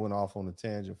kind of went off on a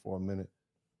tangent for a minute.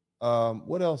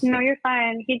 What else? No, you're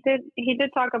fine. He did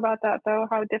talk about that though,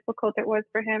 how difficult it was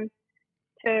for him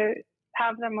to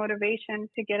have the motivation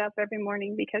to get up every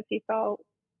morning because he felt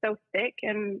so sick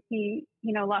and he,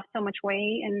 lost so much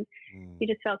weight and he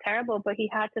just felt terrible, but he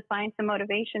had to find some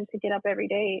motivation to get up every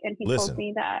day. And he told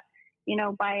me that,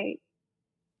 by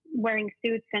wearing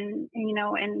suits and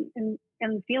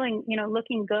feeling,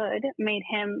 looking good made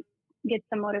him get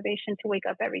some motivation to wake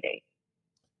up every day.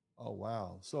 Oh,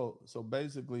 wow. So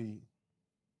basically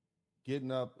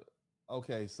getting up.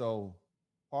 Okay. So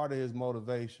part of his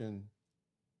motivation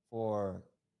for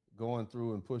going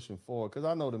through and pushing forward, because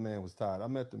I know the man was tired. I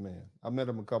met the man. I met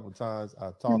him a couple of times. I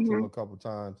talked to him a couple of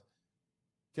times.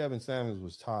 Kevin Samuels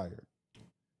was tired.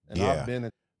 And Yeah. I've been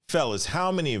at Fellas,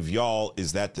 how many of y'all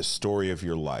is that the story of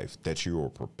your life, that you are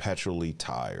perpetually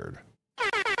tired?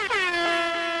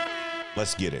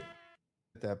 Let's get it.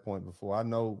 that point before. I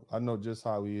know just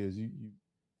how he is.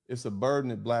 It's a burden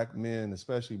that black men,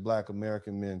 especially black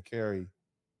American men, carry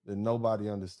that nobody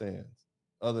understands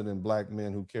other than black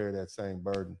men who carry that same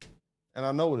burden. And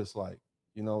I know what it's like.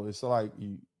 You know, it's like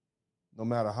no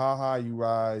matter how high you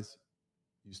rise,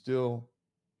 you still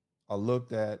are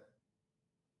looked at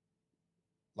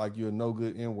like you're a no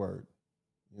good N-word,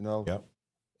 you know? Yep.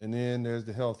 And then there's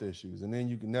the health issues, and then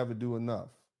you can never do enough.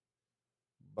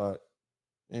 But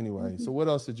anyway, so what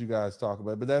else did you guys talk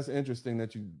about? But that's interesting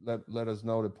that you let us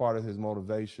know that part of his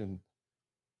motivation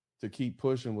to keep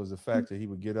pushing was the fact that he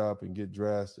would get up and get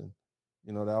dressed, and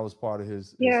you know that was part of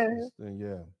his thing.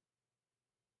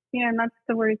 Yeah, and that's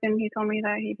the reason he told me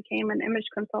that he became an image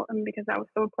consultant, because that was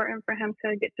so important for him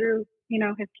to get through, you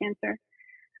know, his cancer.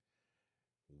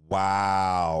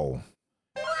 Wow.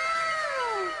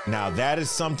 Now that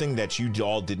is something that you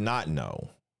all did not know.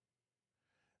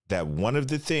 That one of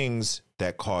the things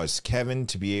that caused Kevin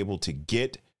to be able to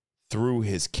get through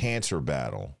his cancer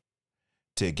battle,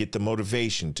 to get the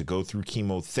motivation to go through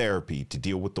chemotherapy, to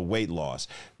deal with the weight loss.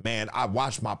 Man, I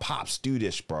watched my pops do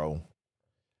this, bro.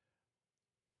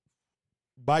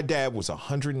 My dad was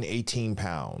 118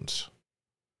 pounds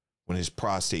when his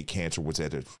prostate cancer was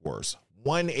at its worst.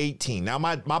 118. Now,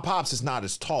 my pops is not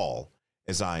as tall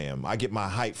as I am. I get my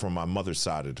height from my mother's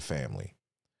side of the family.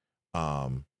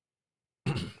 My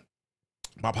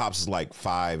pops is like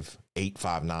 5'8",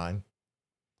 5'9".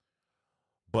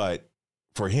 But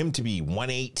for him to be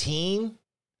 118,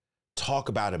 talk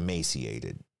about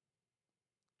emaciated.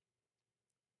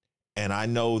 And I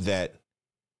know that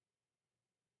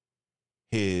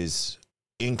his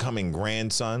incoming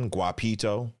grandson,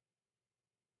 Guapito,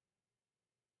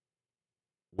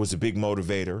 was a big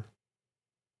motivator.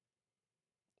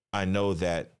 I know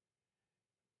that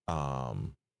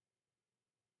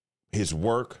his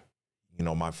work, you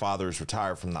know, my father is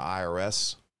retired from the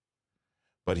IRS,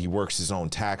 but he works his own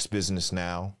tax business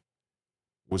now,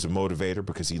 was a motivator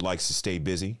because he likes to stay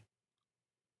busy.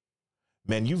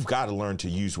 Man, you've got to learn to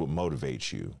use what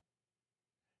motivates you.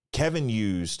 Kevin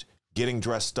used getting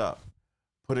dressed up,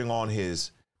 putting on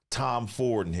his Tom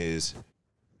Ford and his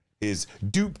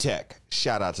Dupe Tech.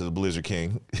 Shout out to the Blizzard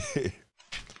King.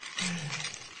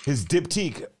 His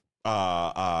Diptyque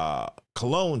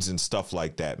colognes and stuff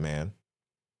like that, man.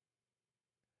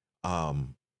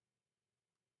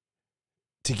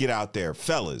 To get out there.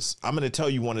 Fellas, I'm going to tell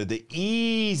you one of the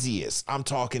easiest, I'm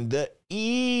talking the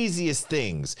easiest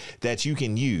things that you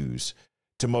can use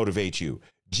to motivate you.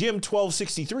 Jim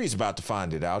 1263 is about to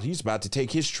find it out. He's about to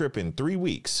take his trip in 3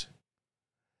 weeks.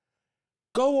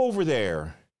 Go over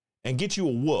there and get you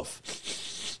a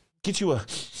woof. Get you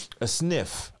a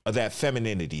sniff of that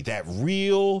femininity, that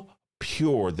real,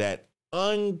 pure, that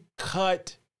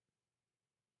uncut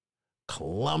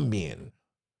Colombian,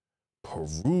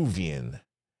 Peruvian,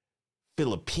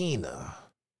 Filipina,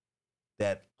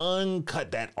 that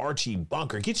uncut, that Archie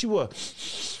Bunker. Get you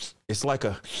it's like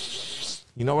a,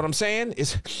 you know what I'm saying?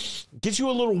 Get you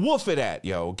a little woof of that,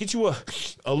 yo. Get you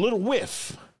a little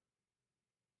whiff.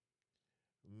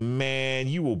 Man,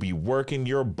 you will be working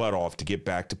your butt off to get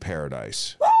back to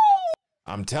paradise. Woo!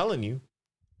 I'm telling you.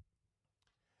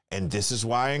 And this is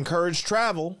why I encourage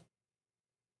travel.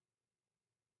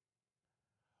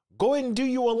 Go ahead and do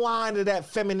you a line of that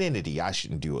femininity. I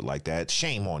shouldn't do it like that.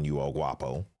 Shame on you,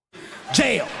 ElGuapo.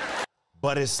 Jail.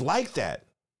 But it's like that.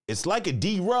 It's like a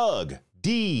D-rug.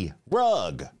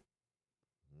 D-rug.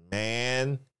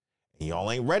 Man,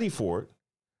 y'all ain't ready for it.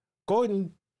 Go ahead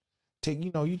and take,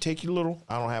 you take your little,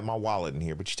 I don't have my wallet in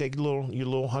here, but you take your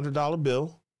little $100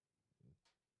 bill.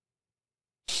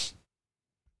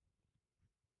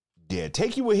 Yeah,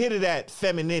 take you a hit of that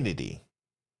femininity.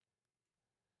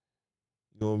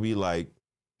 You're gonna be like,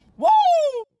 woo!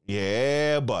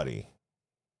 Yeah, buddy.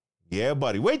 Yeah,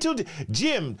 buddy. Wait till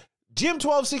Jim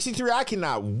 1263, I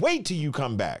cannot wait till you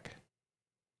come back.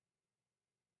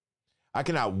 I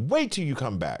cannot wait till you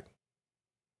come back.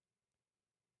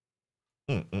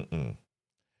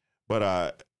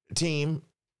 But team,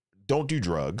 don't do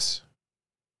drugs.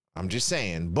 I'm just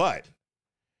saying, but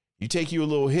you take you a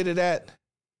little hit of that,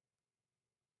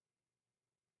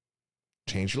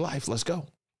 change your life. Let's go.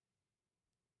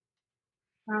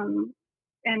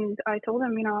 And I told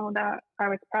him, that I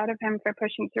was proud of him for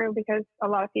pushing through, because a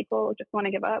lot of people just want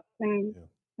to give up. And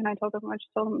I told him, let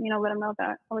him know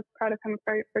that I was proud of him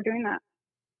for doing that.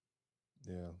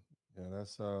 Yeah,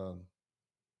 that's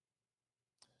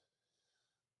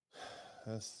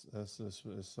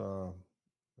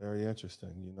Very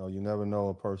interesting. You know, you never know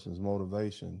a person's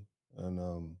motivation,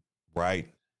 and right.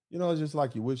 You know, it's just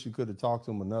like you wish you could have talked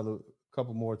to him another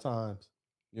couple more times.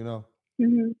 You know,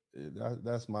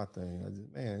 that's my thing. I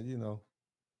just, man, you know,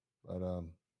 but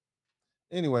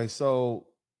anyway, so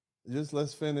just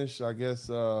let's finish. I guess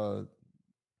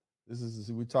this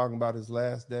is we're talking about his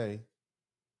last day.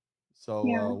 So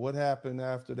what happened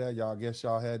after that? Y'all, I guess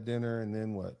y'all had dinner, and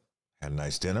then what? Had a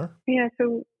nice dinner. Yeah,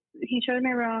 so he showed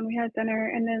me around. We had dinner,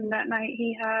 and then that night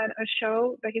he had a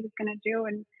show that he was gonna do,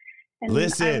 and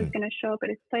Listen. I was gonna show up at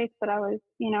his place, but I was,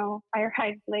 you know, I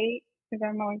arrived late because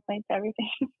I'm always late to everything.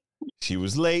 She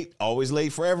was late, always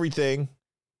late for everything.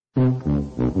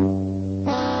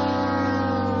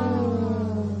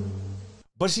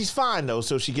 But she's fine though,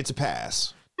 so she gets a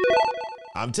pass.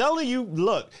 I'm telling you,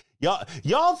 look,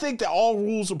 y'all think that all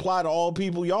rules apply to all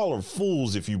people. Y'all are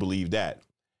fools if you believe that.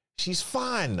 She's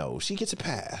fine though. She gets a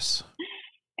pass.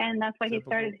 And that's why he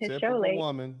started his show late.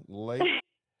 Woman, late.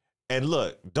 And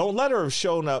look, don't let her have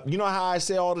shown up. You know how I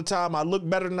say all the time, I look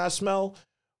better than I smell?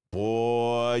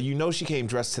 Boy, you know she came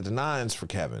dressed to the nines for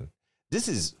Kevin. This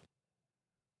is...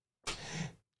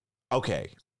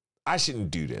 Okay, I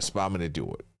shouldn't do this, but I'm going to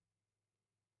do it.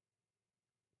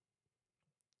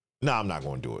 No, I'm not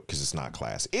going to do it because it's not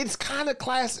class. It's kind of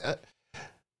class.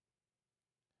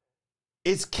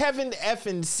 It's Kevin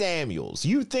effing Samuels.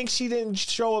 You think she didn't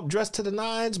show up dressed to the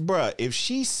nines? Bruh, if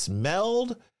she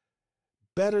smelled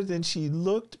better than she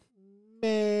looked,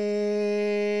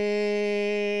 man.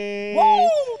 Woo!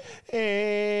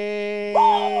 And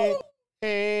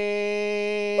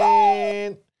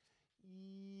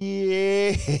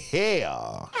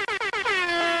yeah.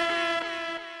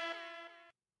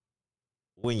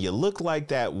 When you look like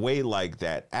that, weigh like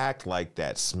that, act like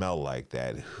that, smell like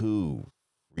that, who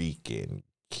freaking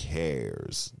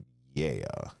cares? Yeah.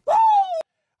 Woo!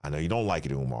 I know you don't like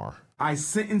it, Umar. I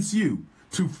sentence you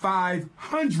to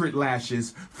 500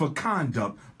 lashes for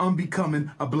conduct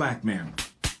unbecoming a black man.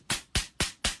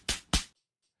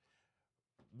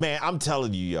 Man, I'm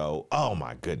telling you, yo. Oh,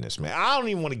 my goodness, man. I don't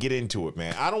even want to get into it,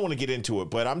 man. I don't want to get into it,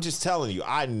 but I'm just telling you,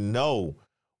 I know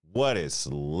what it's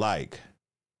like.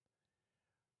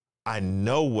 I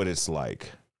know what it's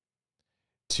like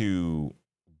to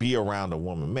be around a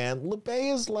woman. Man,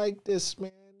 LeBay is like this,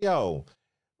 man. Yo,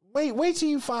 wait till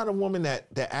you find a woman that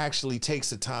actually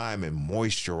takes the time and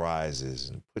moisturizes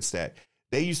and puts that.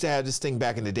 They used to have this thing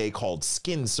back in the day called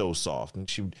Skin So Soft. And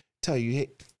she would tell you,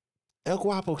 hey,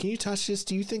 ElGuapo, can you touch this?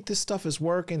 Do you think this stuff is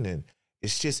working? And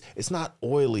it's not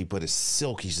oily, but it's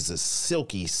silky. It's a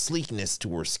silky sleekness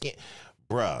to her skin.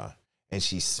 Bruh. And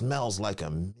she smells like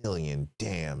 $1 million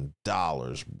damn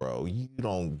dollars, bro. You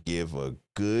don't give a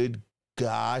good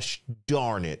gosh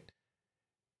darn it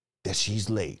that she's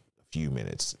late a few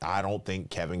minutes. I don't think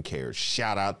Kevin cares.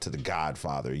 Shout out to the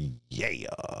Godfather.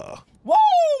 Yeah. Woo!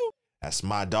 That's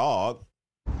my dog.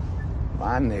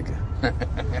 My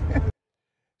nigga.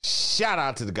 Shout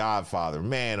out to the Godfather.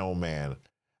 Man, oh man.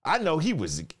 I know he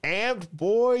was amped,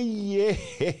 boy.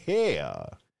 Yeah.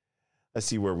 Let's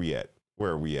see where we at.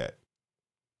 Where are we at?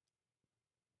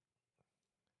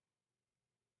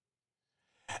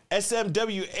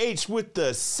 SMWH with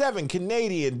the $7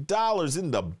 Canadian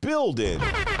in the building.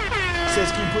 Says,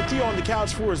 can you put Theo on the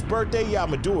couch for his birthday? Yeah,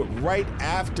 I'm going to do it right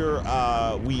after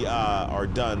we are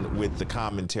done with the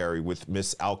commentary with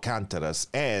Miss Alcantaras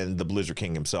and the Blizzard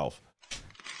King himself.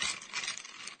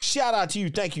 Shout out to you.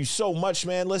 Thank you so much,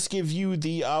 man. Let's give you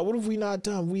the, what have we not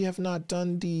done? We have not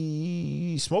done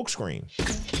the smoke screen.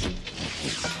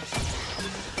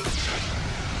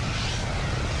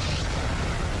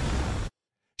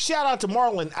 Shout out to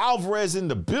Marlon Alvarez in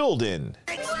the building.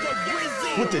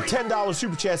 With the $10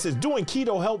 super chat says, doing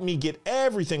keto helped me get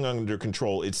everything under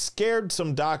control. It scared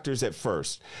some doctors at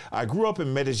first. I grew up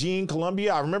in Medellin,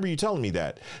 Colombia. I remember you telling me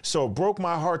that. So it broke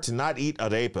my heart to not eat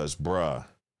arepas, bruh.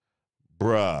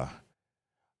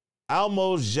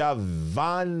 Almos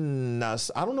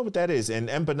Javanas. I don't know what that is. And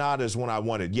empanadas when I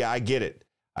wanted. Yeah, I get it.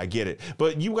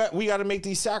 But we got to make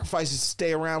these sacrifices to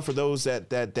stay around for those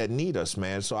that need us,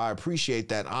 man. So I appreciate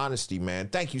that honesty, man.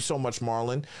 Thank you so much,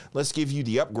 Marlon. Let's give you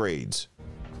the upgrades.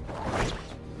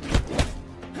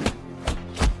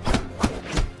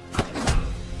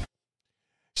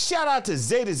 Shout out to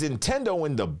Zeta Nintendo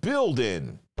in the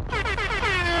building.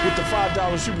 With the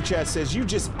 $5 super chat says, you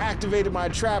just activated my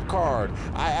trap card.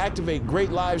 I activate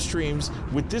great live streams.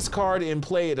 With this card in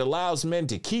play, it allows men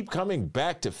to keep coming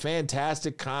back to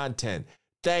fantastic content.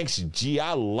 Thanks, G.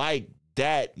 I like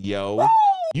that, yo. Woo!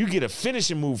 You get a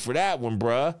finishing move for that one,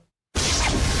 bruh.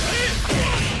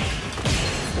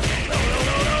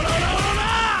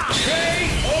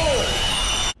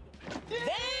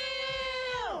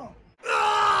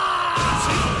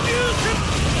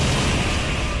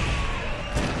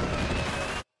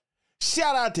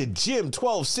 Shout out to Jim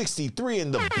 1263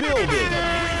 in the building.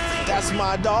 That's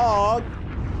my dog.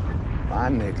 My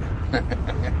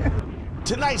nigga.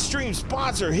 Tonight's stream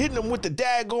sponsor, hitting them with the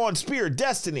daggone spear of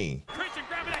destiny.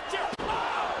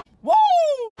 Woo!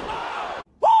 Woo!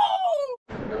 Woo!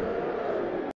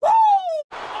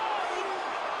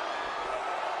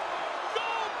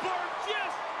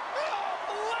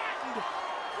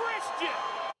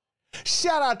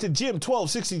 Shout out to Jim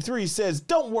 1263 says,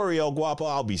 don't worry, ElGuapo,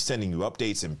 I'll be sending you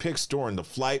updates and pics during the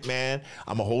flight, man.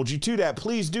 I'm gonna hold you to that.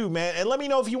 Please do, man. And let me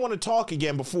know if you want to talk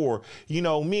again before, you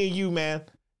know, me and you, man.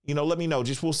 You know, let me know.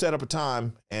 Just we'll set up a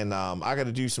time, and I got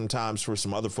to do some times for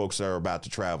some other folks that are about to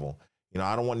travel. You know,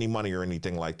 I don't want any money or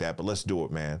anything like that, but let's do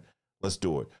it, man. Let's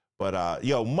do it. But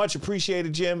yo, much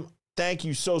appreciated, Jim. Thank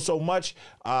you so much.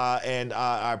 And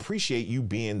I appreciate you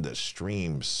being the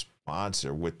stream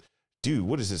sponsor with, dude,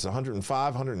 what is this, $105,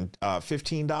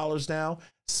 $115 now?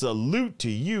 Salute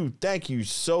to you. Thank you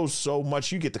so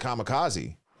much. You get the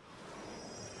kamikaze.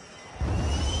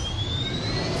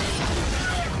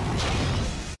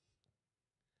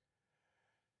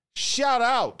 Shout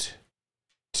out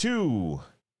to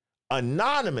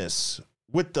Anonymous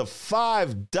with the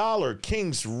 $5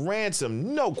 King's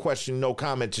Ransom. No question, no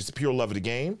comment, just pure love of the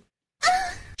game.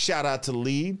 Shout out to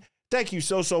Lead. Thank you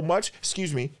so much.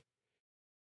 Excuse me.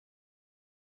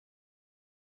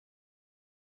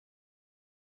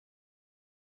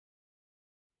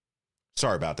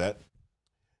 Sorry about that.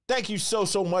 Thank you so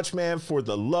much, man, for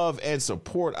the love and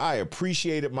support. I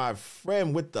appreciate it, my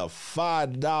friend, with the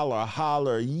 $5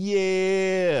 holler.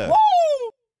 Yeah. Woo!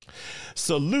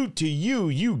 Salute to you.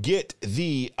 You get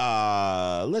the,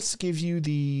 let's give you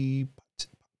the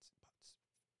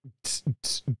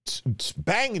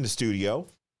bang in the studio.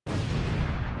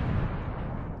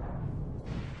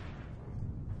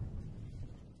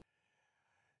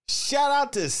 Shout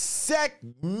out to Sec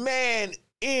Man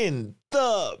in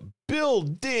the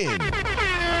building.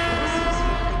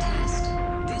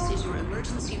 This is your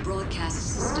emergency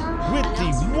broadcast system. With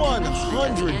the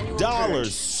 $100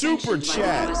 super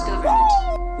chat.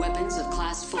 Weapons of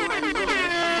class 4 and lower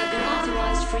have been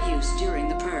authorized for use during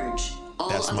the purge. All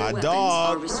That's other my weapons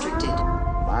dog. are restricted.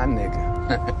 My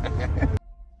nigga.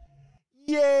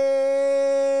 Yeah.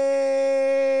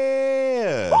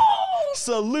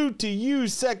 Salute to you,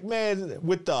 Secman,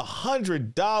 with the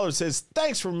 $100. Says,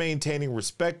 thanks for maintaining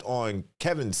respect on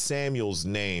Kevin Samuel's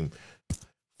name.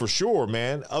 For sure,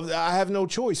 man. I have no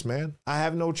choice, man. I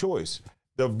have no choice.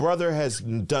 The brother has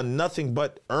done nothing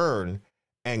but earn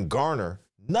and garner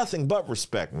nothing but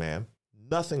respect, man.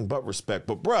 Nothing but respect.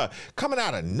 But, bruh, coming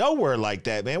out of nowhere like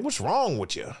that, man, what's wrong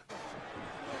with you?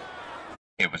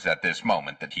 It was at this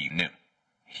moment that he knew.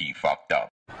 He fucked up.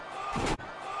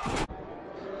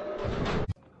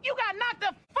 You got knocked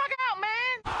the fuck out,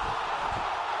 man!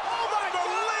 Oh my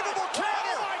unbelievable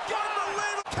counter! Oh my God!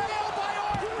 Unbelievable by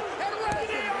Orton and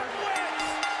Randy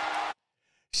wins!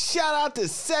 Shout out to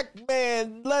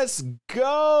Secman. Let's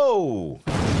go.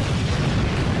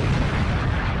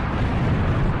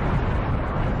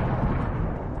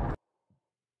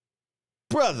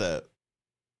 Brother,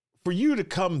 for you to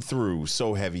come through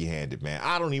so heavy-handed, man,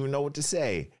 I don't even know what to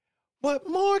say. What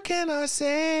more can I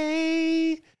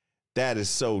say? That is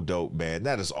so dope, man.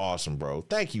 That is awesome, bro.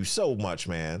 Thank you so much,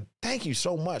 man. Thank you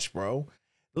so much, bro.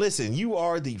 Listen, you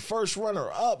are the first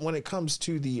runner-up when it comes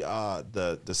to the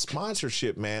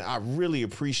sponsorship, man. I really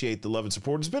appreciate the love and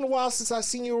support. It's been a while since I've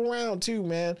seen you around, too,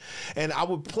 man. And I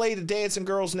would play the dancing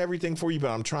girls and everything for you,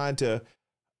 but I'm trying to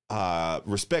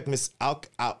respect Miss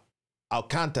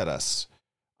Alcantaras.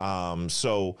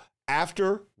 So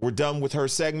after we're done with her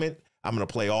segment, I'm going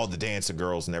to play all the dancing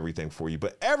girls and everything for you.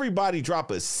 But everybody drop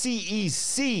a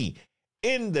CEC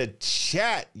in the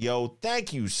chat, yo.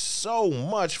 Thank you so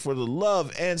much for the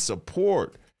love and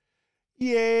support.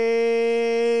 Yeah.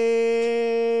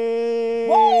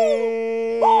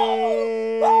 Woo!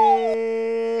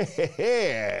 Woo!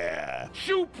 Yeah.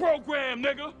 Shoe program,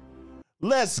 nigga.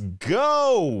 Let's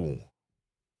go.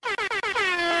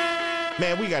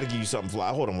 Man, we got to give you something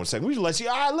fly. Hold on one second. Let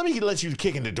me let you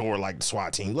kick in the door like the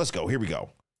SWAT team. Let's go. Here we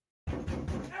go.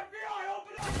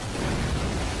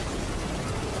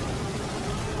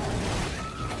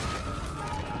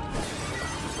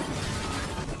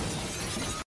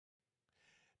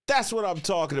 That's what I'm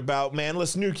talking about, man.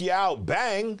 Let's nuke you out.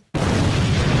 Bang.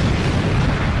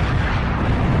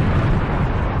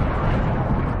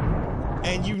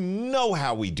 And you know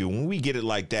how we do. When we get it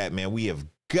like that, man, we have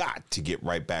got to get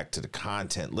right back to the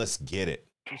content. Let's get it.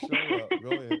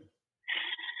 Go ahead.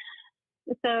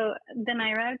 So then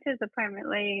I arrived to his apartment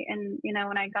late, and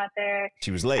when I got there,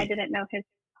 she was late. I didn't know his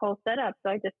whole setup,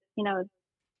 so I just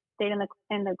stayed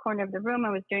in the corner of the room.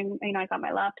 I was doing, I got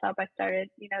my laptop. I started,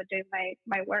 doing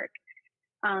my work.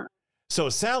 So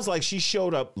it sounds like she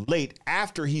showed up late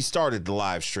after he started the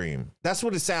live stream. That's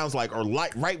what it sounds like, or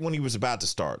right when he was about to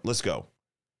start. Let's go.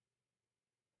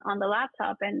 On the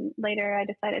laptop, and later I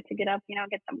decided to get up,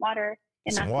 get some water,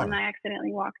 and that's when I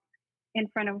accidentally walked in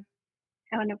front of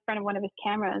one of his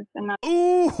cameras. And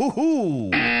ooh,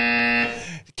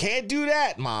 can't do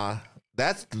that, Ma.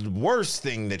 That's the worst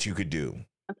thing that you could do.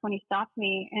 That's when he stopped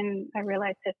me, and I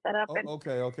realized his setup.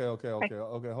 Okay.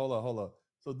 Hold on.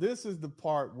 So this is the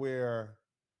part where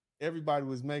everybody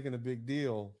was making a big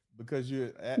deal because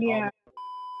you're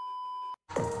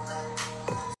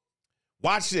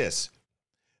watch this.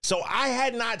 So I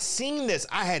had not seen this.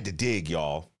 I had to dig,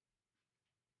 y'all.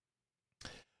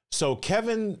 So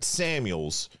Kevin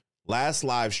Samuels' last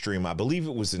live stream, I believe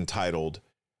it was entitled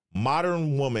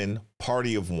Modern Woman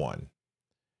Party of One.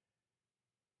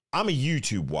 I'm a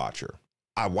YouTube watcher.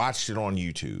 I watched it on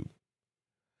YouTube.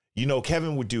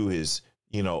 Kevin would do his,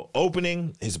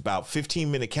 opening, his about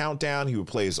 15-minute countdown. He would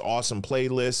play his awesome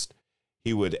playlist.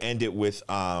 He would end it with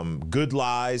good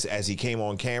lies as he came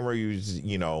on camera. He was,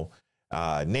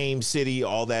 name, city,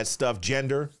 all that stuff,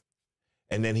 gender.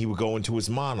 And then he would go into his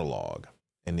monologue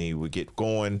and he would get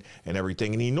going and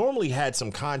everything. And he normally had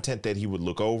some content that he would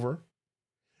look over.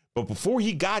 But before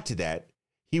he got to that,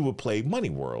 he would play Money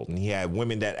World. And he had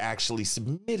women that actually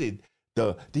submitted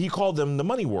he called them the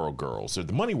Money World girls or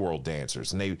the Money World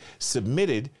dancers. And they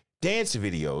submitted dance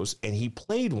videos and he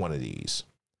played one of these.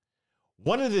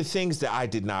 One of the things that I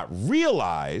did not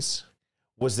realize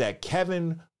was that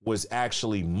Kevin was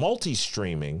actually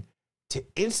multi-streaming to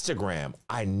Instagram.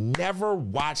 I never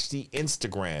watched the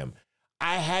Instagram.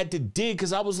 I had to dig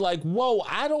because I was like, whoa,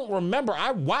 I don't remember.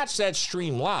 I watched that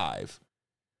stream live.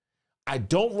 I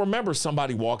don't remember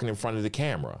somebody walking in front of the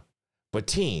camera. But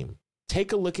team,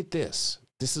 take a look at this.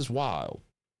 This is wild.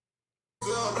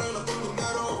 No.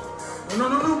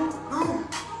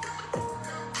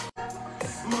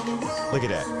 Look at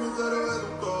that.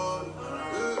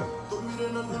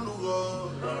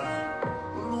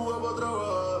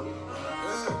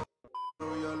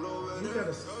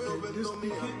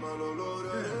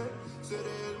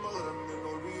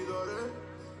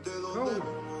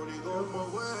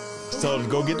 So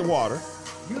go get the water.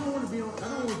 You don't want to be on. I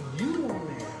don't want you on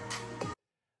there.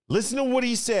 Listen to what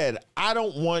he said. I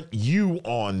don't want you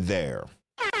on there.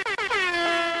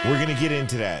 We're going to get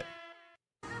into that.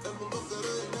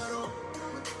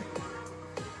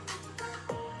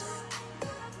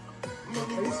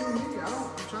 I'm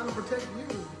trying to protect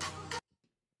you.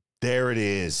 There it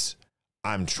is.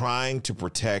 I'm trying to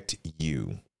protect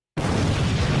you.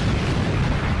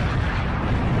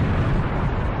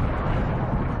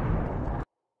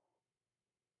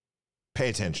 Pay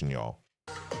attention, y'all.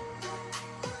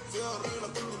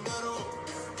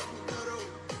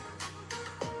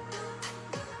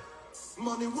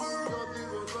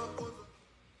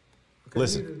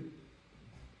 Listen.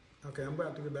 Okay, I'm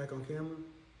about to get back on camera.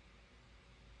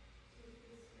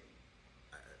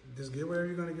 Just get wherever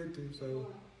you're gonna get to. So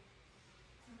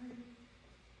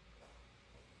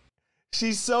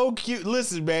she's so cute.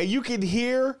 Listen, man, you can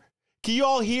hear. Can you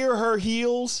all hear her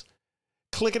heels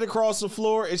clicking across the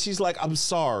floor? And she's like, "I'm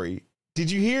sorry."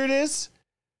 Did you hear this?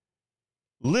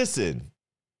 Listen.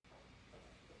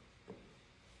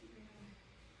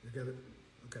 You got it.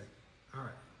 Okay. All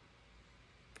right.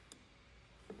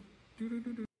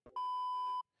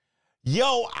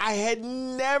 Yo, I had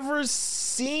never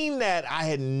seen that.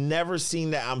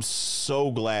 I'm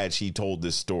so glad she told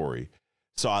this story.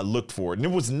 So I looked for it. And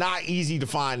it was not easy to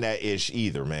find that ish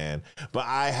either, man. But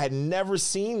I had never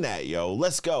seen that, yo.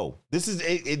 Let's go. This is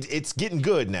it's getting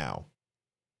good now.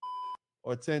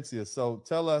 Hortensia, so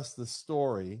tell us the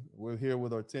story. We're here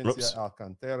with Hortensia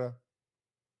Alcantara.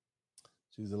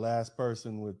 She's the last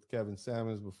person with Kevin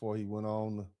Samuels before he went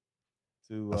on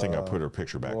to I think I put her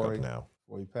picture back up now.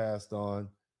 Before he passed on.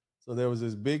 So there was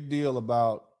this big deal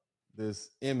about this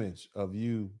image of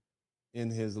you in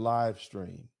his live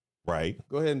stream. Right.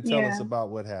 Go ahead and tell us about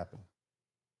what happened.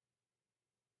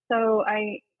 So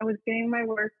I was doing my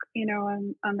work,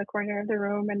 on the corner of the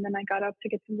room, and then I got up to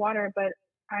get some water. But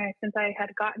since I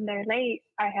had gotten there late,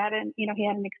 he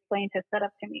hadn't explained his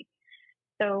setup to me.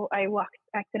 So I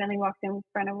accidentally walked in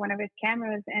front of one of his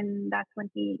cameras, and that's when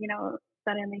he,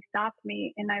 suddenly stopped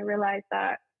me, and I realized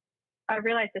the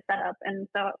setup. And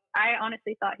so I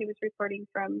honestly thought he was recording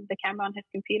from the camera on his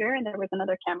computer, and there was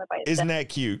another camera by his Isn't that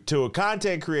cute? To a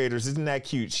content creators, isn't that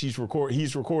cute? He's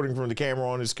recording from the camera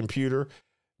on his computer.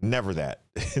 Never that.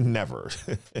 Never.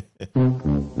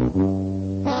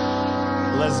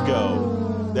 Let's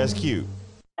go. That's cute.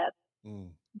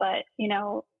 but you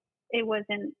know, it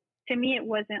wasn't, to me, it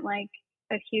wasn't like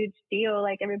a huge deal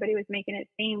like everybody was making it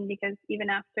seem, because even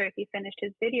after he finished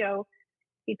his video,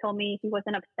 he told me he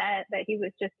wasn't upset, that he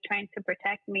was just trying to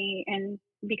protect me, and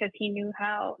because he knew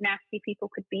how nasty people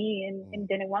could be, and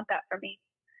didn't want that for me.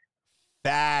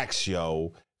 Facts,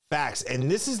 yo. Facts. And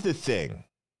this is the thing.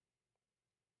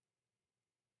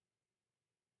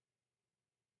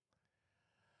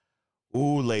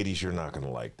 Ooh, ladies, you're not going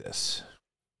to like this.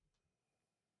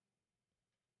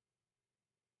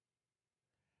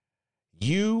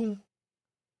 You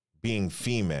being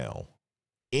female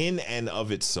in and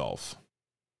of itself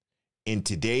in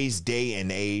today's day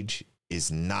and age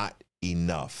is not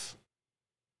enough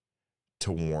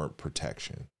to warrant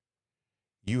protection.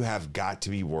 You have got to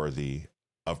be worthy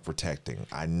of protecting.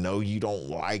 I know you don't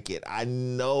like it. I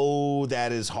know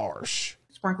that is harsh.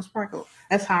 Sprinkle, sprinkle.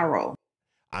 That's how I roll.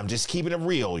 I'm just keeping it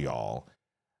real, y'all.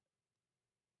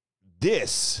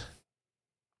 This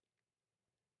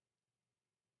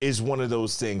is one of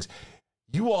those things.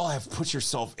 You all have put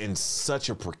yourself in such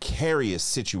a precarious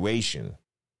situation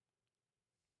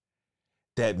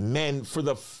that men, for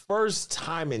the first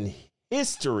time in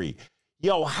history,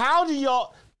 yo, how do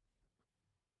y'all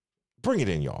bring it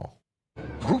in, y'all?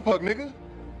 Group hug, nigga.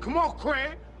 Come on,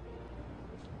 Craig.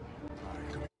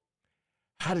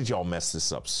 How did y'all mess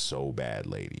this up so bad,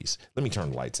 ladies? Let me turn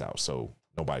the lights out so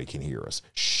nobody can hear us.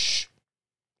 Shh.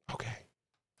 Okay.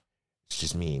 It's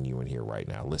just me and you in here right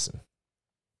now. Listen.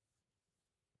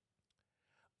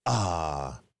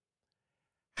 How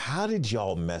did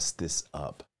y'all mess this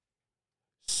up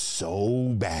so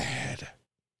bad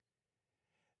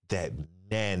that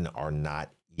men are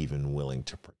not even willing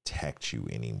to protect you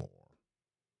anymore?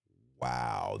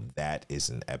 Wow, that is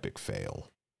an epic fail.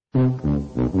 I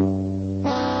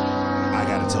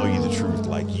gotta tell you the truth,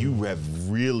 like, you have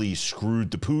really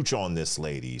screwed the pooch on this,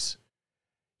 ladies.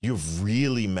 You've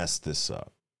really messed this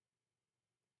up.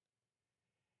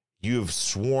 You have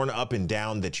sworn up and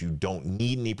down that you don't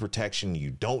need any protection,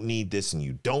 you don't need this, and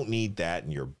you don't need that,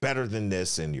 and you're better than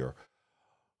this, and you're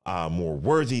more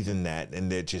worthy than that,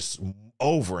 and they're just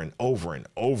over and over and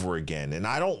over again. And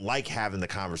I don't like having the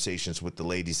conversations with the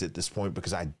ladies at this point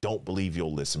because I don't believe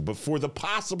you'll listen. But for the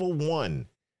possible one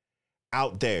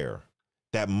out there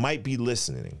that might be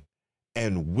listening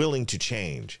and willing to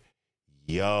change,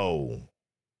 yo,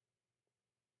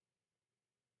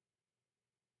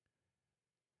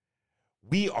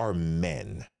 we are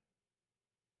men.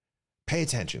 Pay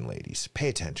attention, ladies. Pay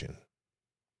attention.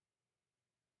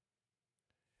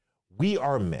 We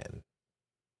are men.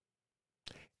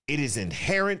 It is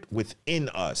inherent within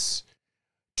us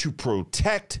to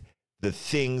protect the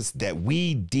things that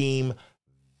we deem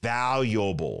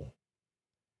valuable.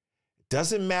 It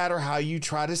doesn't matter how you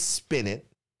try to spin it.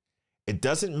 It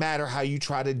doesn't matter how you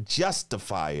try to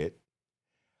justify it.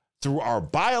 Through our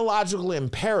biological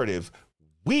imperative,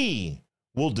 we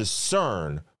will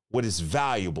discern what is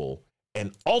valuable,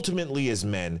 and ultimately as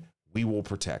men, we will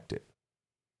protect it.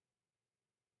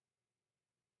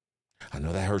 I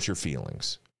know that hurts your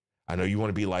feelings. I know you want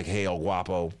to be like, hey,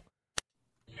 ElGuapo.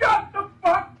 Shut the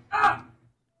fuck up!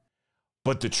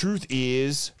 But the truth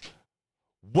is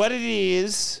what it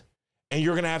is, and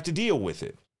you're going to have to deal with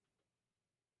it.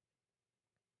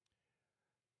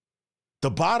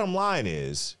 The bottom line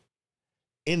is,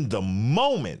 in the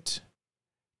moment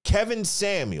Kevin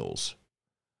Samuels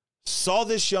saw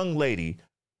this young lady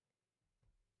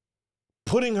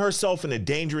putting herself in a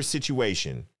dangerous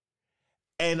situation,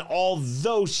 and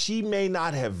although she may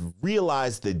not have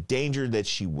realized the danger that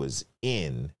she was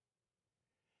in,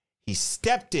 he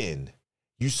stepped in.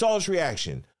 You saw his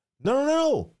reaction.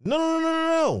 No.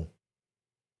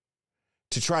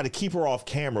 To try to keep her off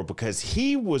camera because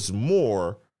he was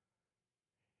more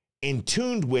in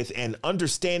tune with and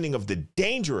understanding of the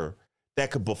danger that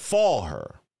could befall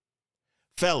her.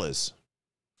 Fellas,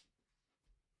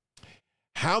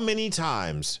 how many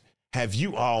times have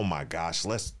you, oh my gosh,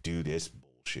 let's do this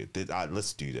bullshit.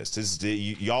 Let's do this.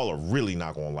 Y'all are really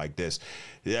not going to like this.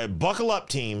 Buckle up,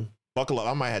 team. Buckle up.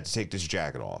 I might have to take this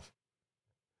jacket off.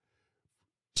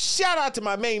 Shout out to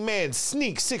my main man,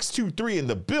 Sneak623 in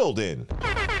the building.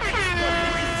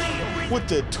 With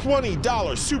the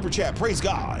 $20 super chat. Praise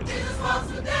God.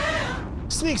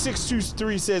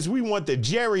 Sneak623 says, we want the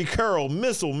Jerry Curl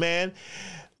missile, man.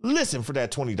 Listen, for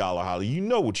that $20 holly, you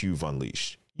know what you've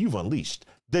unleashed. You've unleashed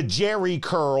the Jerry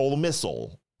Curl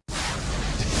missile.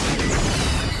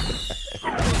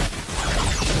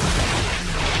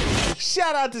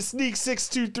 Shout out to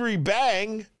Sneak623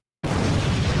 Bang.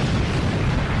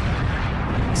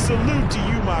 Salute to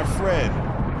you, my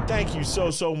friend. Thank you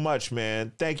so much,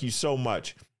 man. Thank you so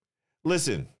much.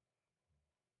 Listen,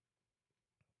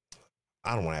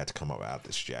 I don't want to have to come up out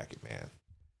this jacket, man,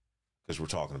 because we're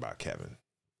talking about Kevin.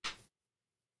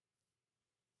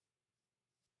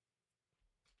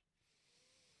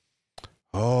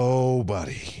 Oh,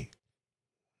 buddy.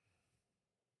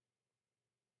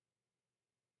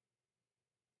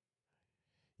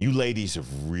 You ladies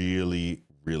have really,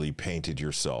 really painted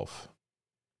yourself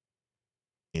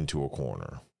into a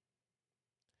corner.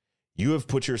 You have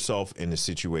put yourself in a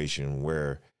situation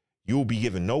where you will be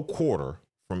given no quarter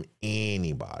from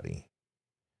anybody.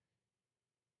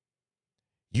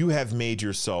 You have made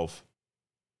yourself,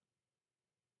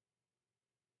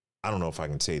 I don't know if I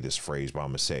can say this phrase, but I'm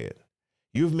going to say it.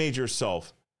 You've made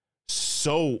yourself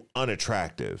so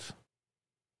unattractive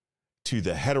to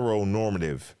the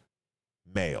heteronormative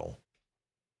male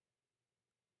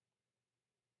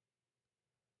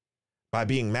by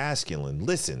being masculine.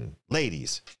 Listen,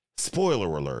 ladies,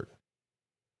 spoiler alert.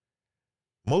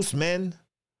 Most men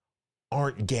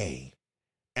aren't gay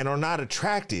and are not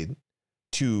attracted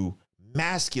to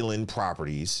masculine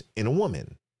properties in a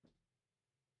woman.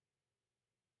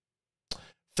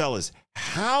 Fellas,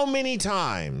 how many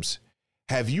times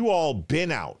have you all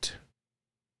been out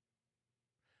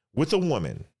with a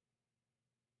woman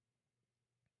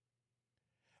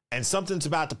and something's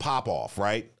about to pop off,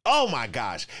 right? Oh my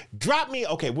gosh. Drop me.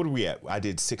 Okay, what are we at? I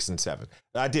did 6 and 7.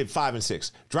 I did 5 and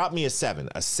 6. Drop me a 7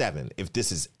 if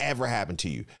this has ever happened to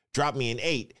you. Drop me an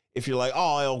 8 if you're like,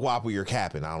 oh, ElGuapo, you're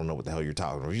capping. I don't know what the hell you're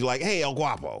talking about. If you're like, hey,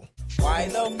 ElGuapo. Why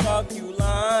the fuck you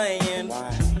lying?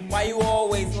 Why you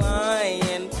always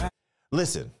lying?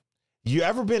 Listen, you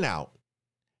ever been out,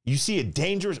 you see a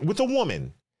dangerous, with a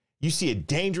woman, you see a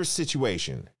dangerous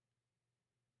situation,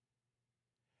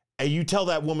 and you tell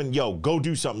that woman, yo, go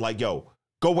do something, like, yo,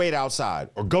 go wait outside,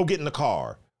 or go get in the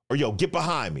car, or yo, get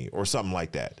behind me, or something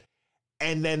like that.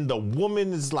 And then the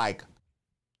woman is like,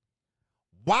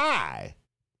 why?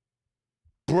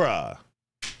 Bruh.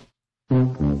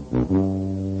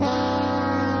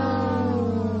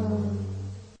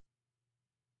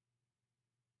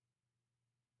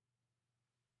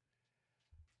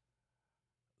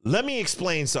 Let me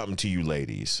explain something to you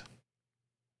ladies.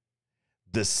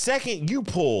 The second you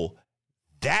pull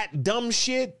that dumb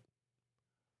shit,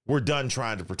 we're done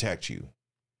trying to protect you.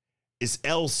 It's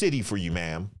El City for you,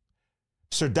 ma'am.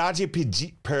 Cidade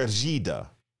Perdida.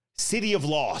 City of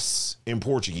Loss in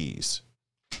Portuguese.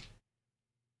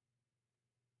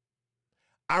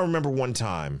 I remember one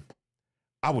time,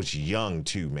 I was young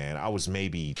too, man. I was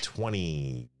maybe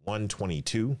 21,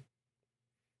 22.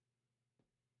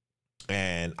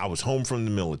 And I was home from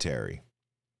the military.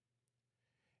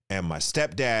 And my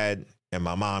stepdad and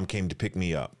my mom came to pick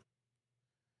me up.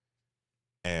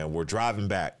 And we're driving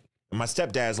back. And my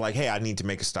stepdad's like, hey, I need to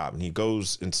make a stop. And he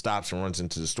goes and stops and runs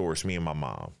into the store. It's me and my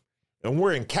mom. And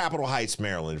we're in Capitol Heights,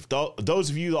 Maryland. If those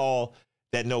of you all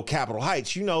that know Capitol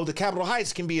Heights, you know the Capitol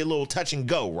Heights can be a little touch and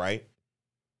go, right?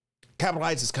 Capitol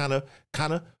Heights is kind of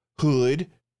hood.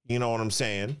 You know what I'm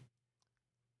saying?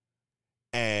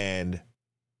 And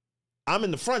I'm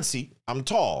in the front seat. I'm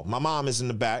tall. My mom is in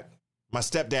the back. My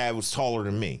stepdad was taller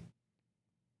than me.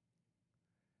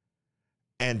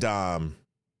 And I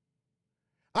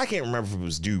can't remember if it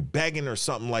was dude begging or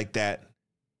something like that.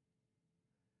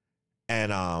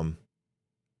 And I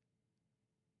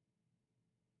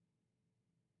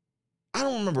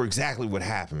don't remember exactly what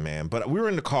happened, man, but we were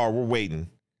in the car, we're waiting.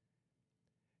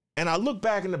 And I look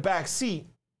back in the back seat,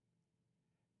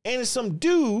 and it's some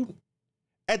dude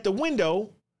at the window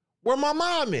where my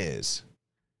mom is.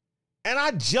 And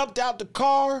I jumped out the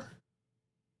car,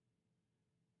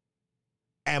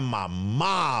 and my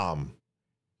mom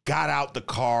got out the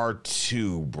car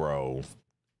too, bro.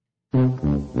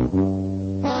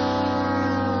 And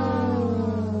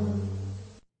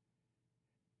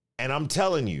I'm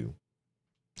telling you,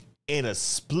 in a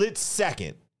split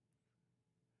second,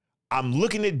 I'm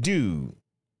looking at dude.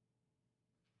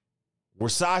 We're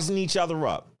sizing each other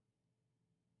up.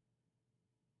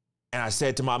 And I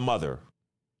said to my mother,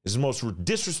 this is the most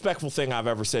disrespectful thing I've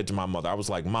ever said to my mother. I was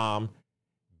like, Mom,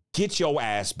 get your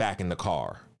ass back in the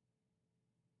car.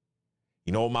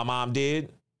 You know what my mom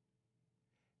did?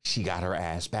 She got her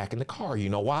ass back in the car. You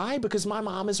know why? Because my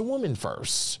mom is a woman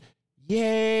first.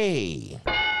 Yay.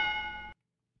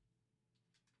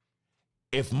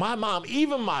 If my mom,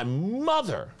 even my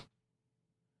mother,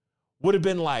 would have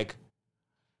been like,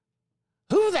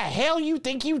 who the hell you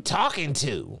think you talking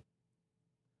to?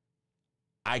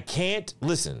 I can't,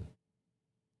 listen.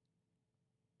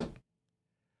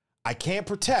 I can't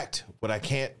protect what I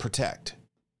can't protect.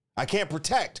 I can't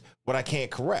protect what I can't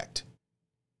correct.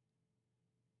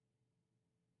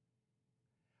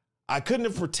 I couldn't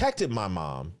have protected my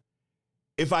mom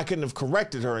if I couldn't have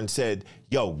corrected her and said,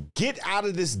 yo, get out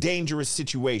of this dangerous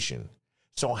situation.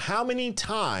 So how many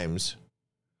times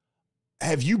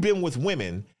have you been with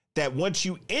women that want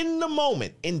you in the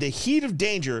moment, in the heat of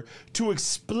danger, to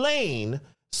explain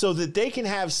so that they can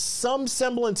have some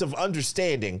semblance of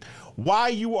understanding why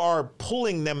you are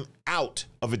pulling them out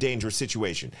of a dangerous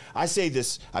situation? I say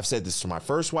this, I've said this to my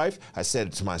first wife, I said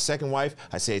it to my second wife,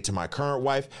 I say it to my current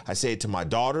wife, I say it to my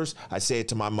daughters, I say it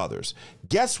to my mothers.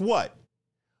 Guess what?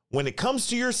 When it comes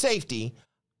to your safety,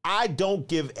 I don't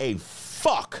give a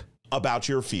fuck about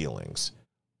your feelings.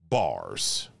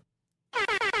 Bars.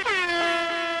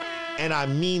 And I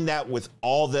mean that with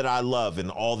all that I love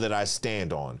and all that I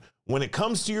stand on. When it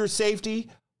comes to your safety,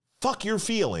 fuck your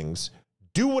feelings.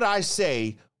 Do what I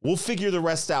say. We'll figure the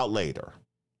rest out later.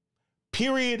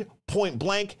 Period, point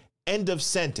blank, end of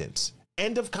sentence,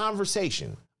 end of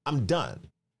conversation. I'm done.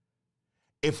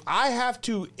 If I have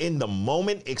to, in the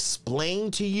moment,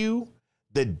 explain to you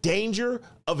the danger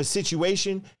of a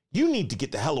situation, you need to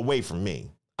get the hell away from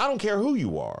me. I don't care who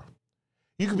you are.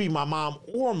 You could be my mom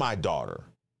or my daughter.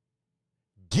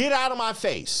 Get out of my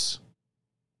face.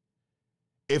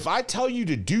 If I tell you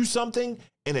to do something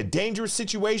in a dangerous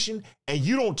situation and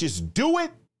you don't just do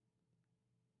it,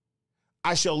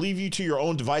 I shall leave you to your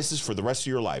own devices for the rest of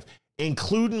your life,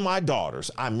 including my daughters.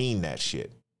 I mean that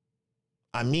shit.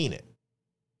 I mean it.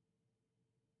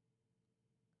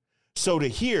 So to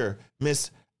hear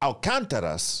Miss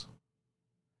Alcántaras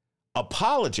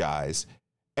apologize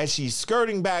as she's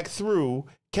skirting back through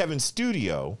Kevin's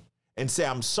studio and say,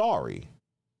 I'm sorry,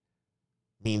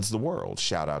 means the world.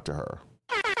 Shout out to her.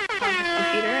 On his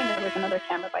computer, and there was another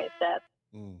camera by his desk.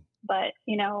 But,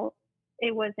 you know,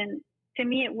 it wasn't, to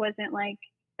me, it wasn't like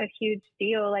a huge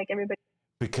deal like everybody.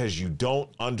 Because you don't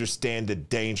understand the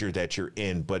danger that you're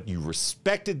in, but you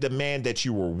respected the man that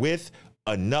you were with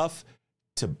enough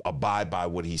to abide by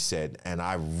what he said. And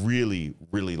I really,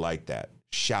 really like that.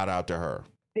 Shout out to her.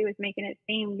 He was making it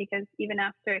seem, because even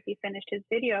after he finished his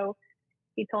video,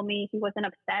 he told me he wasn't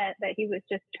upset, that he was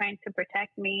just trying to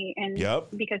protect me, and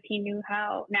because he knew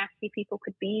how nasty people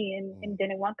could be and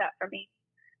didn't want that for me.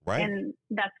 Right. And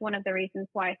that's one of the reasons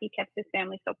why he kept his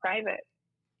family so private.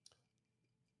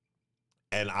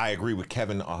 And I agree with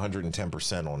Kevin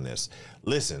 110% on this.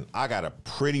 Listen, I got a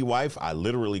pretty wife. I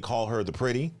literally call her the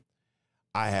pretty.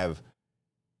 I have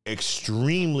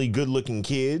extremely good looking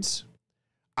kids.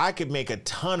 I could make a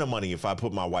ton of money if I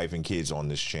put my wife and kids on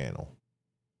this channel.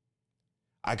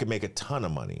 I could make a ton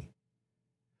of money,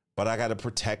 but I got to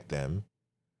protect them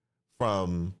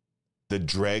from the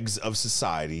dregs of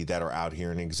society that are out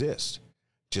here and exist.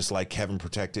 Just like Kevin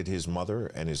protected his mother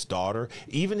and his daughter,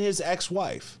 even his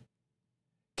ex-wife.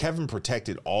 Kevin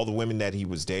protected all the women that he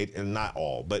was dating, and not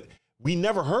all, but we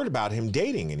never heard about him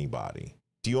dating anybody.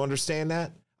 Do you understand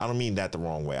that? I don't mean that the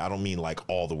wrong way. I don't mean like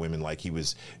all the women, like he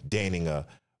was dating a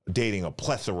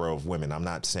plethora of women. I'm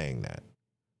not saying that,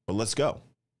 but let's go.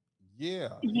 Yeah.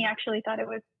 He actually thought it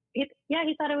was, he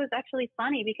thought it was actually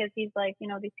funny, because he's like, you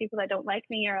know, these people that don't like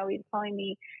me are always calling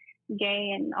me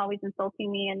gay and always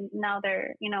insulting me. And now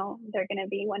they're, you know, they're going to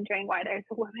be wondering why there's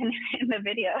a woman in the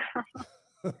video.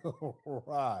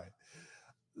 Right.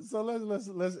 So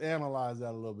let's analyze that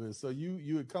a little bit. So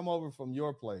you had come over from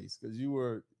your place because you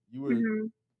were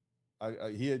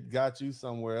he had got you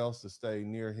somewhere else to stay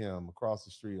near him across the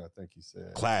street, I think you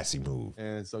said. Classy move.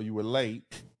 And so you were late,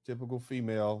 typical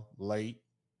female, late.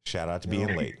 Shout out to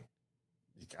being late.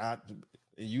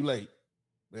 You late.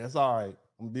 That's all right.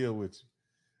 I'm gonna deal with you.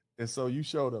 And so you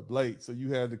showed up late, so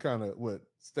you had to kind of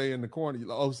stay in the corner.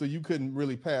 Oh, so you couldn't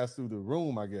really pass through the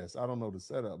room, I guess. I don't know the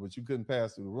setup, but you couldn't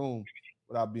pass through the room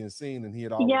without being seen, and he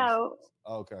had always. Yeah.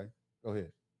 Okay, go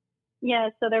ahead. Yeah,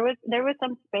 so there was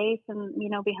some space, and you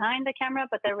know, behind the camera,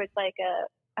 but there was like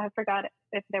I forgot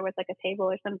if there was like a table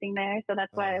or something there, so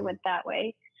that's why I went that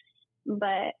way.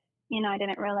 But you know, I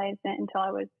didn't realize it until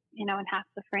I was, you know, in half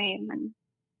the frame. And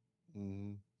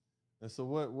and so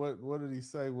what did he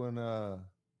say when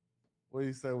what did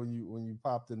he say when you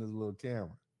popped in his little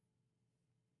camera?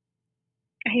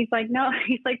 He's like, no,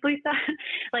 he's like, please stop.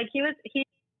 Like he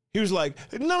was like,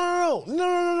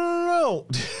 no.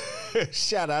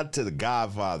 Shout out to the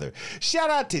Godfather. Shout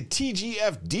out to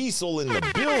TGF Diesel in the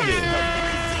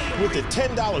building with the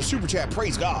 $10 super chat.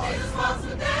 Praise God.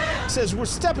 Says we're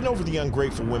stepping over the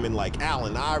ungrateful women like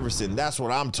Allen Iverson. That's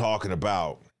what I'm talking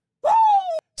about.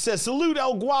 Says salute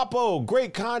El Guapo.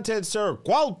 Great content, sir.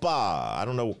 Qualpa. I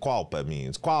don't know what qualpa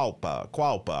means. Qualpa.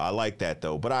 I like that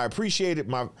though, but I appreciate it,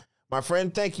 my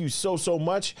friend. Thank you so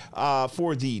much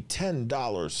for the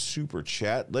 $10 super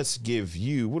chat. Let's give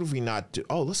you, what have we not do?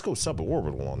 Oh, let's go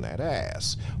suborbital on that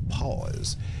ass.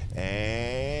 Pause.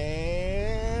 And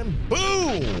And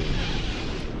boom!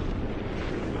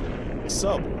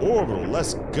 Suborbital,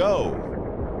 let's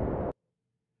go.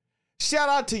 Shout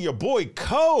out to your boy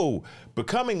Ko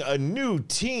becoming a new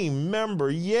team member.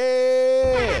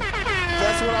 Yeah!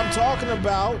 That's what I'm talking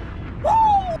about.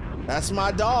 Woo! That's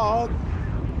my dog.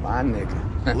 My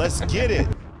nigga. Let's get it.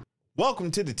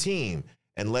 Welcome to the team,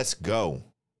 and let's go.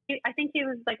 I think he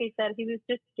was, like I said, he was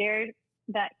just scared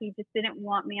that he just didn't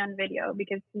want me on video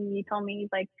because he told me,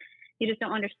 like, you just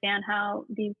don't understand how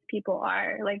these people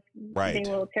are. Like, right. They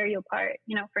will tear you apart,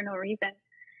 you know, for no reason.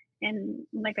 And,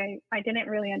 like, I didn't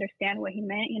really understand what he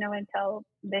meant, you know, until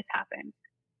this happened.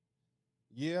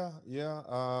 Yeah.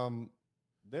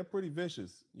 They're pretty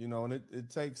vicious, you know, and it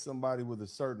takes somebody with a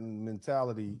certain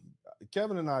mentality.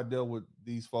 Kevin and I deal with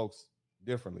these folks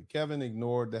differently. Kevin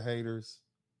ignored the haters.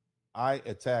 I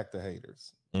attack the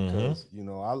haters because, you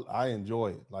know, I enjoy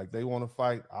it. Like, they want to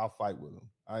fight, I'll fight with them.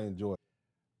 I enjoy it.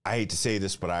 I hate to say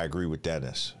this, but I agree with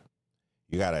Dennis.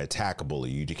 You got to attack a bully.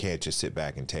 You can't just sit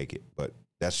back and take it. But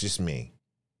that's just me.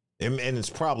 And it's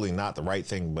probably not the right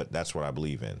thing, but that's what I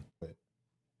believe in.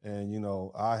 And, you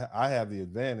know, I have the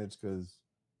advantage because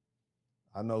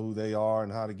I know who they are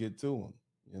and how to get to them,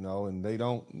 you know, and they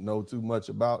don't know too much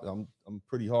about them. I'm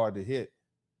pretty hard to hit.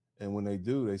 And when they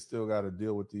do, they still got to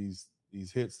deal with these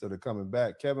hits that are coming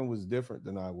back. Kevin was different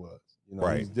than I was. You know,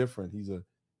 He's different. He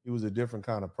was a different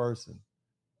kind of person.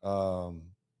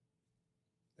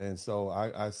 And so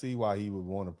I see why he would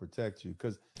want to protect you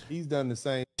because he's done the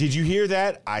same. Did you hear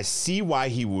that? I see why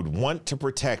he would want to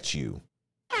protect you.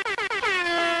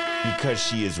 Because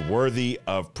she is worthy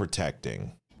of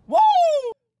protecting. Woo!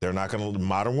 They're not going to,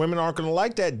 modern women aren't going to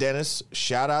like that, Dennis.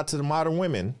 Shout out to the modern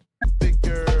women. Big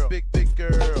girl, big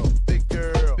girl, big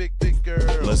girl, big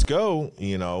girl. Let's go.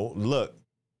 You know, look,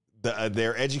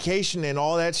 their education and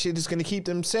all that shit is going to keep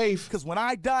them safe. Because when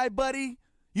I die, buddy,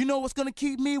 you know what's going to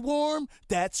keep me warm?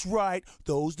 That's right,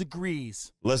 those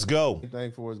degrees. Let's go.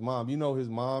 Thing for his mom. You know, his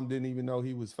mom didn't even know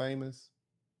he was famous.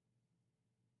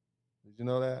 Did you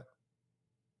know that?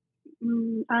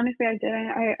 Honestly, I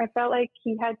didn't. I felt like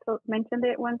he had mentioned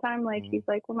it one time. Like, he's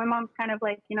like, well, my mom's kind of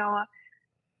like, you know, a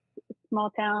small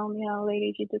town, you know,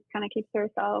 lady. She just kind of keeps to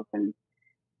herself and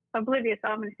oblivious,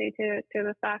 obviously, to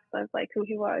the facts of, like, who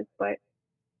he was. But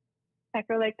I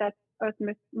feel like that's us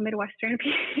Midwestern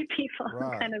people,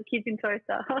 right, kind of keeping to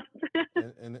ourselves.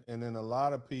 and then a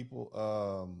lot of people,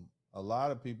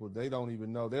 they don't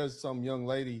even know. There's some young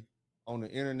lady on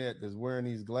the internet that's wearing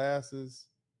these glasses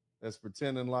that's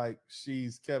pretending like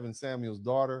she's Kevin Samuel's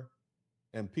daughter,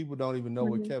 and people don't even know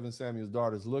what Kevin Samuel's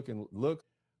daughter's look.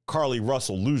 Carly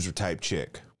Russell, loser type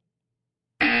chick.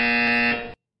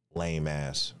 Lame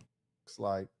ass. It's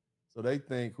like, so they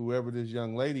think whoever this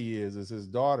young lady is his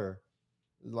daughter.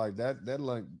 It's like that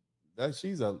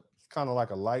she's a kind of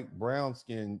like a light brown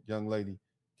skinned young lady.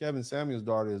 Kevin Samuel's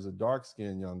daughter is a dark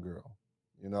skinned young girl,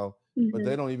 you know, but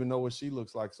they don't even know what she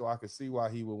looks like. So I could see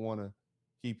why he would want to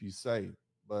keep you safe.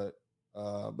 But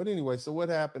anyway, so what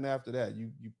happened after that?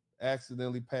 You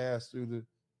accidentally passed through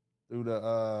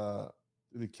the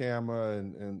camera,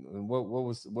 and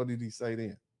what did he say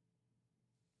then?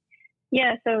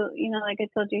 Yeah, so, you know, like I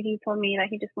told you, he told me that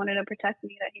he just wanted to protect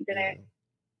me, that he didn't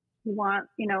want,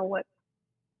 you know, what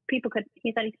people could.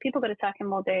 He said people could attack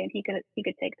him all day, and he could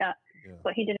take that,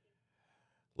 but he didn't.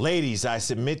 Ladies, I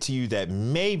submit to you that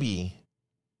maybe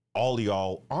all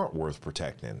y'all aren't worth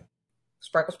protecting.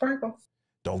 Sprinkle, sprinkle.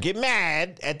 Don't get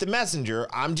mad at the messenger.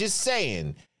 I'm just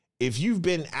saying, if you've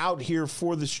been out here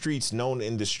for the streets, known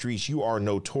in the streets, you are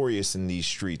notorious in these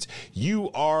streets. You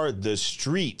are the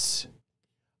streets'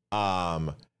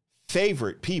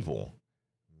 favorite people.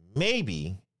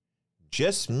 Maybe,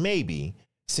 just maybe,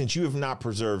 since you have not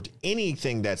preserved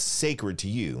anything that's sacred to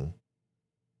you,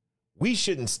 we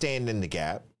shouldn't stand in the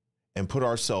gap and put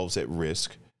ourselves at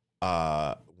risk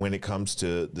when it comes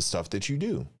to the stuff that you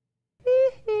do.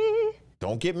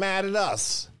 Don't get mad at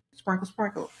us. Sprinkle,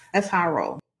 sprinkle. That's how I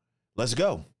roll. Let's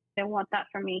go. They want that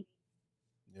from me.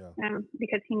 Yeah.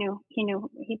 Because he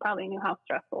probably knew how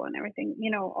stressful and everything, you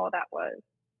know, all that was.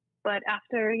 But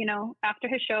after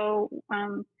his show,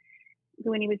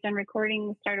 when he was done recording,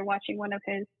 we started watching one of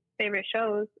his favorite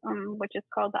shows, which is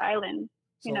called The Island.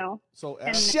 So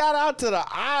shout out to The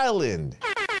Island.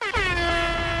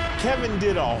 Kevin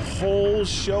did a whole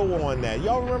show on that.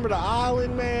 Y'all remember The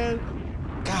Island, man?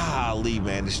 Golly,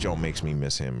 man, this show makes me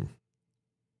miss him.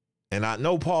 And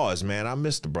no pause, man. I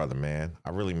miss the brother, man.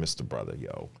 I really miss the brother,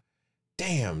 yo.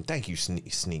 Damn, thank you,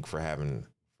 Sneak, for I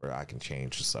can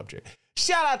change the subject.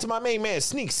 Shout out to my main man,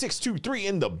 Sneak623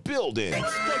 in the building.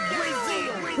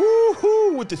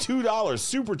 Woohoo, with the $2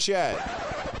 super chat.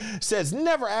 Says,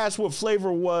 never asked what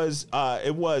flavor was.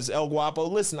 It was El Guapo.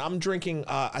 Listen, I'm drinking,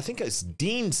 I think it's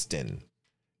Deanston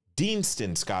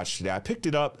Scotch today. I picked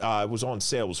it up. It was on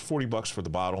sale. It was $40 for the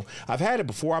bottle. I've had it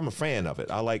before. I'm a fan of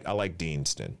it. I like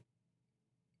Deanston.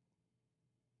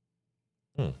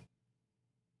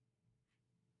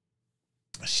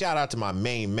 Shout out to my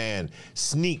main man,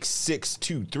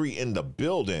 Sneak623 in the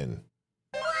building.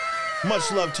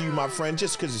 Much love to you, my friend.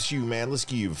 Just because it's you, man, let's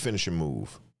give you a finishing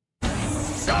move.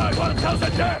 God,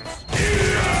 1,000 deaths!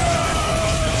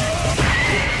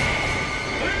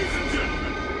 Ladies and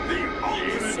gentlemen, the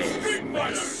ultimate street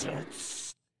fighter!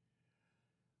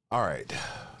 All right.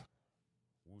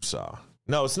 Woosah.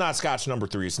 No, it's not Scotch number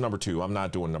 3. It's number 2. I'm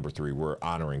not doing number 3. We're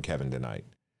honoring Kevin tonight.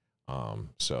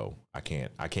 So I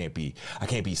can't be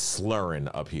slurring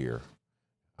up here.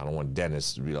 I don't want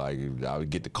Dennis to be like, I would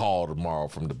get the call tomorrow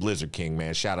from the Blizzard King,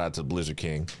 man. Shout out to the Blizzard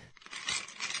King.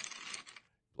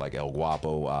 Like El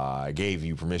Guapo, I gave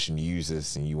you permission to use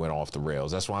this and you went off the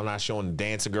rails. That's why I'm not showing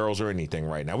dancing girls or anything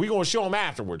right now. We're going to show them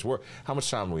afterwards. How much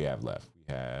time do we have left?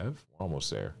 We're almost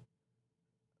there.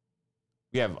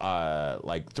 We have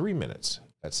like 3 minutes.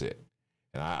 That's it.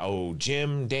 And I owe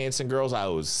Jim dancing girls. I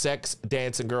owe Sex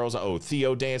dancing girls. I owe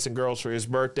Theo dancing girls for his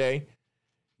birthday.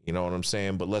 You know what I'm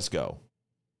saying? But let's go.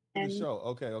 The show.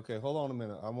 Okay. Hold on a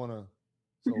minute. I want to.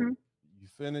 So you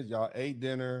finished. Y'all ate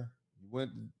dinner. You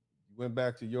went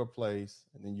back to your place,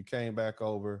 and then you came back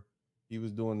over. He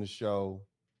was doing the show,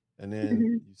 and then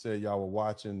you said y'all were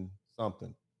watching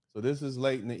something. So this is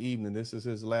late in the evening. This is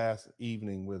his last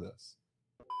evening with us.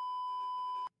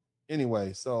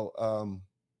 Anyway, so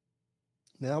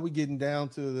now we're getting down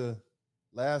to the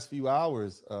last few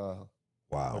hours. Wow,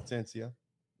 Hortensia,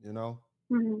 you know.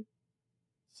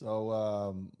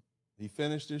 So he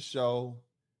finished his show,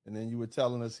 and then you were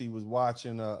telling us he was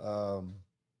watching. Y'all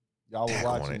were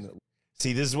watching.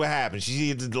 See, this is what happened.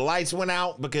 The lights went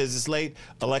out because it's late.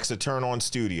 Alexa, turn on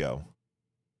studio.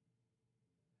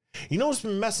 You know what's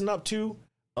been messing up too?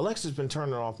 Alexa's been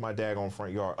turning off my daggone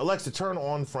front yard. Alexa, turn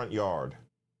on front yard.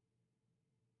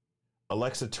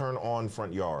 Alexa, turn on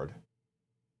front yard.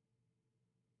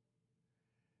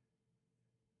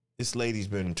 This lady's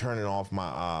been turning off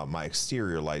my my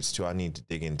exterior lights too. I need to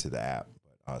dig into the app.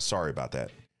 Sorry about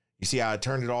that. You see how I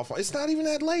turned it off? It's not even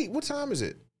that late. What time is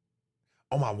it?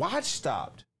 Oh, my watch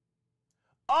stopped.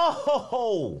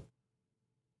 Oh!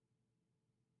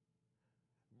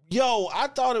 Yo, I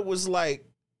thought it was like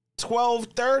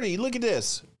 12:30. Look at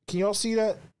this. Can y'all see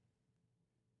that?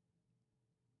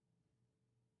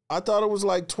 I thought it was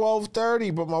like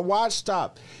 12:30, but my watch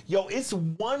stopped. Yo, it's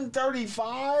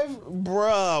 1:35?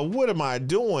 Bruh, what am I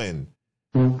doing?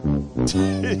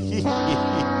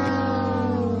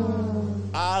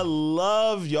 I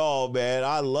love y'all, man.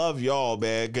 I love y'all,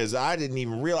 man, because I didn't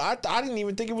even realize. I didn't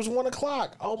even think it was 1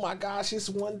 o'clock. Oh, my gosh, it's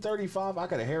 1:35. I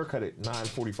got a haircut at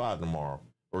 9:45 tomorrow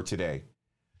or today.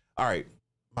 All right,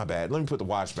 my bad. Let me put the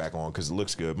watch back on because it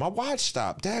looks good. My watch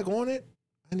stopped. Daggone it.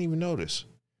 I didn't even notice.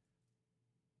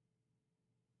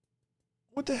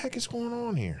 What the heck is going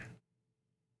on here?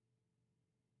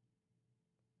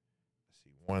 Let's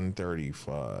see,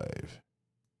 1:35.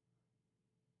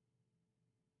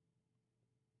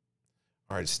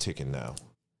 All right, it's ticking now.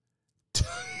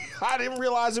 I didn't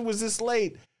realize it was this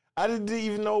late. I didn't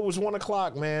even know it was 1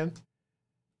 o'clock, man.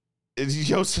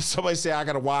 Yo, somebody say I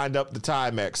gotta wind up the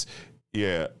Timex.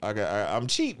 Yeah, I'm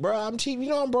cheap, bro. I'm cheap. You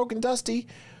know I'm broke and dusty.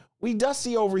 We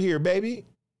dusty over here, baby.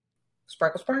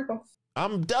 Sprinkle, sprinkle.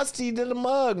 I'm dusty to the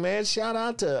mug, man. Shout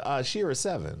out to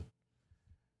Shira7.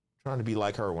 Trying to be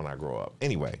like her when I grow up.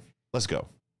 Anyway, let's go.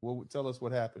 Well, tell us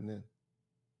what happened then.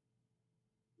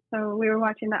 So we were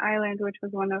watching The Island, which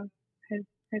was one of his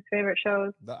favorite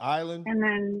shows. The Island? And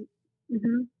then,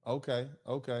 Okay.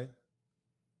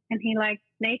 And he liked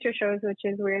nature shows, which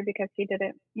is weird because he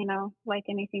didn't, like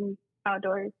anything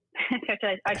outdoors.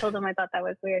 I told him I thought that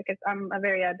was weird because I'm a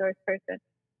very outdoors person.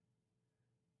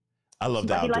 I love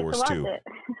the outdoors too.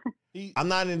 It. I'm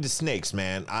not into snakes,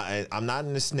 man. I'm not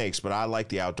into snakes, but I like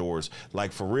the outdoors.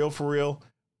 Like for real.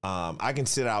 I can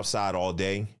sit outside all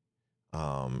day.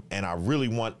 And I really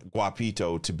want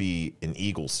Guapito to be an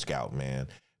Eagle Scout, man.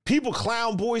 People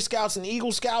clown Boy Scouts and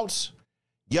Eagle Scouts.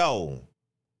 Yo,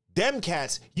 them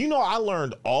cats, I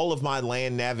learned all of my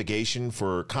land navigation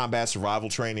for combat survival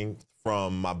training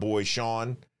from my boy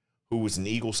Sean, who was an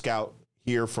Eagle Scout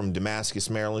here from Damascus,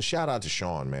 Maryland. Shout out to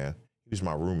Sean, man. He was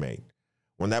my roommate.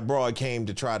 When that broad came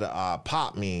to try to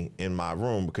pop me in my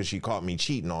room because she caught me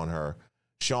cheating on her,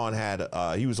 Sean had,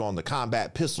 he was on the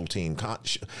combat pistol team.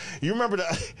 You remember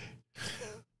that?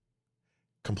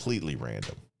 Completely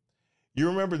random. You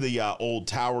remember the old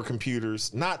tower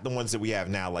computers? Not the ones that we have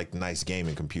now, like the nice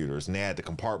gaming computers. And they had the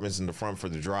compartments in the front for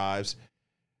the drives.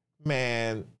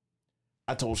 Man,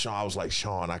 I told Sean, I was like,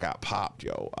 Sean, I got popped,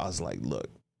 yo. I was like, look,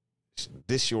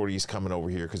 this shorty's coming over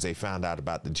here because they found out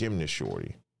about the gymnast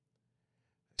shorty.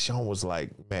 Sean was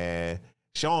like, man,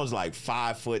 Sean's like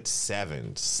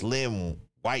 5'7", slim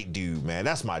white dude, man.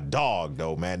 That's my dog,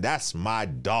 though, man. That's my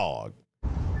dog.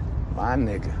 My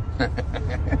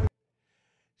nigga.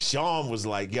 Sean was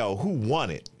like, yo, who won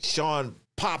it? Sean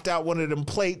popped out one of them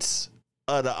plates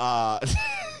of the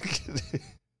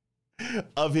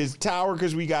of his tower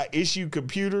because we got issued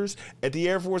computers at the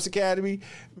Air Force Academy.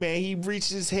 Man, he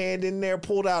reached his hand in there,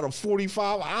 pulled out a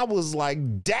 45. I was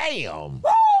like, damn.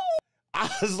 Woo! I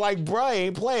was like, bro, I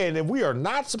ain't playing, and we are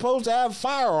not supposed to have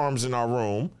firearms in our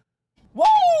room. Woo!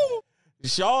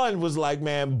 Sean was like,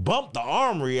 man, bump the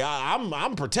armory.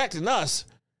 I'm protecting us.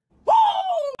 Woo!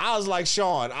 I was like,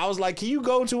 Sean, I was like, can you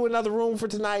go to another room for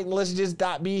tonight and let's just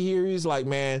not be here? He's like,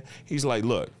 man, he's like,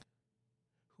 look,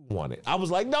 who won it? I was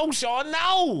like, no, Sean,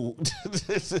 no.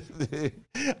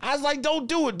 I was like, don't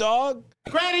do it, dog.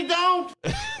 Granny, don't.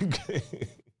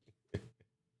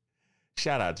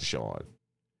 Shout out to Sean.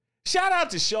 Shout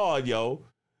out to Sean, yo.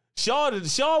 Sean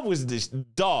was the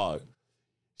dog.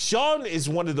 Sean is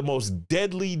one of the most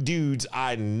deadly dudes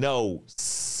I know.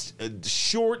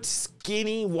 Short,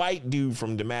 skinny, white dude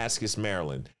from Damascus,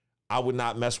 Maryland. I would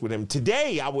not mess with him.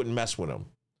 Today, I wouldn't mess with him.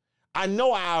 I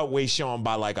know I outweigh Sean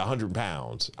by like 100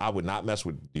 pounds. I would not mess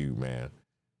with the dude, man.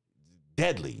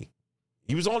 Deadly.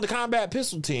 He was on the combat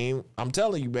pistol team. I'm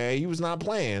telling you, man, he was not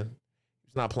playing. He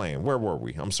was not playing. Where were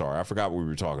we? I'm sorry. I forgot what we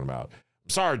were talking about. I'm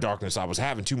sorry, Darkness. I was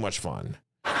having too much fun.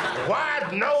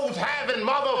 Wide nose having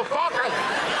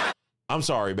motherfucker. I'm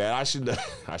sorry, man. I shouldn't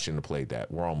have played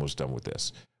that. We're almost done with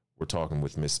this. We're talking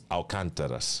with Miss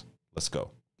Alcantaras. Let's go.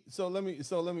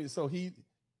 So he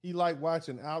liked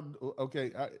watching out.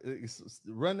 Okay,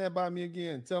 run that by me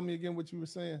again. Tell me again what you were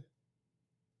saying.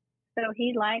 So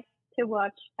he likes to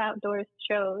watch outdoor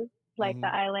shows like The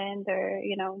Island or,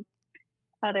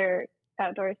 other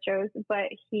outdoor shows, but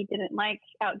he didn't like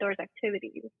outdoors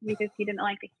activities because he didn't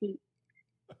like the heat.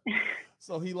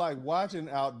 So he liked watching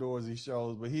outdoorsy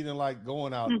shows, but he didn't like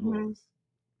going outdoors.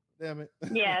 Damn it.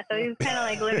 Yeah, so he's kind of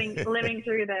like living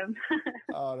through them.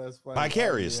 Oh, that's funny.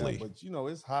 Vicariously. Yeah,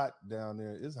 but it's hot down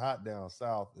there. It's hot down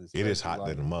south. It is hot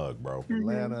in the mug, bro.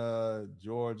 Atlanta,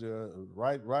 Georgia,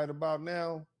 right about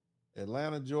now.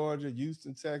 Atlanta, Georgia,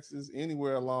 Houston, Texas,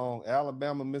 anywhere along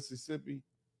Alabama, Mississippi.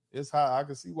 It's hot. I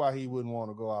can see why he wouldn't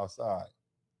want to go outside.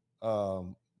 But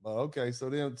okay, so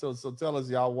tell us,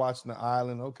 y'all watching The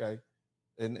Island, okay?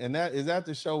 And that is that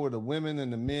the show where the women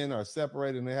and the men are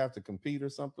separated and they have to compete or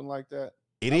something like that?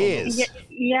 It is.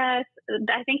 Yes,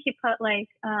 I think he put like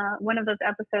one of those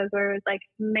episodes where it was like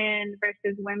men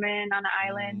versus women on an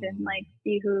island and like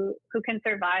see who can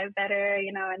survive better,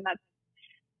 and that's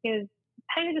he was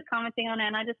just commenting on it,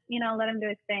 and I just let him do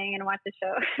his thing and watch the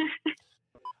show.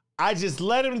 I just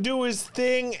let him do his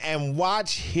thing and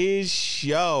watch his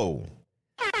show.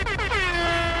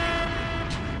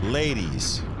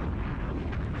 Ladies,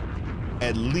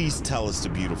 at least tell us the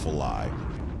beautiful lie.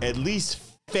 At least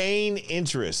feign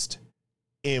interest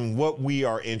in what we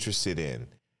are interested in.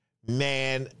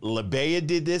 Man, LaBea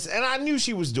did this, and I knew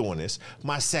she was doing this.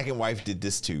 My second wife did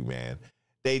this too, man.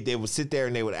 They would sit there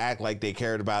and they would act like they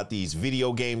cared about these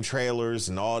video game trailers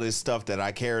and all this stuff that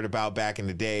I cared about back in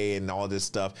the day and all this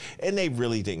stuff. And they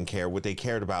really didn't care what they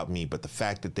cared about me. But the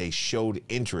fact that they showed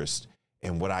interest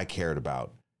in what I cared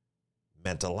about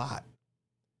meant a lot.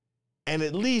 And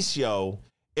at least, yo,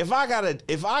 if I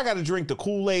gotta drink the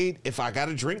Kool-Aid,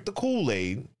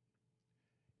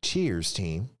 cheers,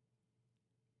 team.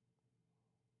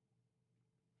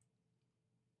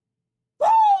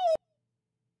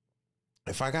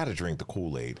 If I gotta drink the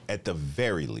Kool-Aid, at the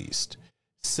very least,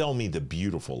 sell me the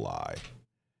beautiful lie.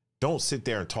 Don't sit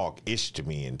there and talk ish to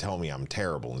me and tell me I'm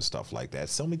terrible and stuff like that.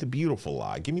 Sell me the beautiful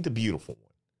lie. Give me the beautiful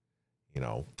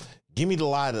one. Give me the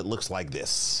lie that looks like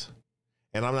this.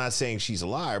 And I'm not saying she's a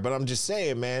liar, but I'm just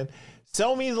saying, man,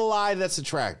 sell me the lie that's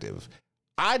attractive.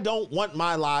 I don't want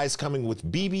my lies coming with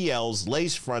BBLs,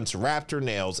 lace fronts, raptor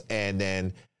nails, and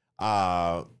then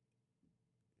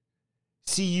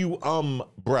CU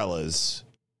umbrellas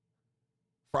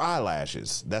for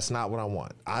eyelashes. That's not what I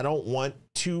want. I don't want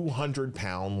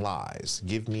 200-pound lies.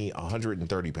 Give me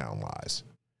 130-pound lies.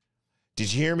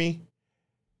 Did you hear me?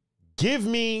 Give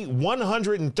me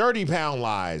 130-pound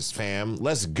lies, fam.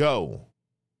 Let's go.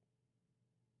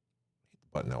 Hit the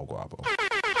button, ElGuapo.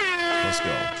 Let's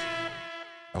go.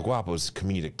 ElGuapo's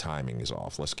comedic timing is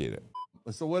off. Let's get it.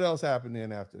 So what else happened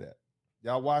then after that?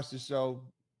 Y'all watched the show.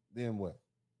 Then what?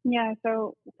 Yeah,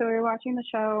 so we were watching the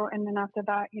show, and then after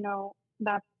that,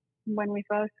 that's when we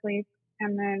fell asleep,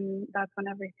 and then that's when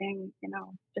everything,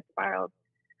 just spiraled.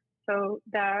 So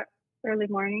that early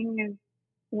morning is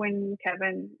when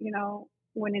Kevin,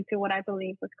 went into what I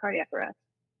believe was cardiac arrest.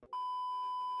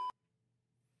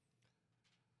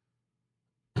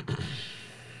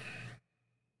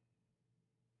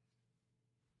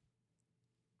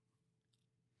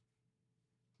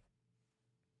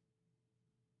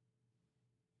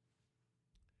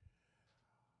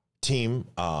 Team,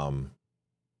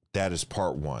 that is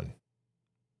part one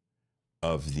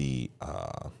of the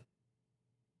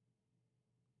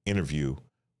interview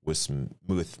with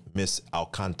Miss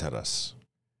Alcántaras.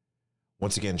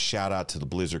 Once again, shout out to the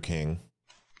Blizzard King.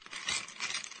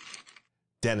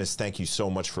 Dennis, thank you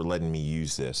so much for letting me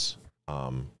use this.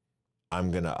 I'm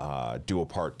going to do a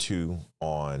part two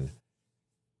on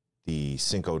the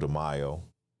Cinco de Mayo,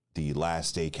 the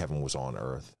last day Kevin was on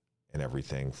Earth and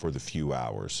everything for the few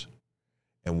hours.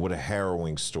 And what a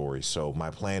harrowing story. So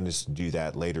my plan is to do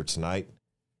that later tonight.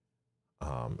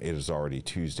 It is already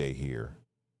Tuesday here.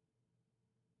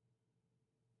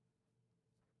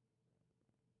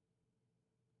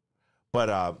 But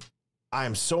I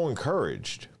am so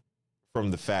encouraged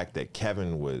from the fact that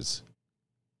Kevin was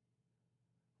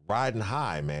riding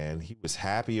high, man. He was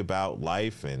happy about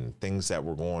life and things that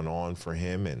were going on for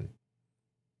him. And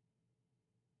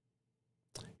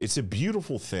it's a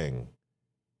beautiful thing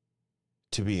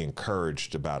to be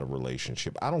encouraged about a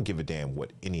relationship. I don't give a damn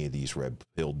what any of these red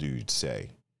pill dudes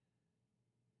say.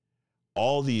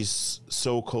 All these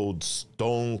so-called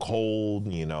stone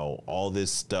cold, all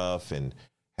this stuff, and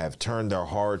have turned their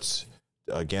hearts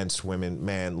against women.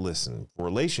 Man, listen,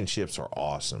 relationships are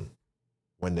awesome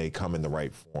when they come in the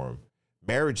right form.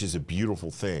 Marriage is a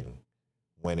beautiful thing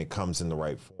when it comes in the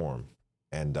right form.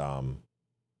 And a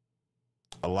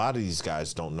lot of these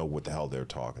guys don't know what the hell they're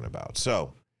talking about.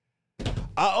 So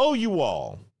I owe you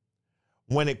all,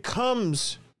 when it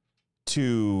comes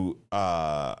to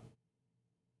all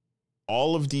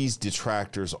of these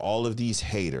detractors, all of these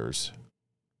haters,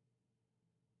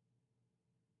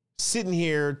 sitting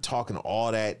here talking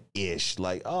all that ish,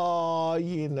 like, oh,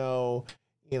 you don't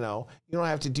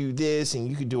have to do this and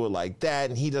you can do it like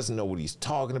that. And he doesn't know what he's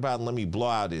talking about. And let me blow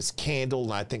out his candle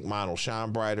and I think mine will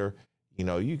shine brighter.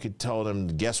 You could tell them,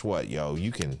 guess what, yo,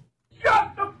 you can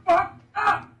shut the fuck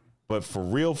up. But for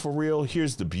real,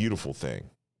 here's the beautiful thing.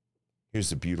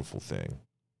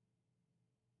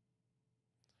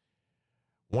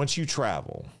 Once you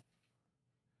travel,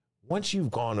 once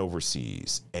you've gone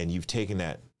overseas and you've taken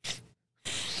that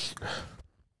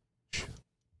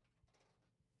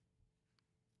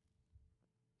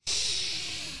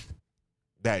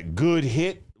good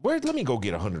hit. Let me go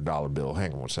get $100 bill.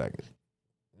 Hang on 1 second.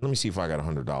 Let me see if I got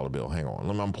 $100 bill. Hang on.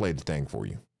 I'm gonna play the thing for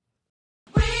you.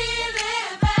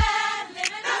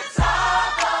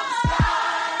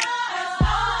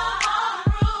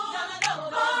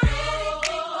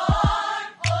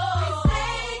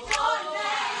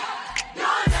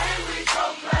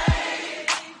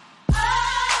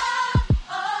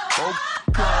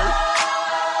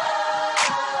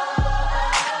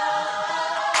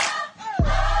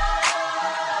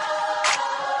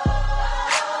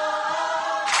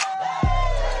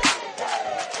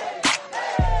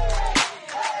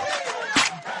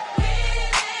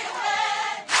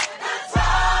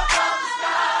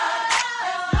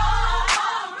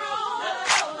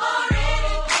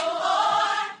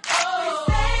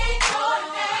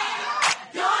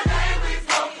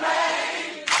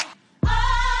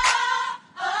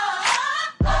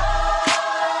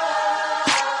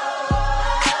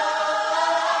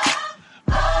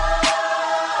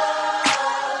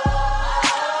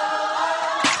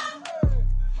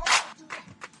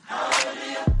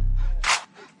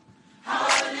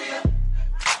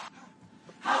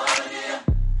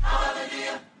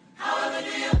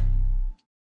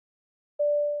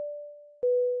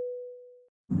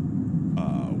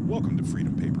 Welcome to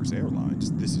Freedom Papers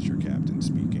Airlines. This is your captain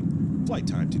speaking. Flight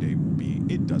time today will be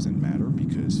It Doesn't Matter,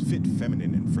 because fit,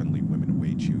 feminine, and friendly women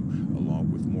await you,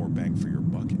 along with more bang for your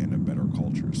buck and a better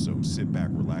culture. So sit back,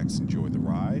 relax, enjoy the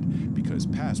ride, because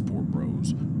Passport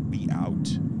Bros, we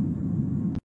out.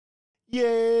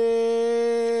 Yeah.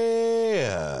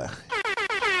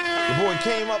 The boy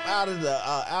came up out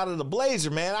of the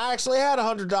blazer, man. I actually had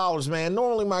 $100, man.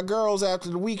 Normally my girls, after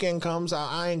the weekend comes,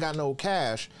 I ain't got no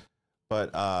cash.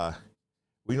 But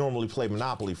we normally play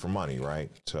Monopoly for money,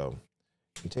 right? So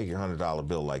you take your $100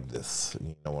 bill like this.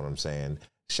 You know what I'm saying?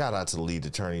 Shout out to the lead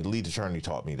attorney. The lead attorney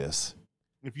taught me this.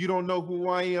 If you don't know who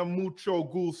I am, mucho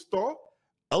gusto.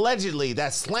 Allegedly,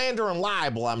 that's slander and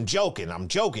libel. I'm joking,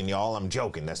 y'all. I'm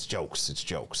joking. That's jokes. It's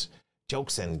jokes.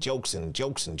 Jokes and jokes and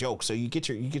jokes and jokes. So you get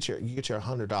your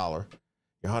 $100.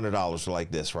 Your $100 are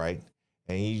like this, right?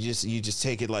 And you just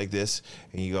take it like this,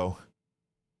 and you go,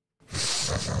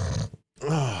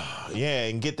 yeah,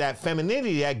 and get that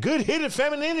femininity, that good hit of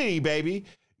femininity, baby.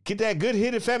 Get that good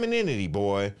hit of femininity,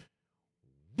 boy.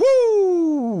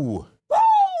 Woo!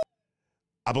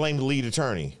 I blame the lead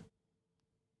attorney.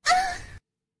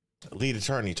 Lead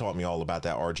attorney taught me all about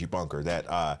that RG bunker,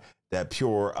 that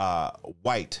pure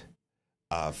white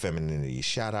femininity.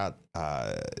 Shout out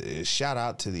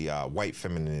to the white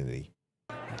femininity.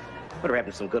 Better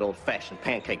having some good old-fashioned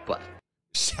pancake butt.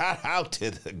 Shout out to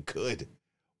the good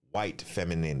white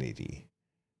femininity,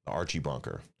 the Archie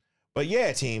bunker. But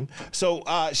yeah, team. So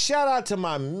shout out to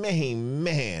my main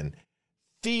man,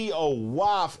 Theo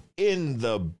Waff in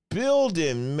the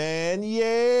building, man.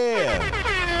 Yeah.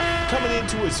 Coming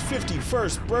into his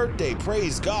 51st birthday.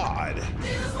 Praise God.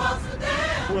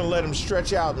 We're gonna let him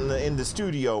stretch out in the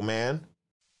studio, man.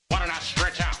 Why don't I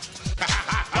stretch out?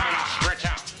 Why don't I stretch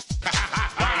out?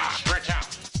 Why don't I stretch out?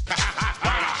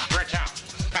 Why don't I stretch out?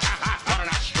 Why don't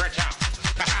I stretch out?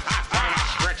 Why don't I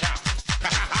stretch out?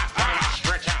 Why don't I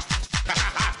stretch out?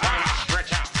 Why don't I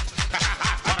stretch out?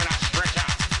 Why don't I stretch out?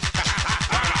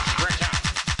 Why don't I stretch out?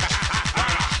 Why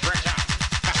don't I stretch out?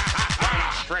 Why don't I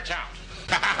stretch out?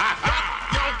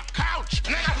 Fuck your couch,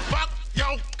 nigga. Fuck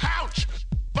your couch.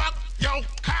 Fuck your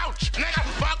couch, nigga.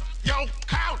 Fuck your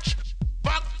couch.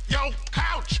 Fuck your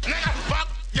couch, nigga. Fuck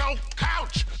your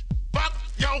couch. Fuck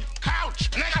your couch,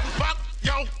 nigga. Fuck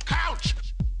your couch.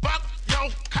 Fuck your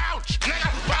couch, nigga.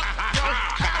 Fuck your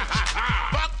couch.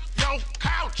 Fuck your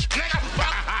couch, nigga.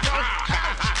 Fuck your couch.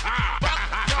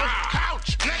 Fuck your couch,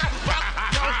 nigga. Fuck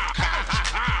your couch.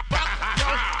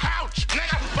 Fuck your couch,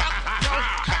 nigga. Fuck your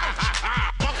couch.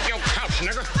 Fuck your couch,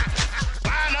 nigga.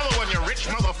 Buy another one, you rich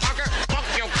motherfucker. Fuck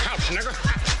your couch, nigga.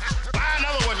 Buy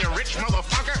another one, you rich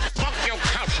motherfucker. Fuck your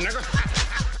couch, nigga.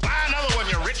 Buy another one,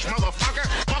 you rich motherfucker.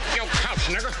 Fuck your couch,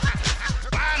 nigga.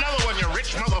 Buy another one, you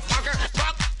rich motherfucker.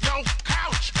 Fuck your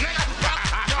couch, nigga.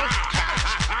 Fuck your couch.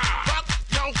 Fuck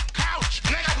your couch,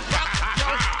 nigga. Fuck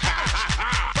your couch.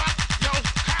 Fuck your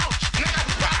couch, nigga.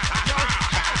 Fuck your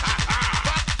couch.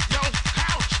 Fuck your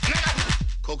couch,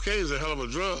 nigga. Cocaine's a hell of a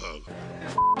drug.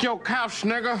 Fuck your couch,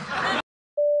 nigga.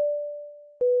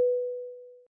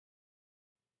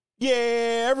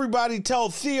 Yeah, everybody tell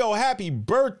Theo happy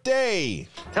birthday.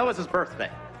 Tell him it's his birthday.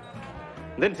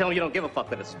 And then tell him you don't give a fuck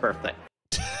that it's his birthday.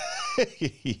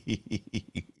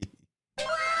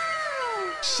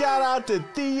 Shout out to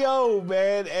Theo,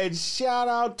 man, and shout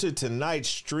out to tonight's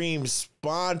stream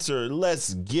sponsor.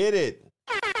 Let's get it.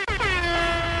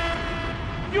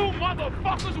 You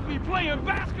motherfuckers will be playing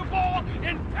basketball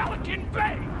in Pelican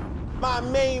Bay. My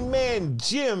main man,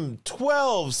 Jim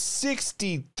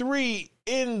 1263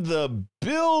 in the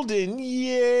building.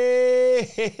 Yeah.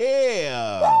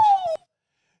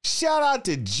 Shout out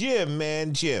to Jim,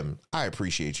 man. Jim, I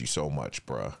appreciate you so much,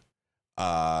 bruh.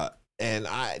 And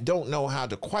I don't know how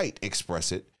to quite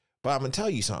express it, but I'm going to tell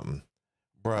you something,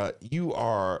 bruh. You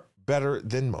are better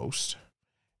than most.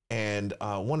 And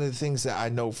one of the things that I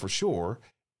know for sure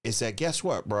is that, guess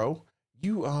what, bro?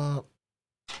 You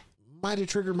might have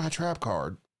triggered my trap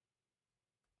card.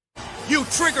 You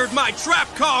triggered my trap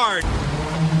card!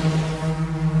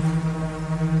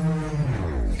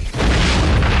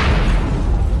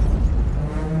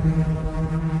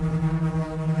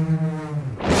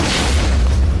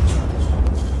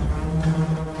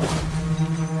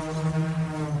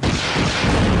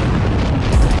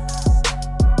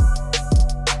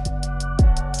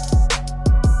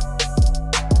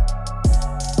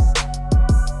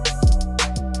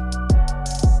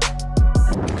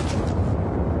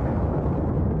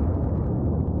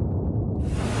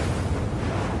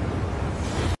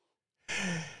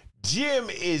 Jim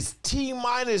is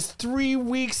T-minus 3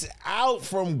 weeks out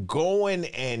from going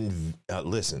and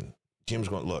listen, Jim's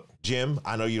going to look. Jim,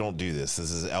 I know you don't do this.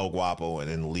 This is ElGuapo and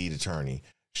then the lead attorney.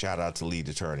 Shout out to lead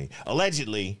attorney.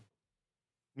 Allegedly,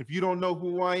 if you don't know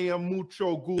who I am,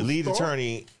 mucho gusto. The lead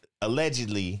attorney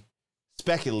allegedly,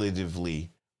 speculatively,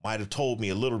 might have told me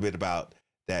a little bit about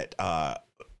that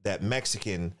that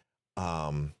Mexican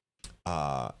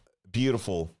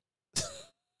beautiful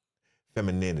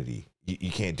femininity.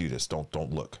 You can't do this.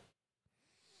 Don't look.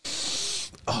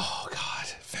 Oh God,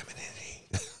 femininity.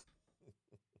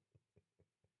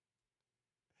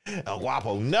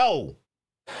 ElGuapo, no.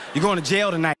 You're going to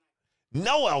jail tonight.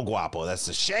 No, ElGuapo. That's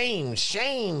a shame,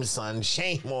 son.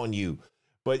 Shame on you.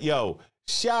 But yo,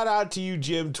 Shout out to you,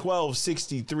 Jim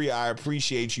 1263. I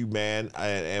appreciate you, man,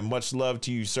 and much love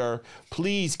to you, sir.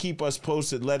 Please keep us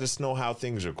posted. Let us know how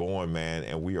things are going, man,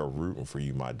 and we are rooting for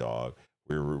you, my dog.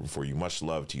 We're rooting for you. Much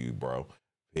love to you, bro.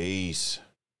 Peace.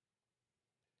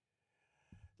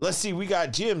 Let's see. We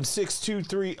got Jim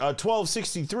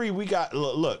 1263. We got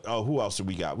look. Oh, who else do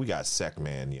we got? We got Sec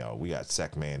Man, yo. We got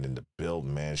Sec Man in the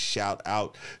building, man. Shout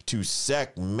out to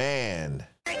Sec Man.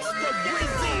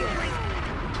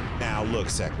 Now, look,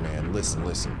 Sec Man, listen.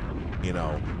 You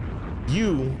know,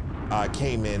 you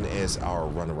came in as our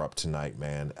runner-up tonight,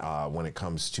 man, when it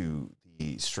comes to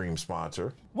the stream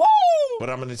sponsor. Woo! But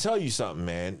I'm going to tell you something,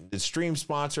 man. The stream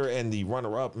sponsor and the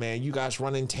runner-up, man, you guys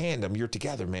run in tandem. You're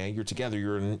together, man. You're together.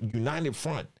 You're in united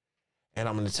front. And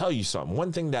I'm going to tell you something.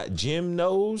 One thing that Jim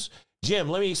knows, Jim,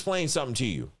 let me explain something to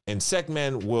you. And Sec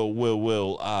Man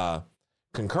will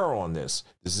concur on this.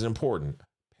 This is important.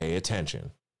 Pay attention.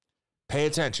 Pay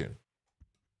attention.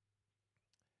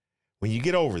 When you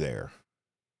get over there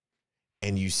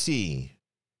and you see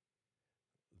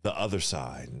the other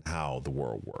side and how the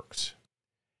world works,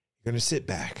 you're going to sit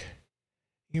back.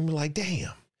 You're going to be like,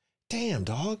 damn,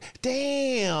 dog.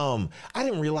 Damn. I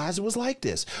didn't realize it was like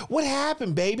this. What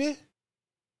happened, baby?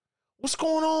 What's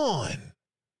going on?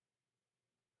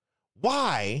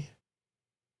 Why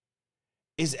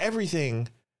is everything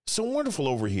so wonderful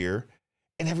over here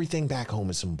and everything back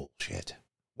home is some bullshit?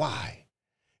 Why?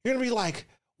 You're going to be like,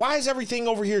 why is everything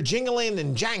over here jingling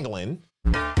and jangling?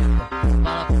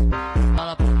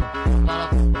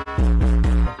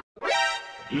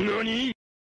 Nani?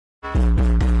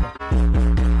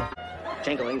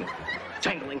 Jangling.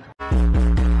 Jangling.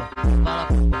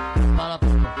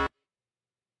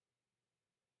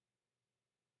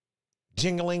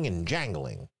 Jingling and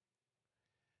jangling.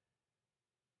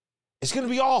 It's going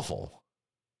to be awful.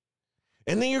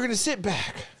 And then you're going to sit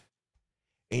back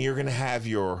and you're going to have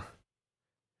your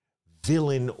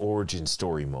villain origin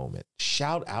story moment.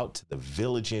 Shout out to the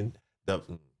villain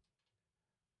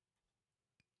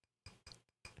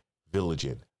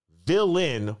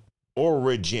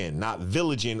origin, not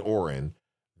villagin orin.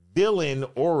 Villain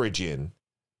origin.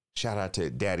 Shout out to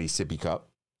Daddy's Sippy Cup.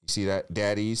 You see that?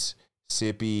 Daddy's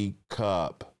Sippy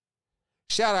Cup.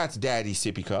 Shout out to Daddy's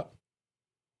Sippy Cup.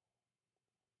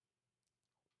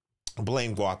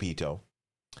 Blame Guapito.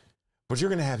 But you're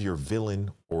going to have your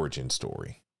villain origin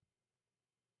story.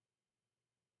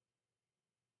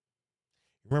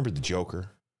 Remember the Joker?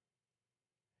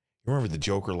 You remember the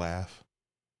Joker laugh?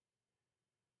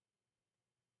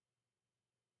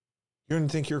 You're going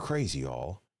to think you're crazy,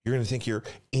 y'all. You're going to think you're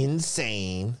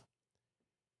insane.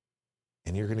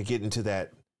 And you're going to get into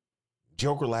that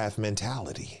Joker laugh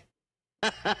mentality.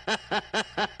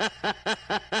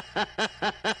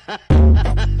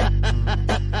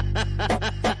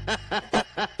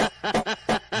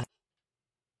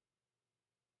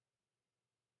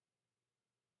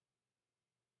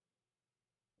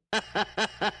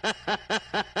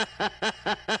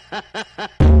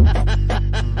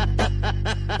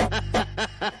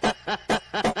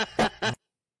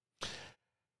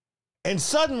 And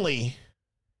suddenly,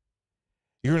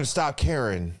 you're going to stop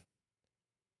caring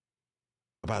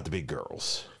about the big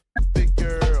girls. Big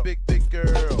girl, big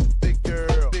girl, big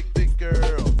girl, big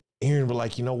girl. And you're going to be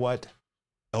like, you know what?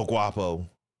 ElGuapo,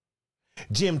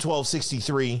 Jim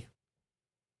 1263,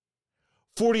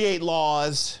 48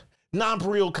 Laws,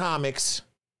 Nonpareil Comics,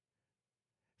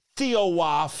 Theo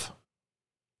Waff,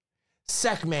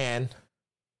 Sec Man.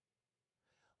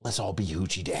 Let's all be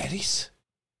hoochie daddies.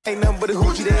 Ain't nothing but a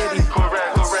hoochie daddy.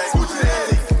 Correct, hoochie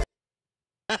daddy.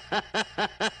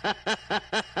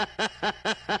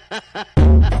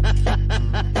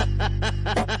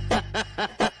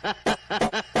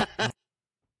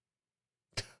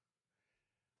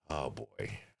 Oh boy,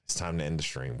 it's time to end the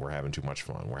stream. We're having too much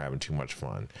fun. We're having too much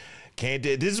fun. Can't.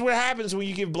 This is what happens when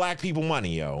you give black people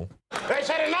money, yo. They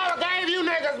said they never gave you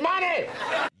niggas money.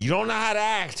 You don't know how to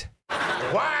act.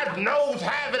 Wide nose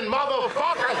having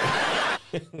motherfuckers.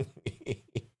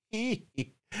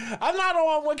 I'm not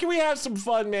on. What, can we have some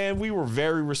fun, man? We were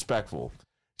very respectful.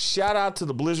 Shout out to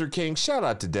the Blizzard King. Shout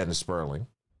out to Dennis Sperling.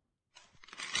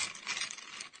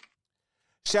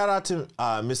 Shout out to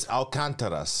Miss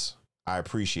Alcantaras. I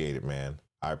appreciate it, man.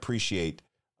 I appreciate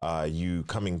you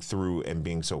coming through and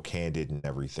being so candid and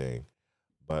everything.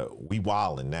 But we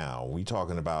wildin' now. We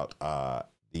talking about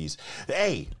these.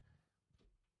 Hey,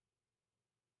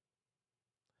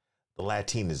 the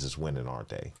Latinas is winning, aren't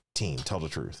they? Team, tell the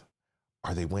truth.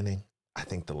 Are they winning? I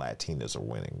think the Latinas are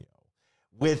winning, yo.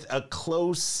 With a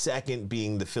close second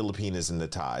being the Filipinas and the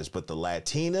Thais, but the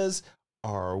Latinas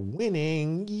are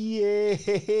winning. Yeah.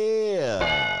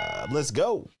 Let's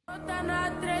go.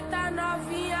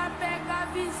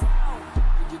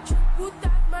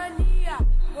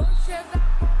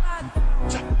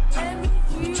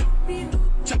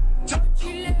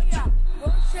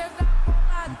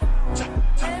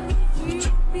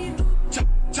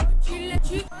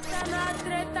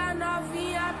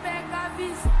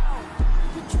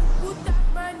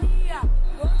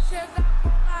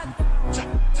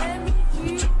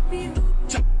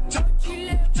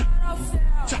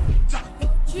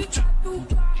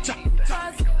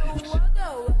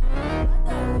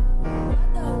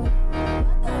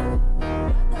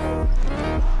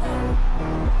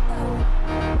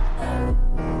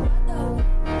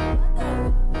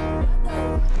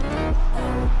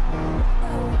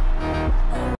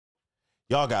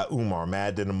 Y'all got Umar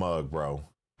mad than a mug, bro.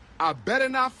 I better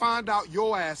not find out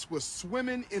your ass was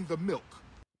swimming in the milk.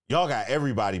 Y'all got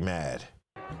everybody mad.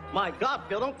 My God,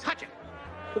 Bill, don't touch it.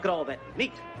 Look at all that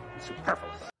meat.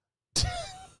 Superfluous.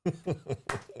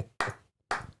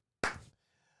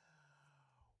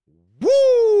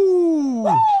 Woo!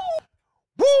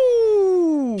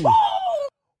 Woo!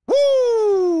 Woo!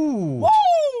 Woo!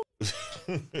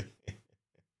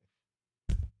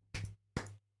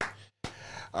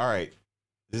 All right.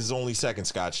 This is only second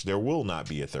scotch. There will not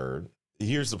be a third.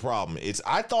 Here's the problem.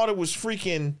 I thought it was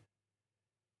freaking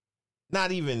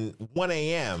not even 1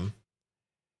 a.m.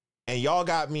 and y'all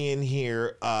got me in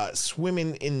here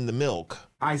swimming in the milk.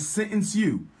 I sentence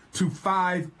you to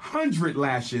 500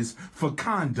 lashes for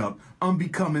conduct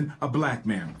unbecoming a black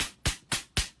man.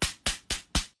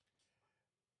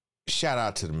 Shout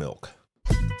out to the milk.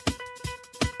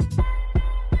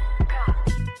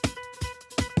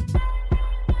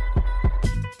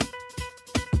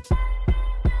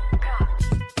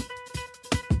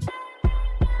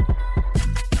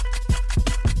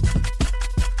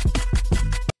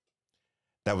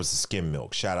 That was the skim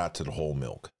milk. Shout out to the whole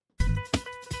milk.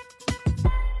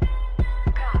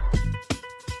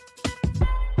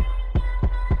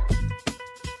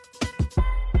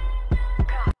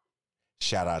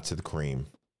 Shout out to the cream.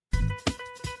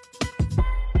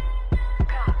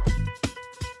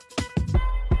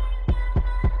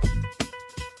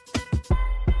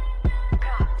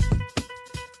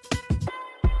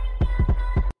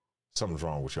 Something's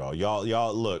wrong with y'all.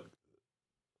 Y'all look.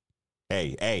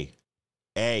 Hey.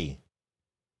 I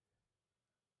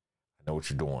know what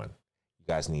you're doing. You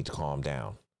guys need to calm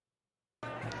down.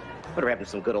 Better having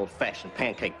some good old-fashioned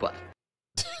pancake butt.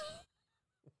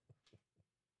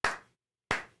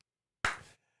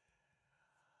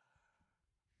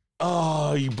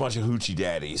 Oh, you bunch of hoochie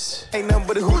daddies. Ain't nothing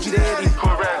but a hoochie daddy.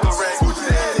 Hoochie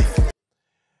daddy.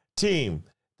 Team,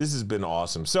 this has been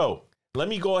awesome. So let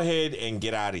me go ahead and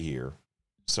get out of here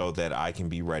so that I can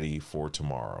be ready for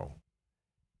tomorrow.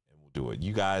 Do it.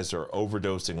 You guys are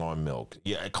overdosing on milk.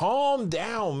 Yeah, calm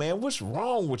down, man. What's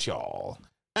wrong with y'all?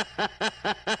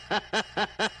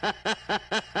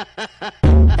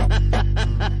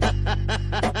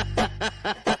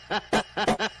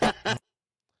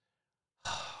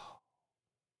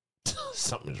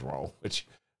 Something's wrong with you.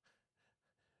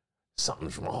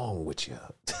 Something's wrong with you.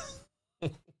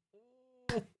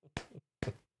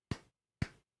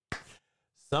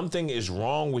 Something is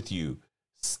wrong with you.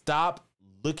 Stop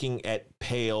looking at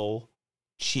pale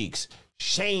cheeks.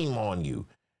 Shame on you.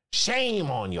 Shame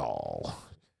on y'all.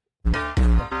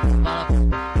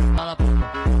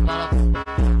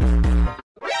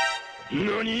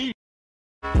 Nani?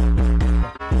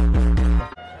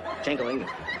 Jangling.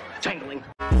 Jangling.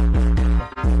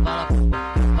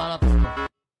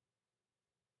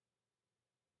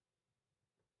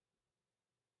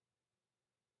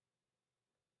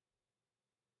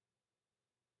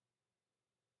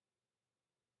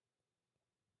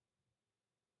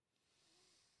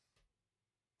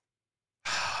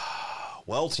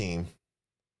 Well, team,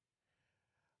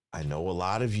 I know a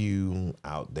lot of you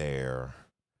out there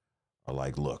are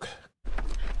like, look,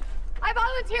 I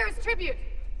volunteer as tribute.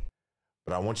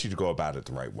 but I want you to go about it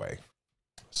the right way.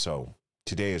 So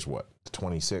today is what? The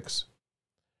 26th?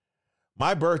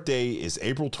 My birthday is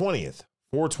April 20th,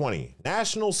 420,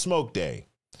 National Smoke Day.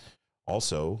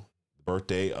 Also, the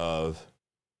birthday of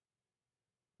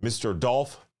Mr.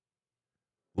 Dolph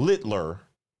Hitler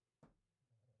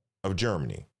of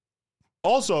Germany.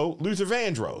 Also, Luther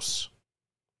Vandross.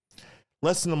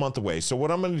 Less than a month away. So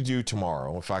what I'm going to do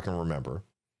tomorrow, if I can remember,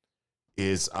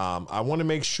 is I want to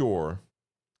make sure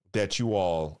that you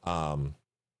all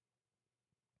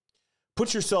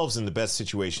put yourselves in the best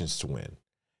situations to win.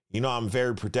 You know, I'm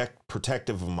very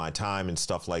protective of my time and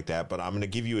stuff like that, but I'm going to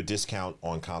give you a discount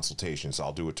on consultations.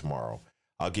 I'll do it tomorrow.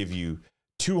 I'll give you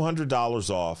 $200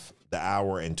 off the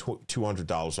hour and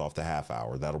 $200 off the half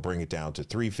hour. That'll bring it down to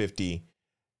 $350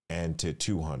 and to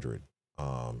 $200.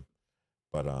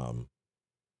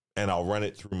 And I'll run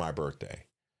it through my birthday.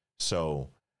 So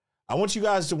I want you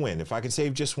guys to win. If I can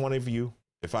save just one of you,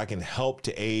 if I can help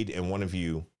to aid in one of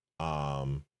you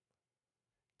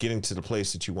getting to the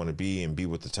place that you want to be and be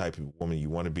with the type of woman you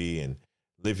want to be and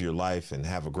live your life and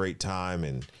have a great time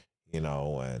and, you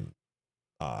know, and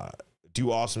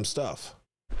do awesome stuff.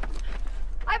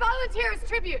 I volunteer as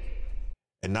tribute.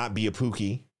 And not be a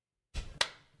pookie.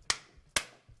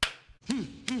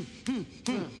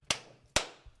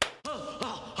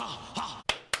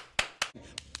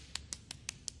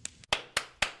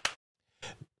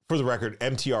 For the record,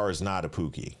 MTR is not a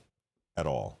pookie at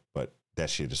all, but that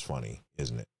shit is funny,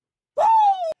 isn't it? Woo!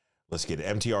 Let's get it.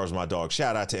 MTR is my dog.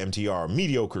 Shout out to MTR.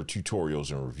 Mediocre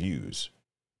tutorials and reviews.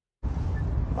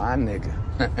 My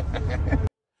nigga.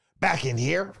 Back in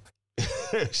here.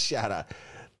 Shout out.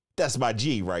 That's my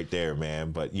G right there,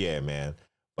 man. But yeah, man.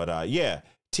 But yeah,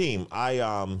 team,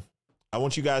 I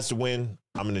want you guys to win.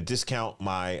 I'm gonna discount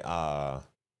my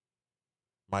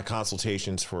my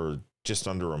consultations for just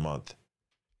under a month.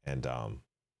 And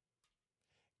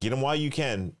get them while you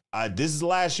can. This is the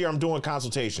last year I'm doing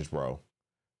consultations, bro.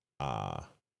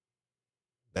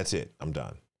 That's it. I'm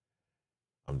done.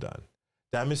 Did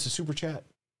I miss a super chat?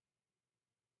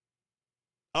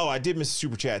 Oh, I did miss a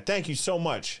super chat. Thank you so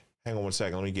much. Hang on one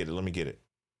second. Let me get it.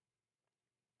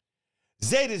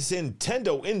 Zeta's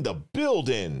Nintendo in the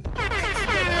building.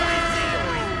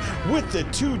 With the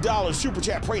 $2 super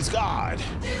chat. Praise God.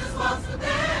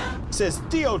 Says,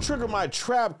 Theo, trigger my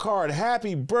trap card.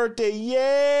 Happy birthday.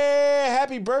 Yeah.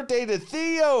 Happy birthday to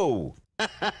Theo.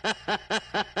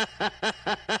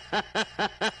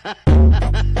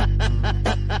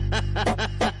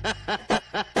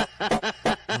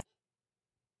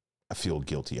 I feel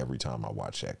guilty every time I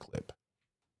watch that clip.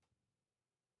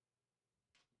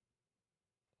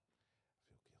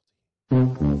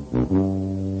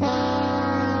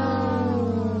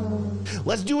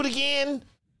 Let's do it again.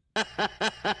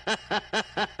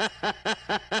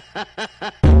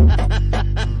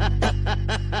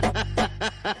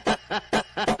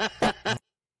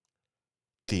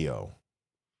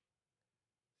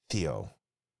 Theo,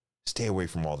 stay away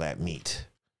from all that meat.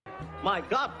 My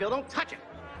God, Bill, don't touch it.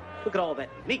 Look at all that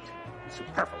meat.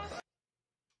 Superfluous.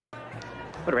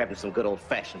 Better having some good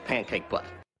old-fashioned pancake butt.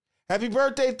 Happy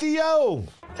birthday, Theo!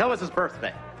 Tell him it's his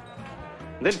birthday.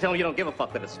 And then tell him you don't give a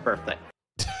fuck that it's his birthday.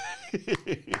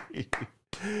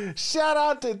 Shout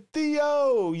out to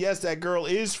Theo. Yes, that girl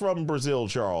is from Brazil,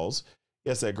 Charles.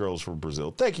 Yes, that girl's from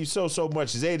Brazil. Thank you so much.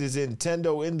 Zeta's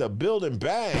Nintendo in the building.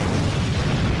 Bang.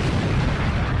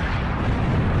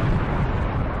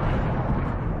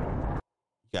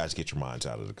 You guys get your minds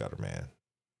out of the gutter, man.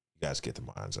 You guys get the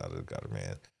minds out of the gutter,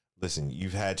 man. Listen,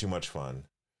 you've had too much fun.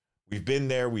 We've been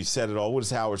there. We've said it all. What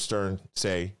does Howard Stern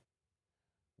say?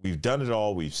 We've done it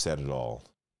all. We've said it all.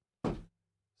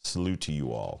 Salute to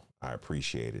you all. I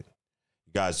appreciate it.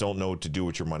 You guys don't know what to do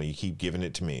with your money. You keep giving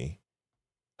it to me.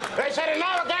 They should have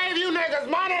never gave you niggas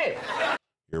money.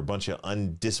 You're a bunch of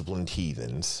undisciplined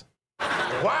heathens.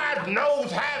 Wide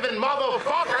nose having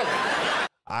motherfuckers.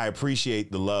 I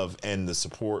appreciate the love and the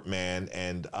support, man.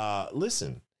 And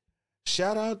listen,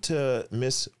 shout out to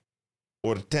Miss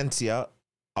Hortensia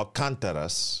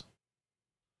Alcantaras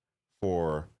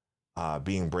for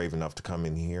being brave enough to come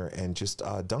in here and just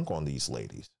dunk on these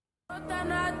ladies.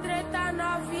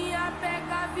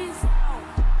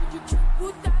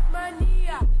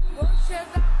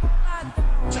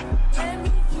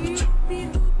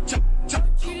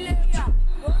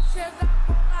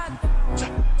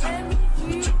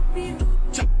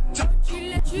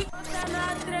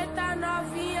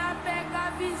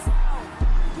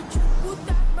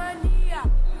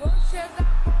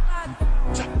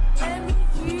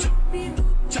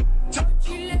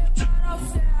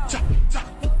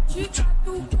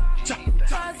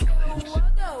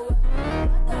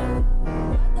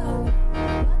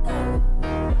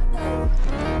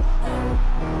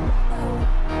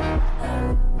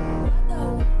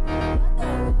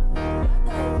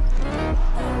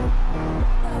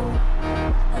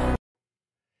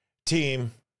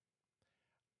 Team,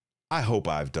 I hope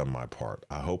I've done my part.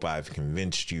 I hope I've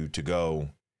convinced you to go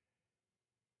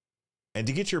and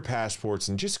to get your passports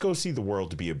and just go see the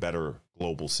world to be a better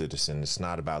global citizen. It's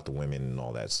not about the women and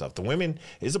all that stuff. The women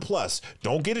is a plus.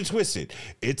 Don't get it twisted.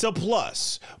 It's a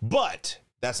plus, but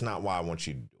that's not why I want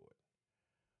you to do it.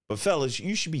 But fellas,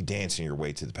 you should be dancing your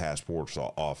way to the passport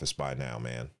office by now,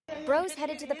 man. Bros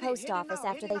headed to the post office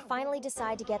after they finally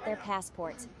decide to get their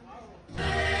passports.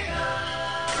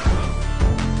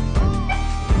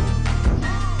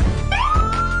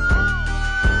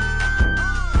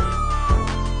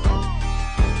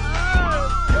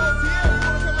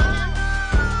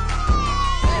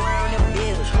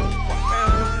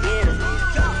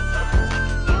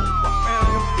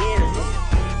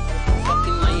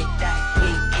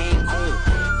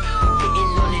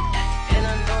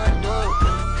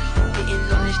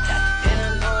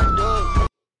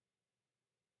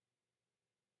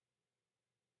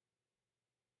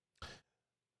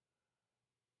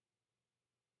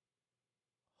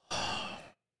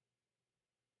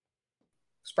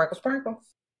 Sprinkle, sprinkle.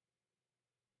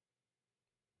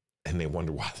 And they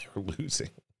wonder why they're losing.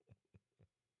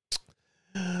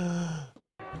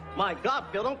 My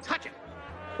God, Bill, don't touch it.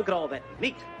 Look at all that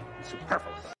meat.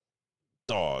 Superfluous.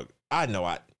 Dog, I know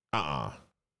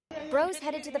Bros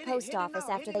headed to the post office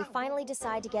after they finally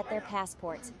decide to get their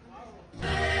passports.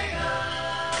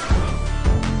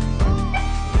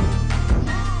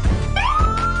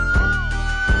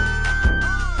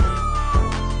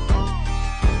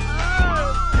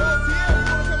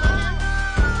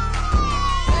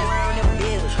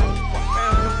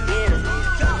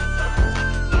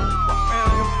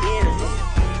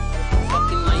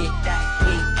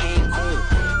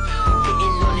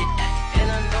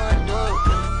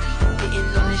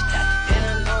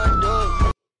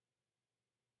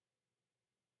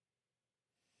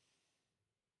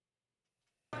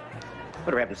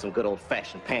 What are having some good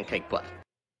old-fashioned pancake butter?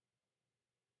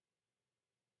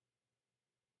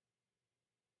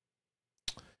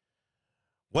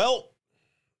 Well,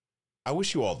 I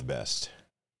wish you all the best.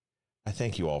 I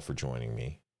thank you all for joining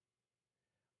me.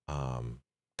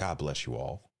 God bless you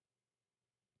all.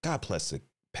 God bless the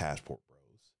Passport Bros.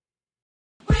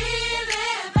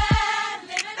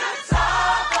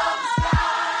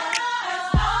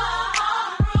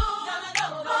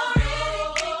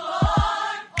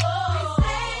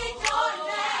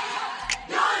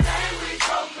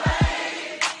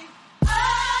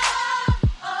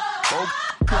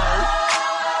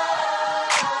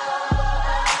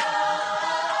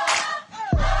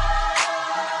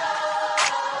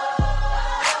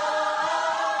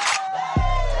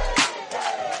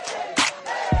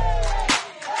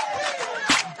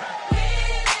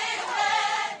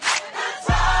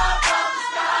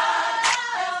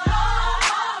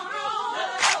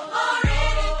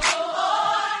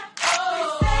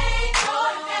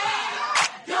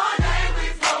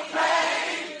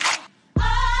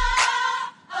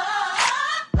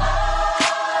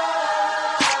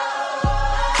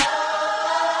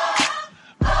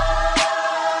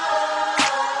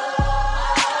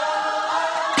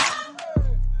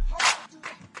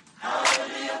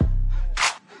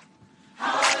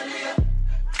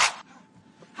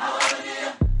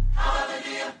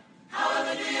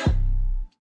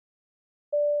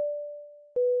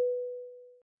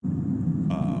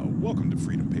 Welcome to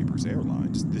Freedom Papers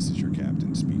Airlines. This is your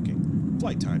captain speaking.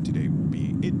 Flight time today will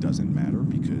be It Doesn't Matter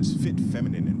because fit,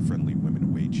 feminine, and friendly women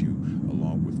await you,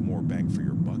 along with more bang for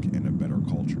your buck and a better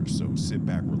culture. So sit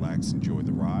back, relax, enjoy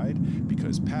the ride,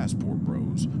 because Passport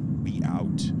Bros, we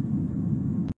out.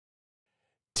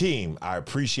 Team, I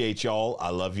appreciate y'all.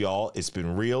 I love y'all. It's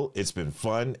been real. It's been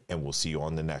fun. And we'll see you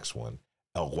on the next one.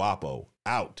 ElGuapo,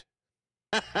 out.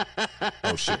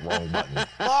 Oh shit, wrong button.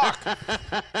 Fuck!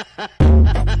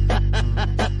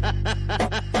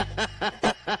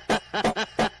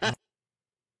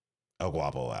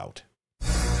 ElGuapo out.